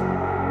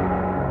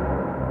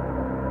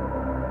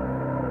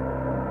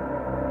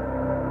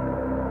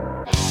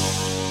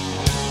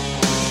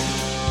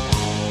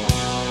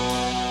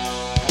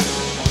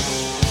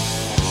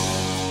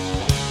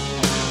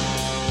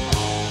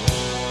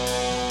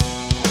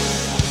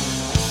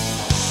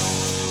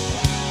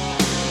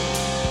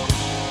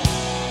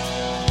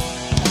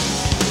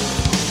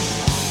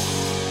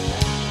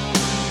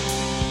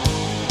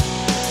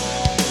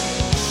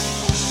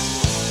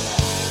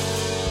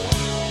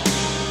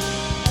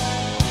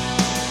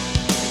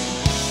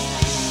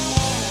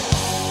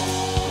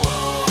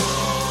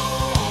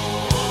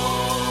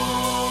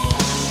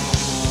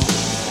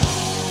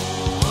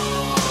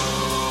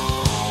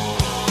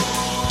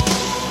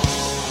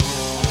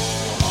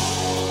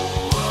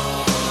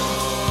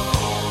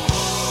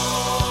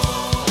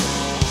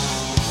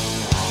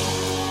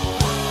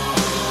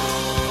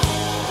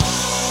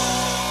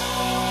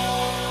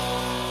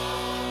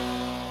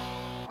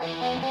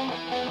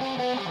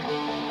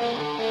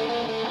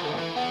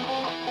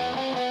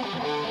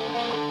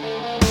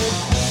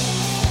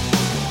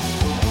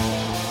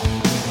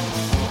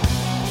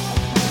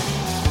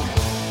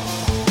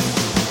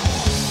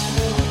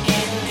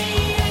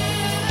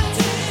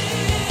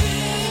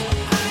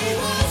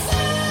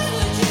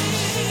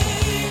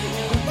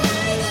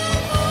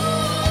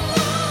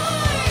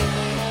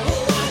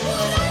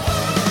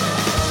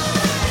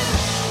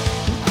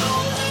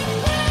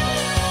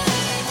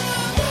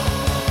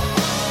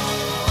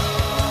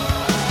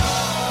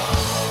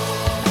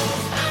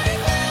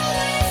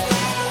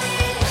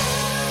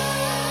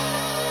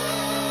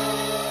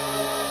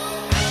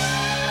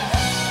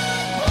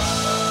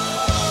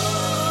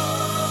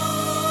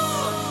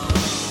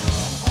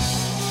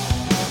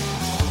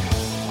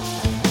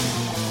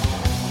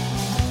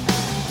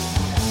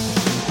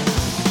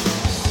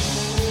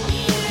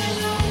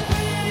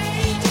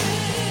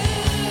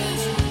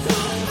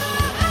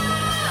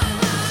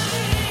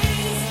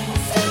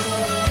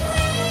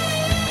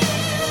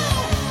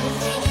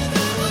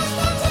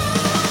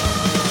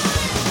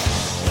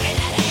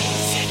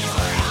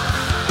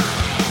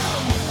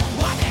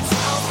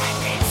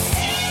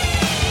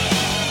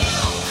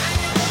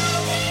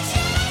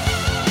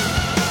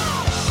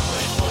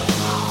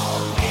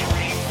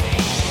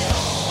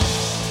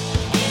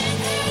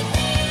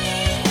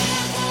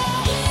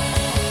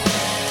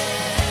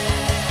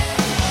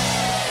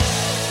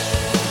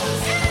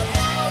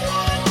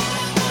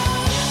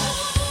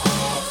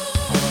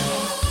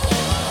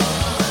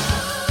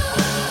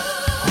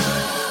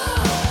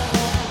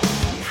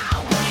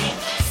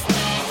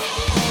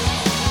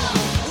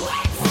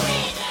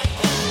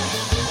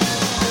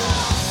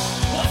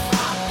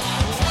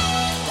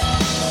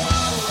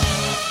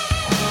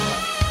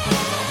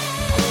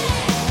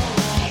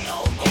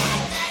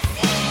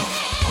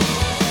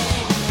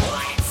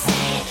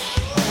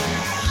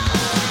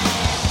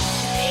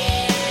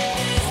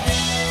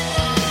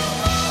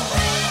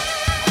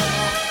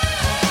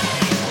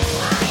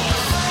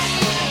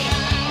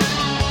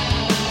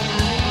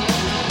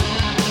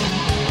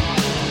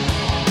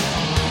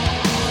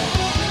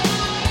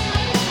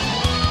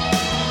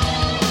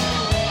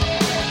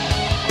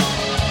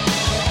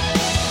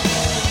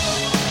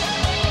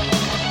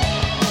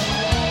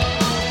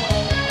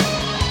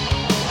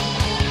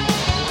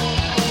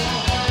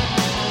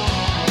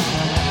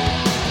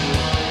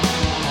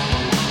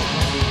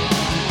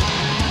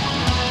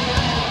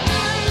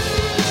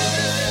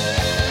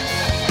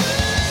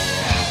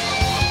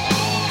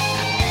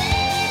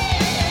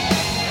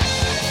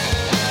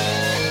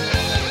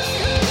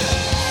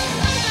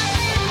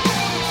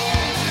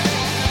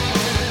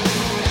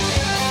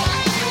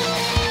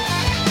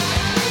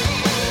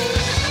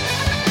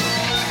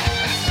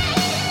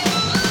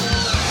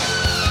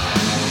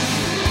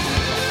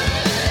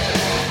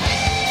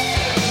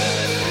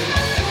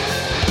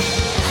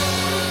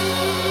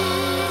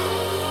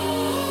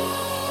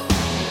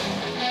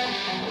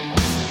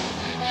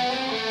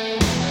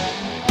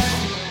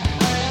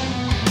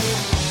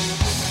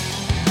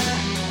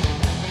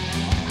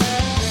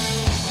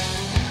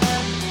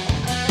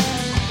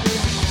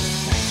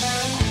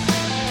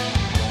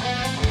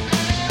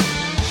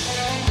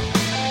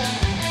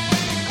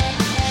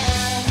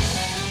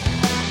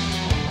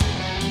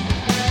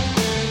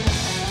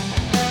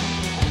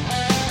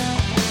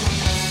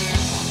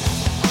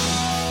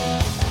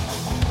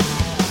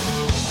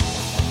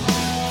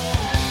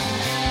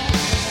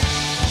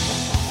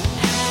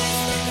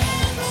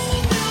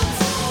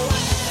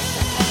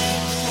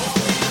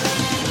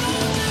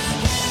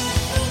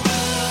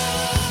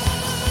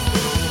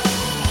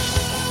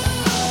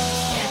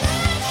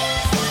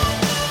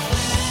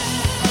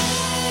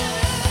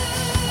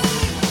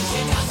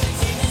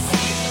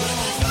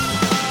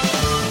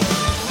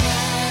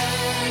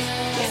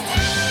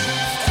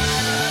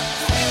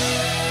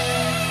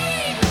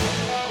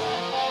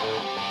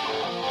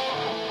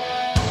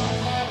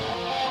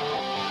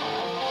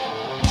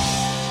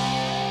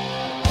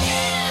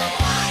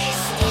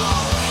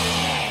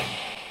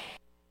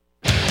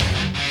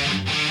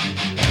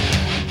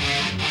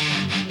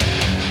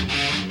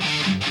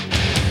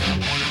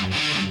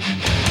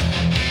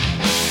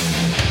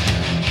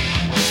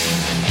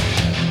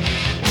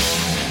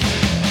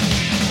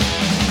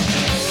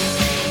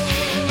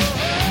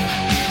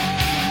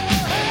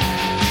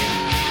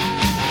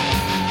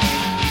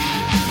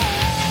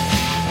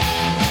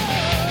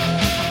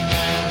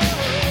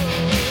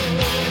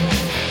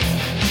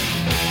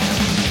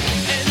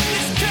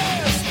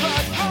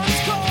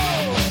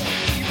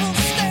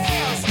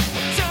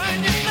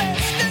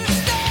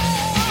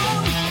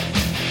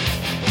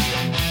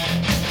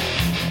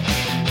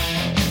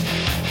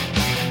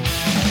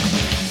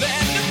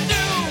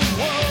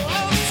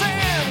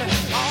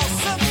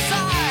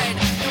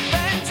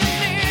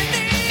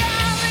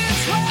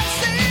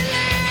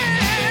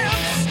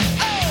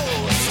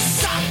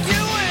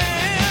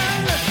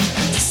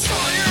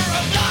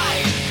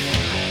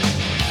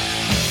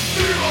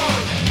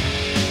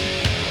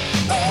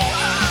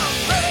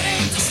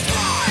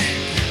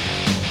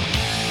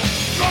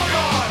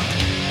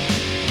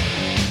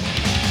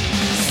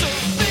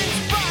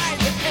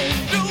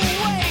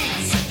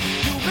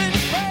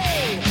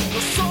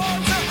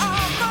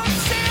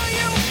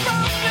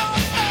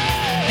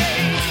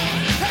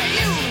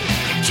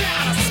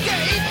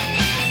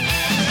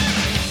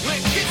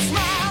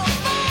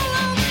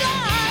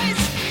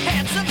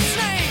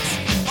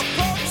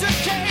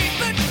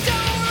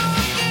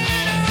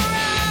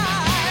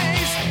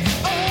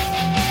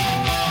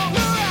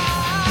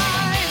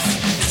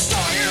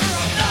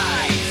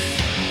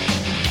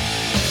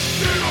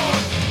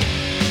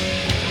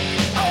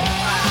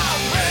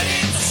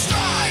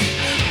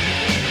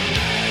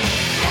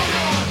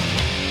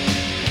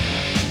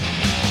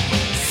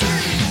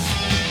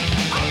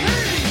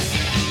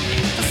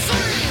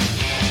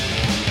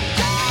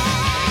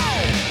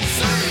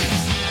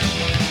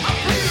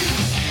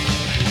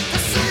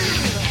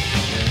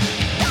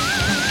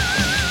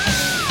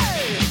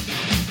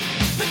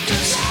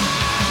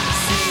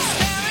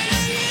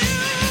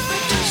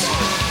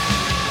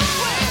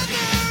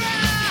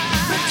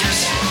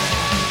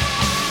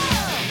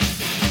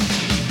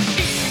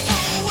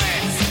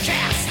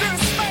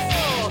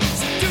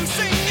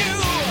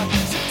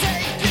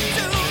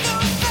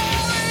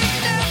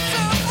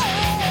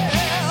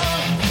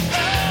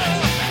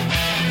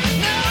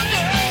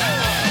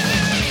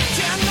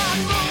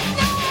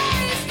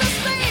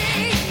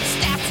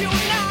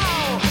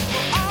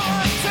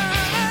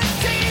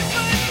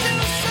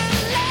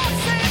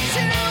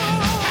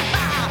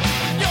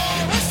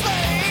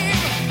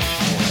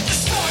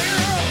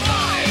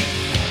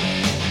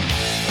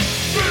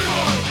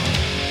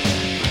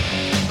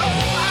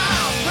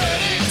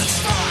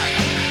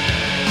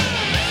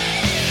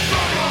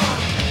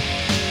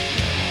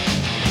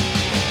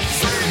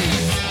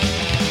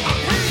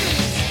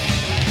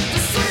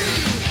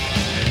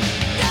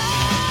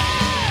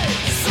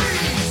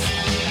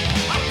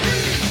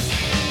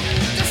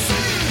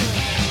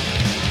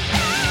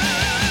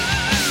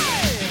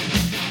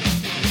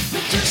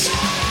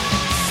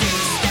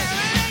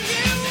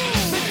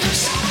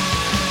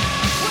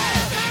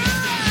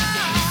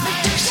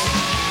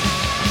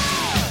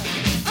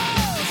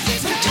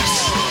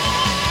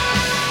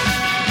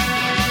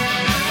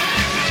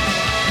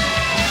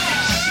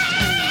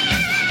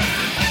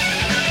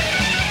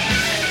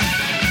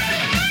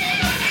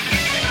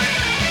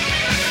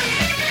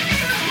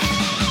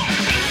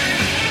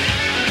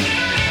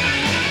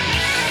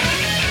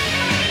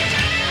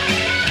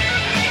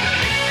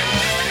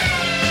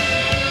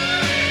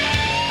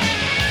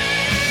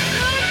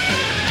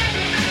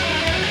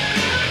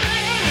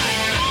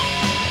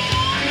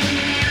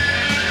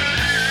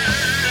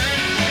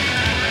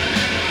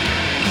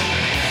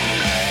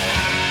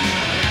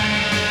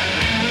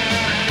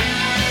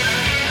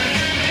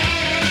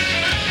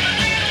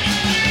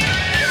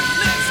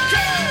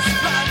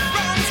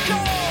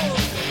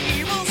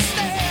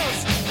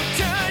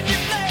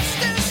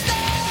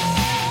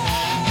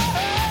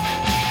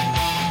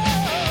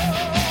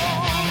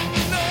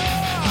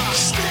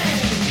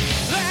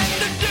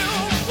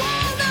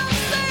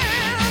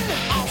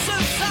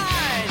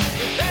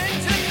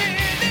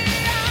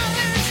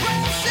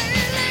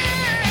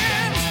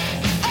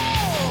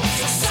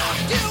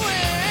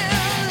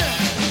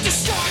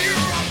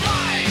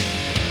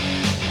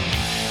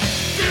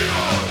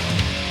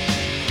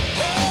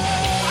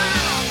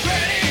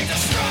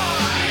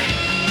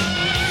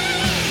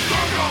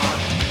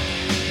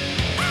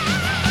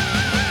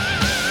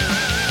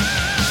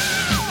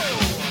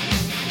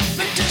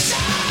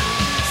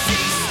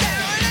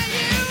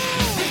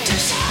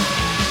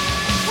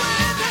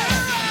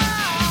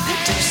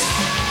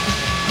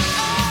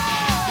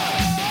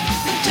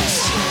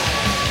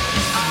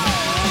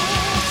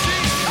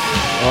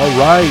 All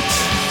right.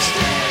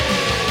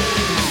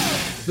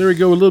 There we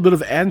go, a little bit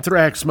of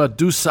Anthrax,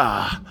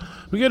 Medusa.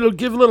 We got to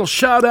give a little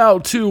shout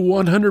out to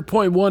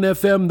 100.1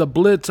 FM, The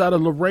Blitz out of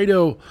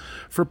Laredo,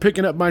 for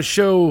picking up my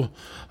show.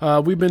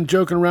 We've been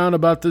joking around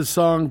about this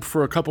song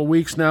for a couple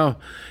weeks now.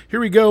 Here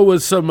we go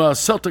with some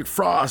Celtic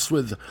Frost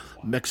with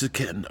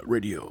Mexican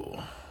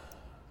Radio.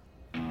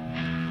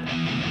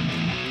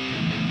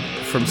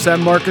 From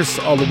San Marcos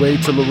all the way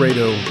to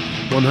Laredo,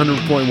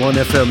 100.1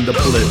 FM, The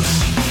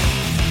Blitz.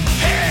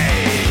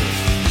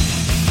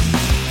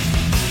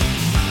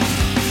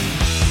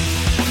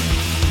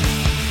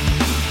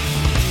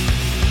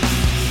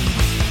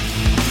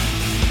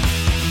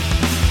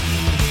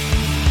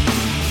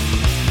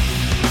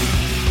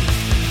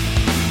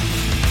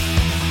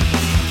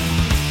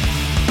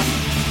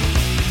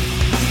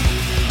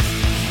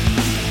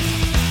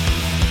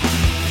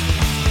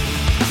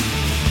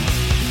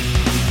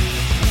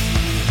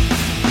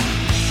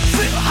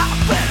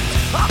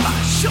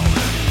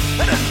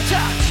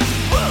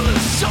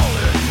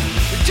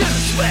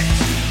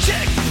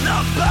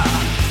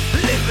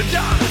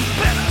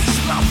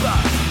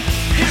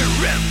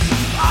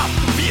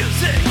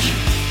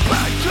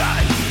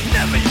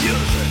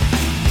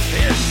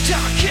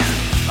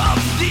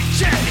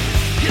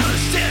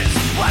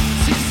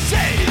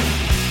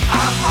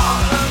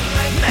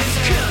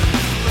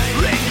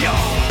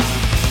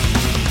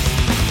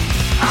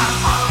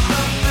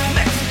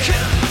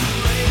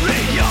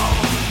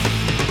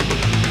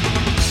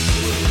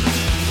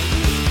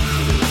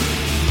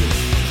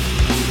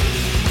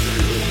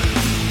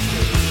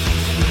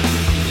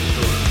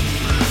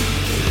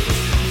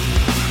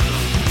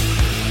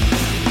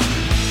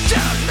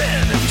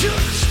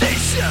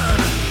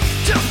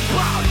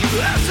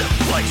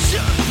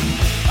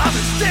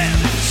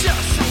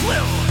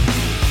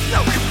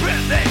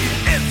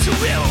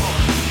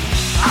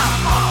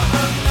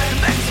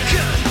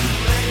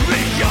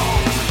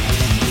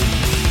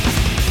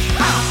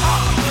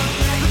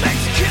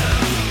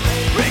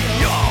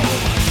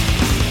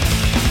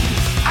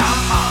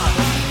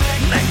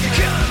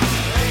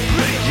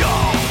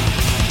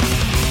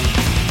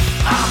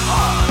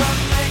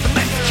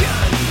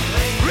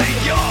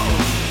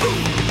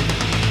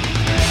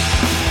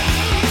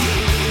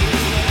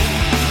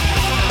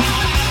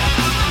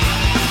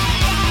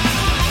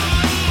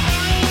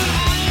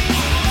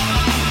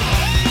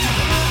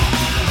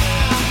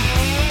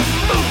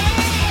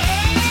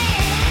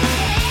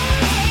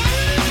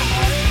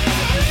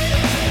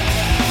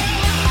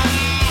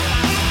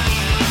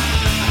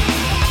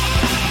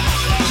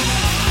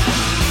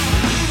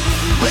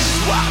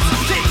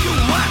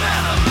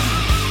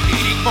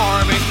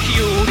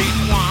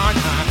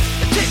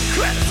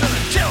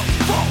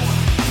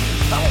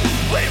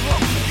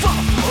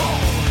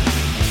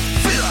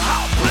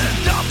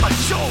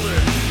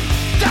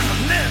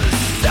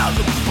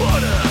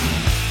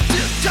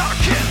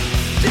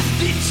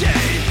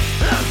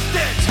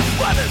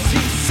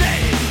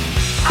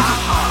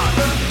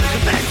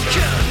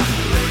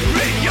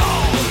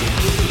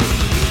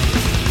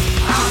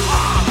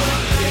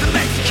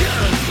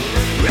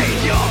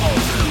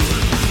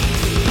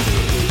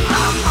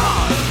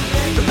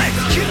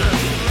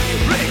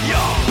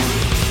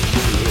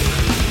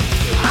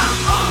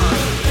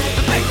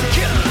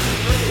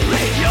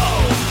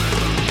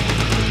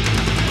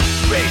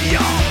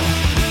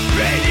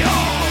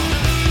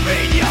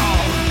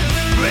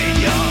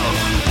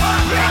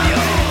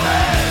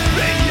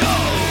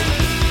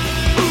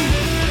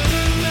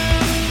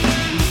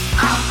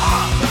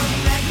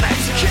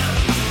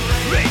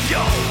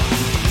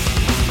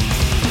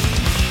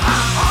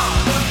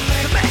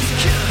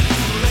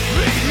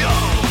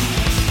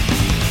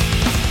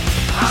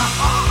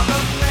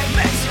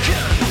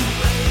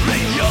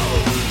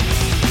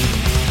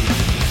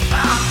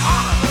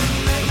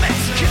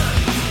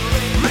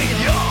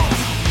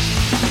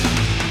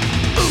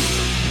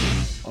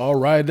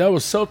 That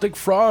was Celtic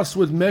Frost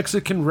with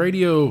Mexican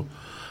Radio.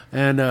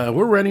 And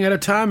we're running out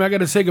of time. I got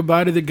to say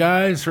goodbye to the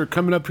guys for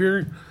coming up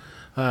here.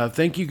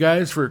 Thank you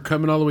guys for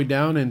coming all the way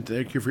down, and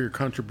thank you for your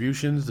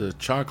contributions, the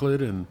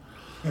chocolate and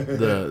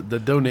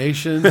the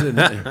donations.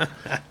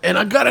 And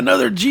I got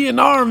another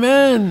GNR,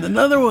 man.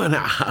 Another one.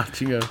 I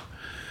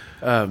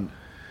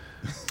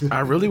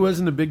really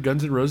wasn't a big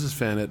Guns N' Roses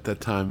fan at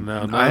that time.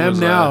 No, I am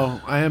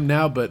now. I am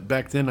now, but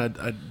back then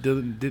I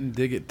didn't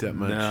dig it that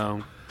much.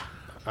 No.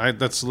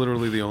 That's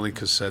literally the only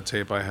cassette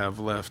tape I have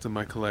left in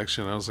my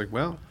collection. I was like,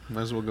 well,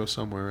 might as well go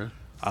somewhere. Right?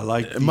 I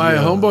like my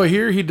homeboy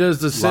here. He does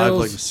the sales,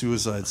 live like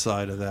suicide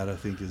side of that. I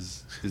think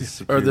is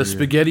or the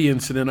spaghetti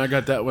incident. I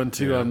got that one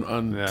too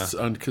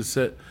on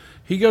cassette.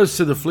 He goes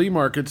to the flea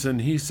markets and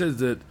he says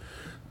that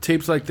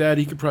tapes like that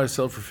he could probably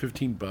sell for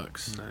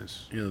 $15.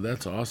 Nice. You know,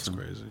 that's awesome.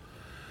 That's crazy.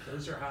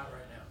 Those are hot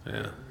right now.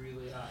 Yeah. They're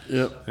really hot.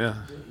 Yep. Stuff Yeah.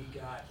 that you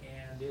got,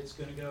 and it's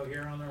going to go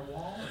here on their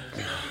wall, and it's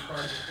going to be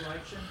part of the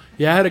collection.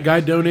 Yeah, I had a guy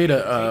donate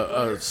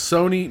a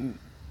Sony,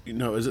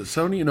 is it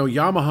Sony? No,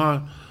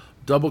 Yamaha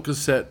double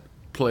cassette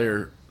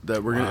player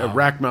that we're gonna a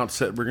rack mount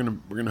set we're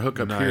gonna hook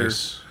up here,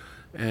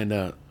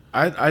 and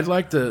I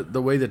like the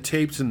way the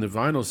tapes and the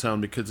vinyl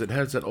sound because it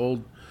has that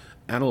old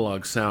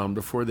analog sound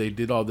before they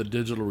did all the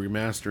digital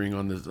remastering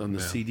on the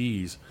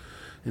CDs,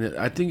 and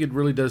I think it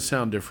really does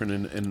sound different.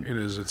 And it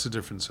is. It's a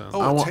different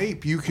sound.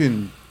 Tape. You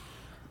can,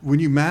 when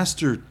you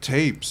master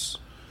tapes,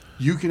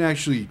 you can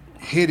actually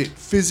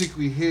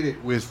physically hit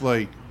it with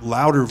like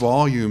louder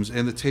volumes,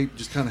 and the tape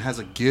just kind of has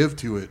a give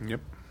to it. Yep.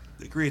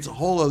 It creates a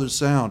whole other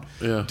sound.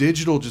 Yeah.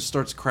 Digital just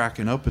starts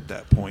cracking up at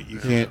that point. You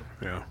can't.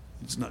 Yeah.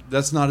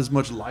 That's not as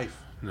much life.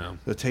 No.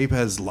 The tape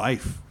has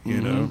life. You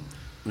know.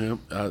 Yeah,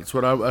 that's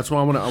why I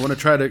want to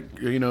try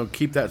to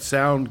keep that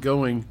sound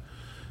going,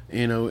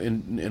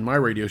 in my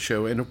radio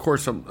show, and of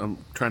course I'm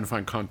trying to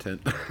find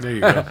content. There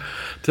you go.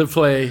 To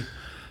play,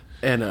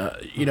 and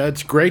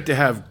it's great to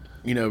have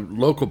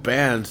local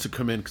bands to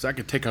come in because I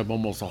could take up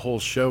almost a whole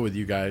show with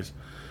you guys.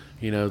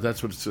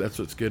 That's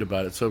what's good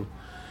about it. So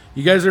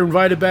you guys are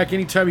invited back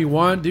anytime you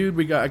want,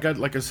 dude. I got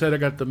like I said, I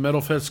got the Metal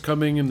Fest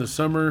coming in the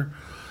summer,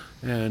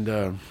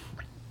 and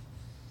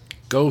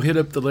go hit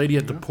up the lady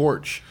at the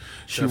porch.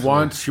 She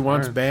wants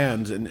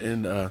bands,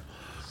 and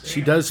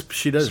she does.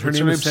 Her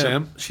name is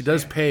Sam. She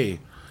does pay.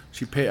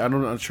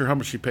 I'm not sure how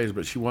much she pays,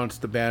 but she wants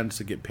the bands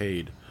to get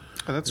paid.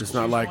 Oh, that's it's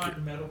cool. not She's like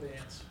wanting metal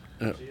bands.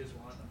 She is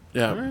wanting them.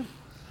 yeah. Right.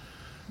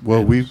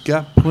 Well, we've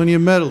got plenty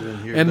of metal in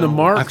here. And the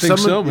mark. I think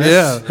so, man.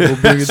 Yeah. We'll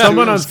bring it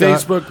Someone to on you, Scott.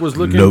 Facebook was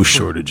looking. No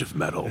shortage of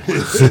metal.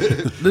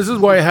 This is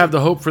why I have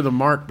the hope for the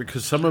mark,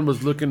 because someone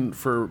was looking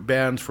for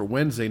bands for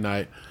Wednesday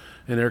night,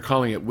 and they're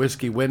calling it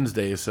Whiskey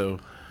Wednesday. So,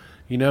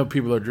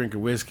 people are drinking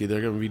whiskey.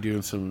 They're going to be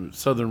doing some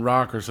Southern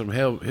rock or some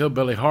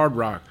hillbilly hard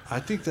rock. I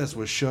think that's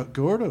what shut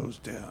Gordo's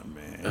down,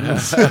 man.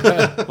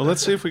 Well,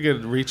 let's see if we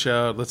could reach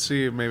out. Let's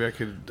see if maybe I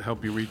could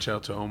help you reach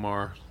out to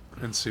Omar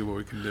and see what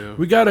we can do.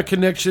 We got a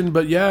connection,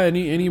 but yeah,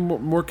 any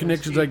more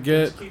connections I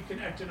get. Let's keep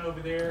connecting over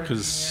there.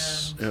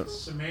 'Cause- And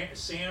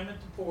Sam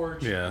at the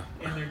porch. Yeah.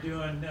 And they're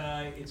doing.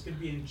 It's going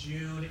to be in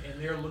June, and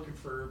they're looking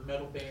for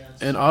metal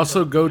bands. And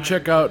also go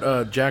check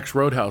out Jack's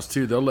Roadhouse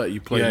too. They'll let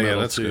you play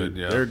metal that's too. good,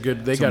 yeah. They're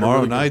good. They got Tomorrow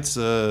a really night's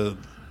the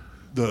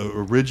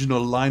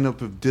original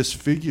lineup of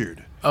Disfigured.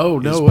 Good, oh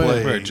is no way!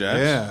 playing. Right, Jack's?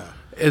 Yeah.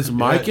 Is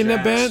Mike in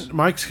that Jack's.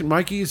 band?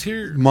 Mikey's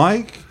here.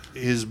 Mike,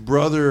 his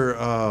brother,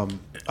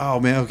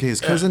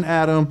 his cousin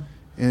Adam,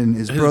 and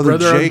his brother on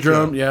Jacob.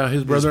 drum. Yeah,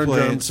 his brother is on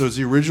playing. drums. So it's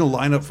the original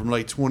lineup from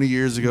like 20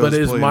 years ago. But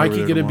is playing Mikey over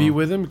there going to be tomorrow.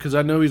 with him? Because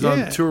I know he's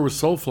Yeah. on tour with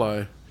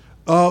Soulfly.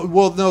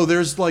 Well, no,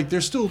 there's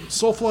still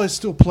Soulfly's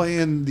still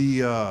playing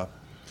the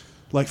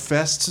like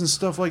fests and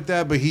stuff like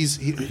that, but he's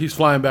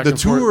flying back the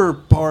and forth. tour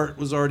part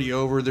was already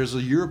over. There's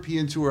a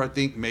European tour, I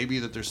think, maybe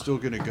that they're still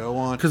going to go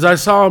on. Because I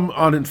saw him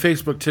on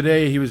Facebook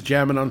today. He was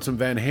jamming on some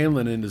Van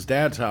Halen in his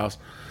dad's house.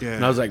 Yeah.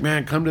 And I was like,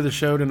 man, come to the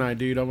show tonight,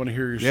 dude. I want to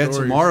hear your stories.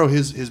 Tomorrow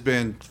his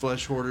band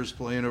Flesh Hoarder's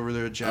playing over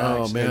there at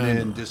Jack's, Oh, man. and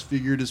then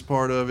Disfigured is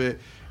part of it.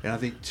 And I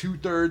think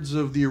 2/3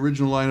 of the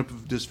original lineup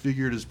of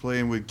Disfigured is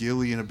playing with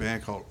Gilly in a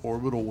band called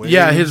Orbital Waves.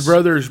 Yeah, his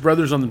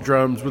brother's on the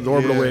drums with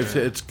Orbital Yeah. Waves.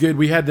 It's good.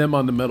 We had them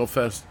on the Metal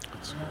Fest,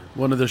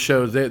 one of the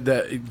shows.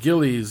 That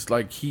Gilly's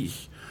like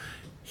he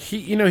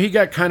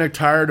got kind of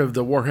tired of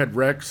the Warhead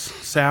Rex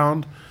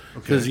sound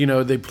because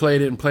they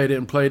played it,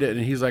 and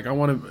he's like, I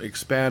want to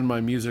expand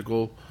my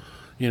musical,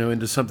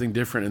 into something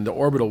different. And the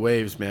Orbital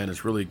Waves, man,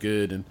 is really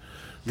good. And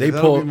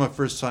that'll be my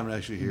first time to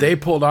actually hear. They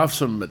pulled off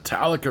some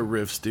Metallica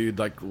riffs, dude.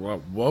 Like,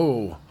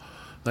 whoa!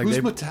 Like Who's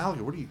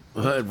Metallica? What are you?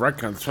 Right,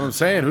 that's what I'm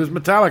saying. Who's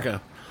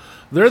Metallica?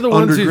 They're the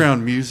ones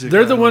Underground music.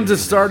 They're the ones that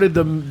started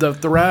the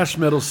thrash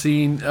metal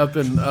scene up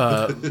in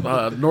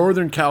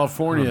Northern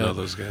California. I don't know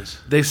those guys.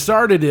 They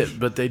started it,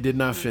 but they did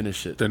not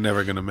finish it. They're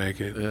never going to make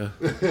it. Yeah.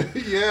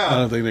 Yeah, I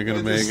don't think they're going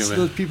to make it.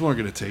 Those people aren't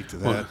going to take to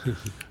that.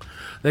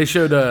 They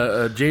showed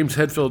James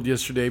Hetfield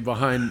yesterday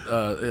behind,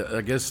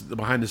 I guess,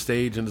 behind the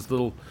stage in this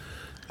little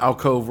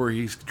alcove where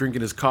he's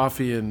drinking his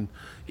coffee and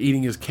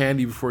eating his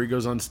candy before he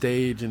goes on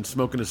stage and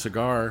smoking a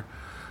cigar.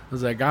 I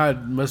was like,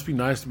 God, it must be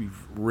nice to be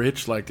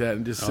rich like that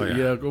and just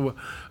go,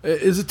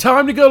 is it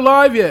time to go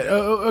live yet?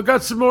 I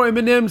got some more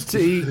M&Ms to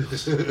eat.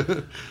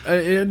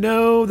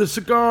 No, the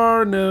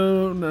cigar,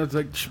 no. It's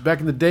like back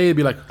in the day, it'd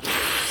be like,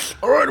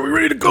 all right, are we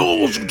ready to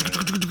go?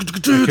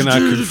 I cannot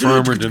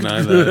confirm or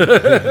deny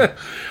that.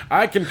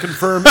 I can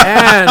confirm,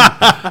 and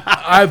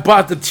I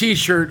bought the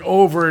T-shirt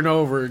over and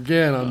over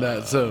again on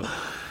that. So,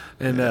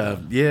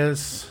 and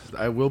yes,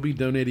 I will be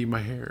donating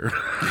my hair.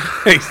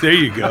 Hey, there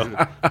you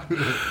go.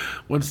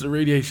 Once the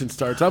radiation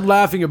starts, I'm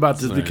laughing about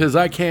this because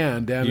I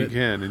can. Damn You it,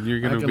 can, and you're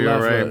I going to can be all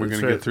laugh right. at it. We're That's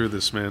going to right. get through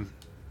this, man.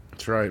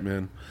 That's right,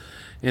 man.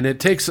 And it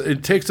takes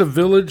a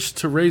village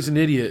to raise an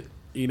idiot,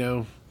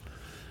 And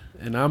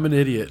I'm an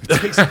idiot. It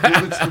takes a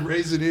village to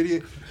raise an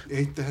idiot.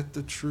 Ain't that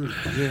the truth?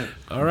 Yeah.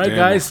 All right, Damn.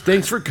 guys.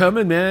 Thanks for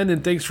coming, man,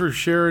 and thanks for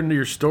sharing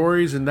your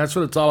stories. And that's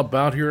what it's all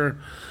about here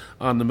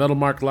on the Metal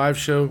Mark Live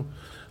Show.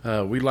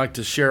 We like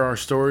to share our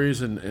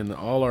stories and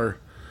all our,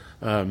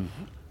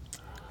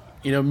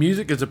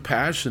 music is a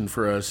passion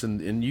for us,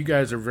 and you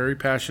guys are very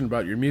passionate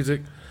about your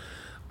music.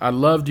 I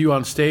loved you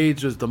on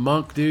stage as the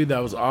monk, dude.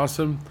 That was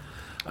awesome.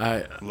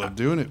 Love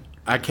doing it.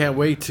 I can't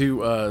wait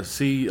to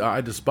see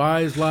I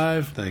Despise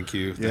live. Thank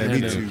you. Yeah,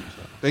 me too.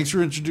 Thanks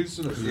for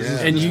introducing us. Yeah.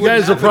 And you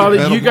guys will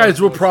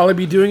probably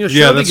be doing a show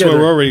Yeah, that's together.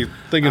 what we're already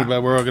thinking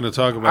about. We're all going to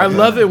talk about. I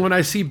love it when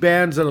I see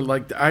bands that are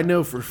like, I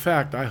know for a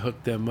fact I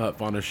hooked them up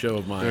on a show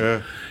of mine.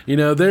 Yeah. You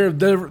know, they're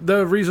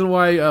the reason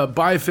why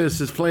Bifist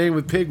is playing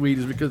with Pigweed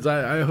is because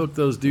I hooked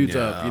those dudes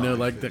up. You know,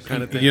 like that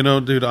kind of thing. You know,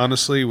 dude,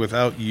 honestly,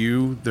 without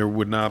you, there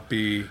would not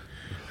be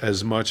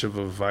as much of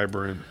a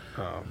vibrant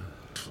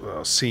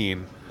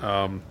scene.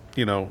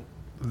 You know,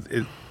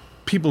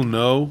 people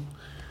know,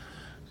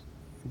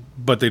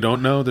 but they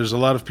don't know. There's a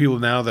lot of people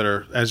now that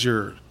are, as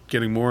you're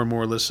getting more and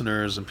more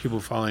listeners and people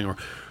following, or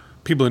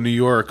people in New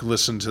York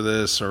listen to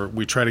this, or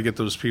we try to get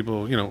those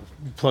people, you know,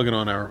 plug it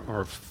on our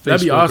Facebook.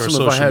 That'd be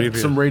awesome or if I had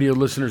media. some radio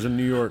listeners in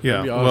New York. Yeah,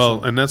 That'd be awesome.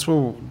 well, and that's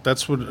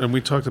what, and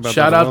we talked about.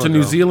 Shout that a out while to New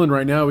ago. Zealand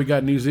right now. We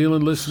got New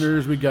Zealand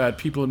listeners. We got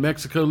people in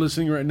Mexico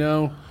listening right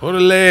now.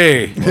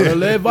 Orale.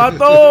 Orale,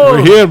 vato.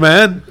 We're here,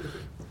 man.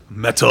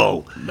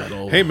 Metal.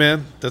 Hey,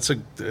 man, that's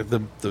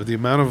the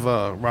amount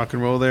of rock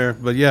and roll there.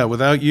 But yeah,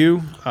 without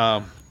you,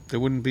 there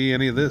wouldn't be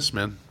any of this,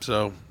 man.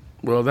 So,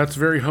 well, that's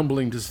very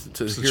humbling to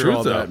hear truth,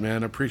 all though. that,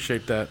 man. I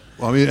appreciate that.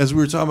 Well, I mean, as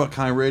we were talking about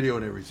Kind Radio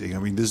and everything, I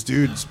mean, this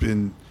dude's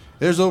been,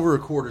 there's over a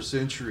quarter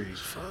century.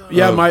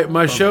 Yeah,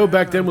 my show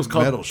back then was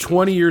called metal shows.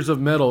 20 Years of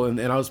Metal, and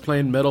I was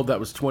playing metal that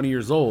was 20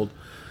 years old.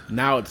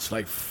 Now it's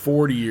like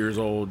 40 years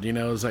old. You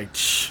know, it's like,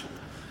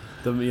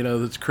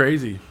 that's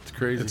crazy. It's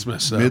crazy. it's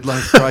messed up.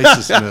 Midlife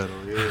crisis metal.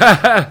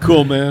 Yeah.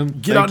 Cool, man.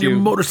 Get on your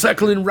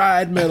motorcycle and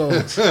ride metal.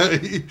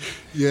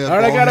 Yeah. All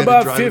right, I got bald-headed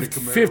about driving a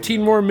Camaro.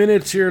 15 more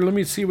minutes here. Let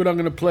me see what I'm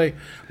going to play.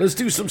 Let's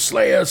do some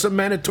Slayer, some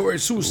Mandatory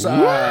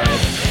Suicide.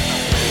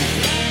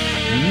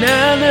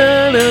 Na,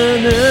 na, na,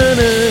 na,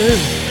 na.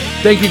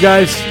 Thank you,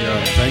 guys.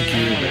 Yeah, thank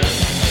you, man.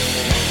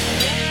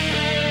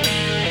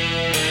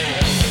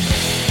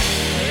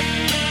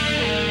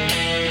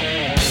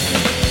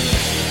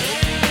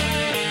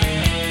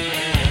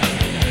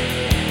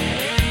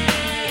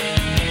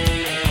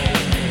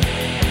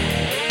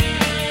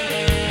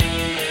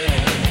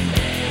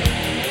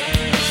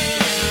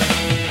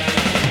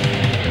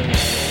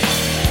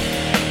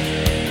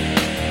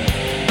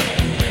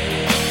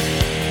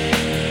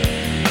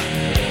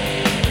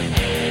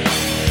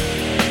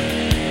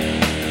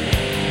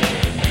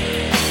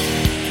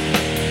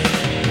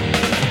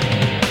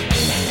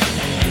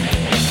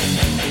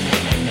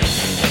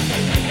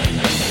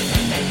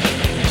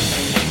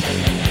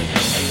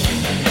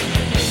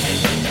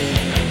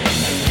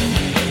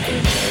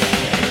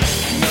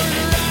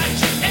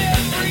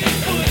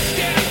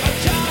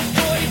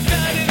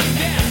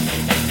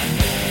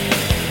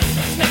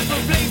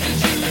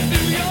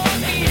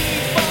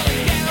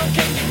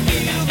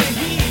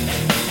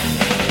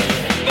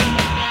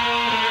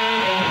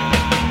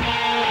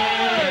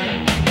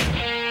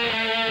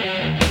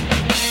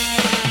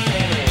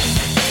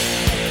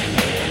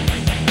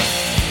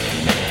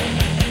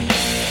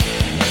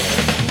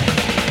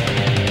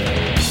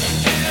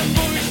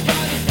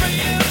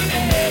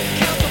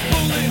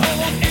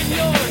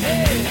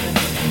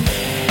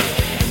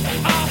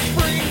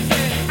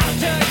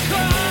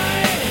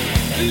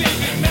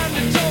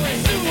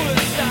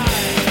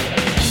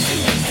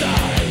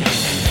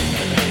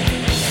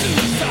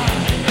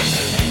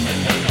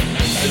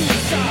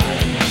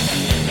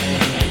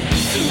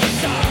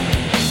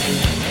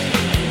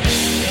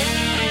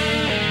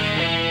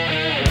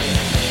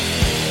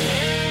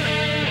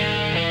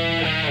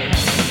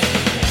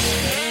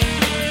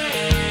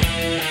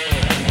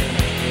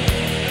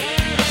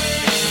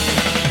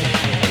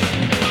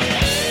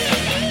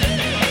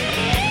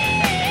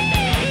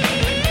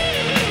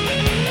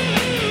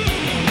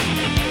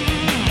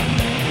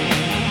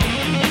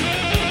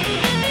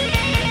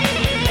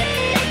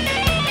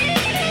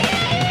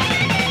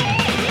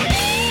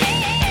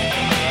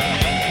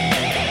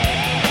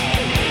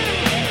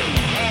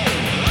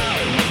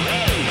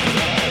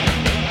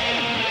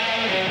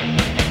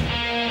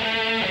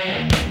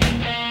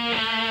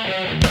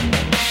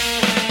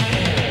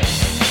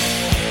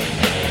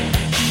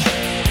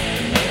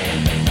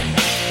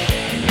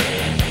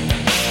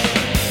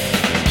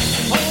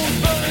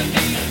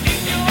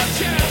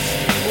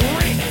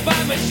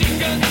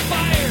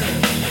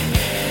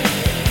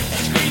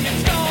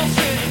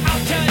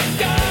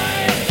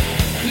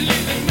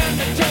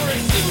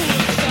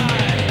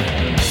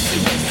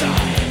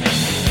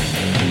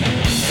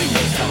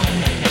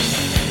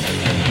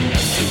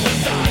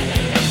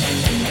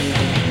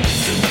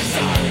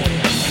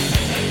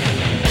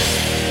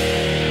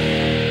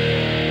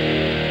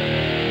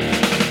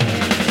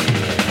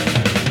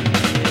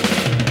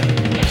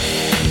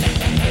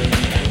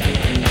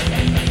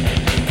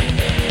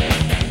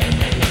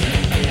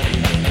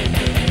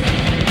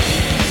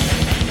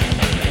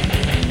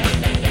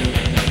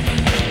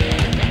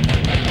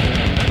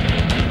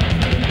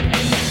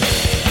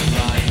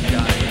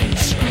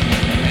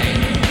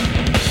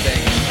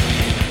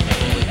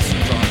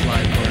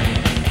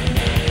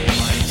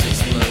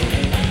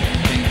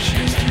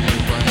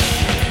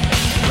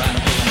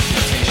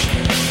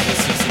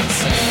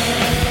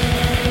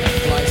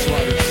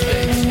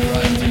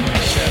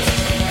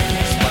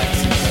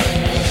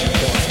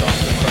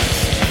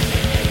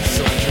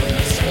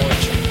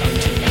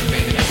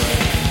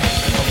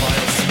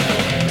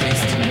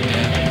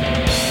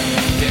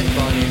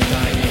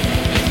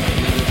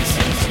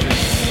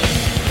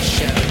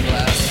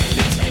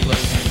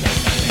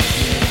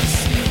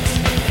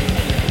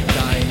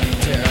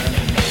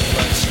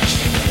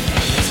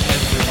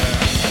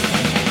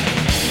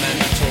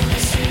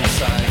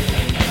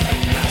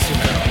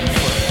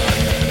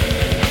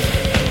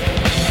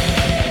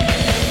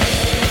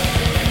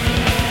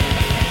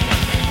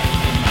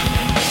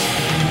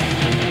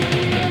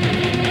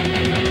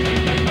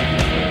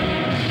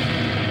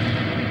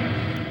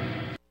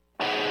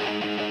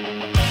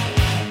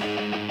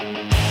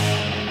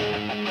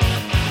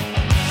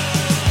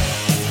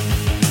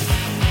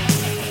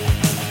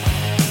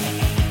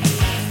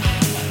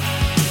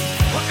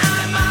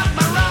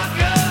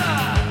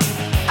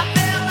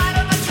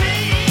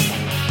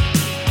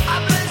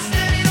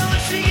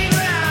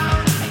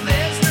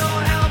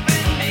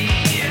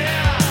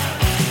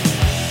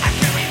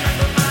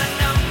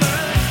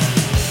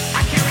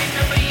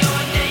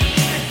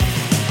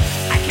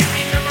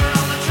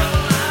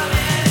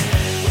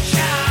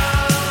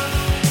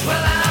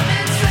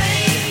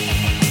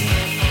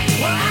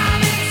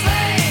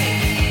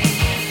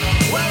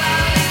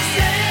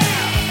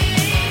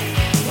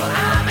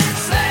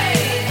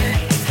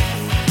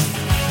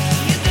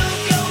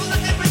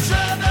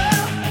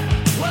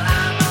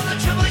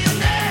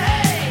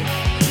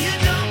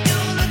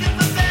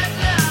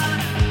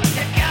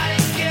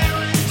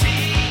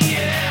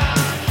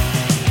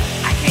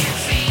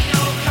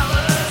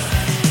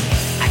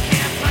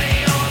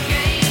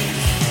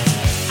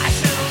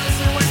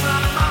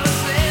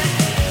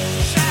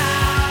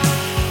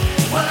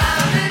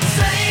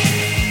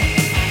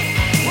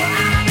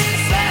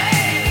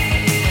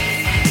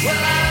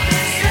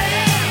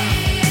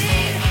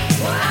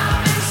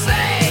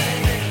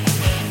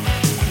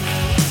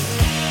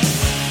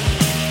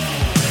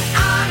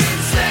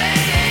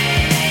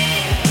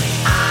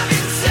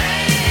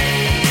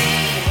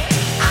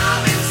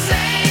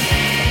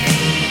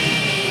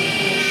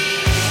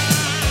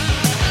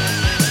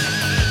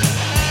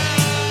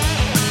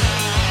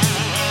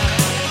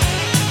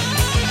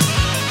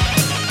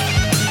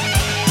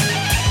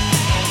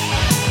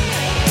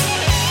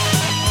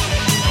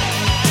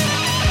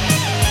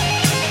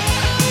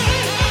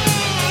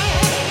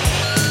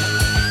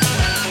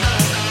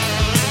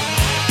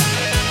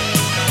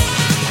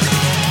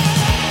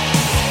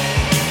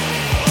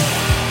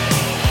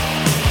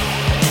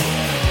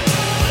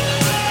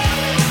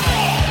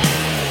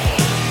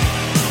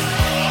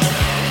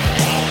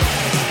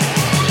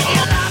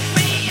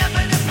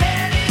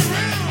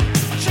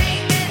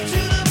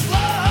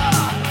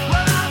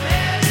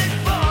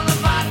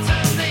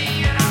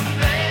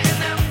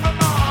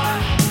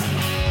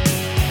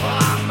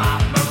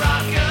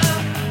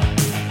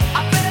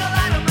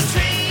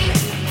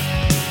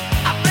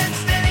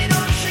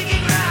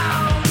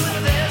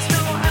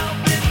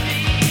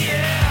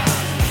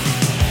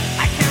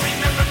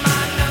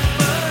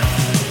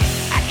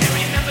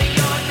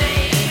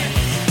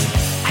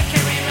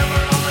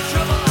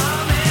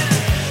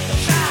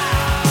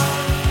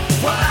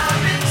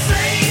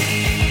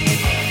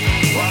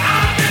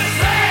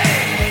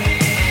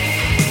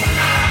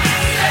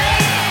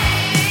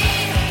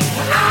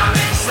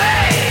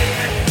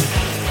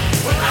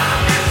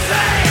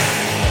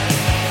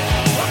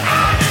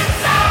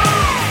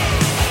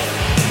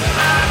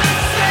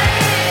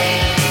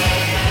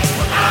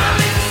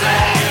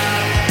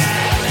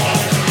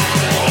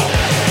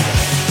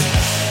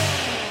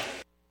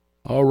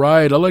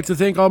 right. I'd like to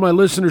thank all my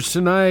listeners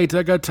tonight.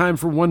 I got time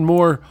for one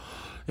more.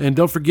 And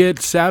don't forget,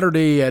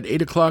 Saturday at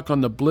 8 o'clock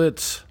on the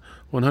Blitz,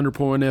 100.1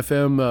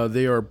 FM,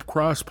 they are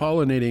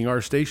cross-pollinating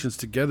our stations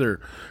together,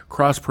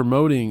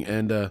 cross-promoting.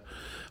 And I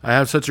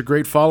have such a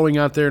great following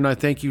out there, and I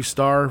thank you,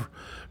 Star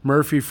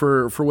Murphy,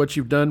 for what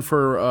you've done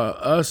for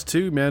us,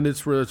 too, man.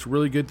 It's a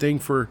really good thing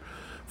for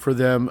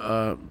them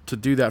to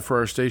do that for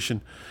our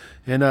station.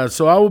 And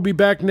so I will be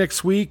back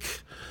next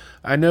week.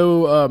 I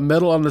know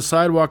Metal on the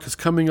Sidewalk is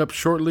coming up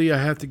shortly. I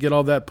have to get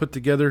all that put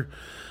together.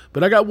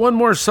 But I got one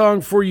more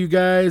song for you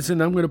guys,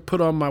 and I'm going to put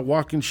on my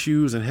walking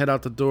shoes and head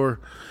out the door.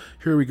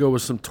 Here we go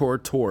with some Tora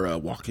Tora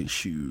walking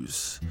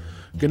shoes.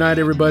 Good night,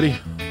 everybody.